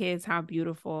my kids how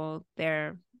beautiful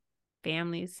their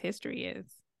family's history is.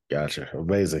 gotcha.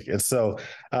 Amazing. And so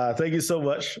thank you so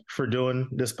much for doing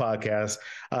this podcast.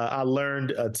 I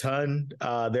learned a ton.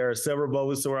 There are several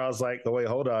moments where I was like, oh, wait,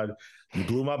 hold on. You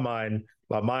blew my mind.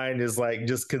 My mind is like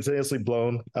just continuously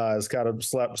blown. It's kind of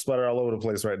splattered all over the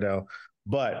place right now.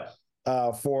 But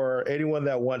for anyone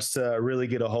that wants to really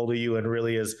get a hold of you and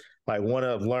really is like want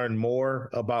to learn more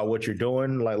about what you're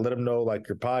doing, like let them know like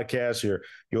your podcast, your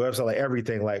website, like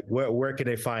everything, like where can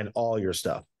they find all your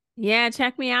stuff? Yeah,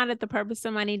 check me out at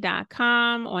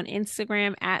thepurposeofmoney.com, on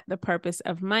Instagram at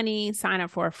thepurposeofmoney. Sign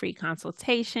up for a free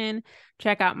consultation.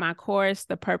 Check out my course,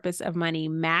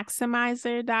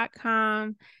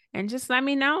 thepurposeofmoneymaximizer.com, and just let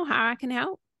me know how I can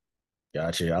help.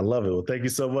 Gotcha. I love it. Well, thank you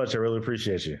so much. I really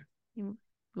appreciate you. You're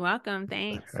welcome.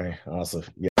 Thanks. All right. Awesome.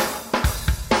 Yeah.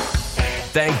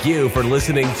 Thank you for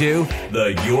listening to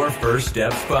the Your First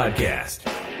Steps podcast.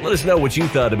 Let us know what you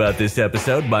thought about this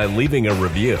episode by leaving a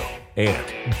review. And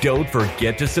don't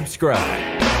forget to subscribe.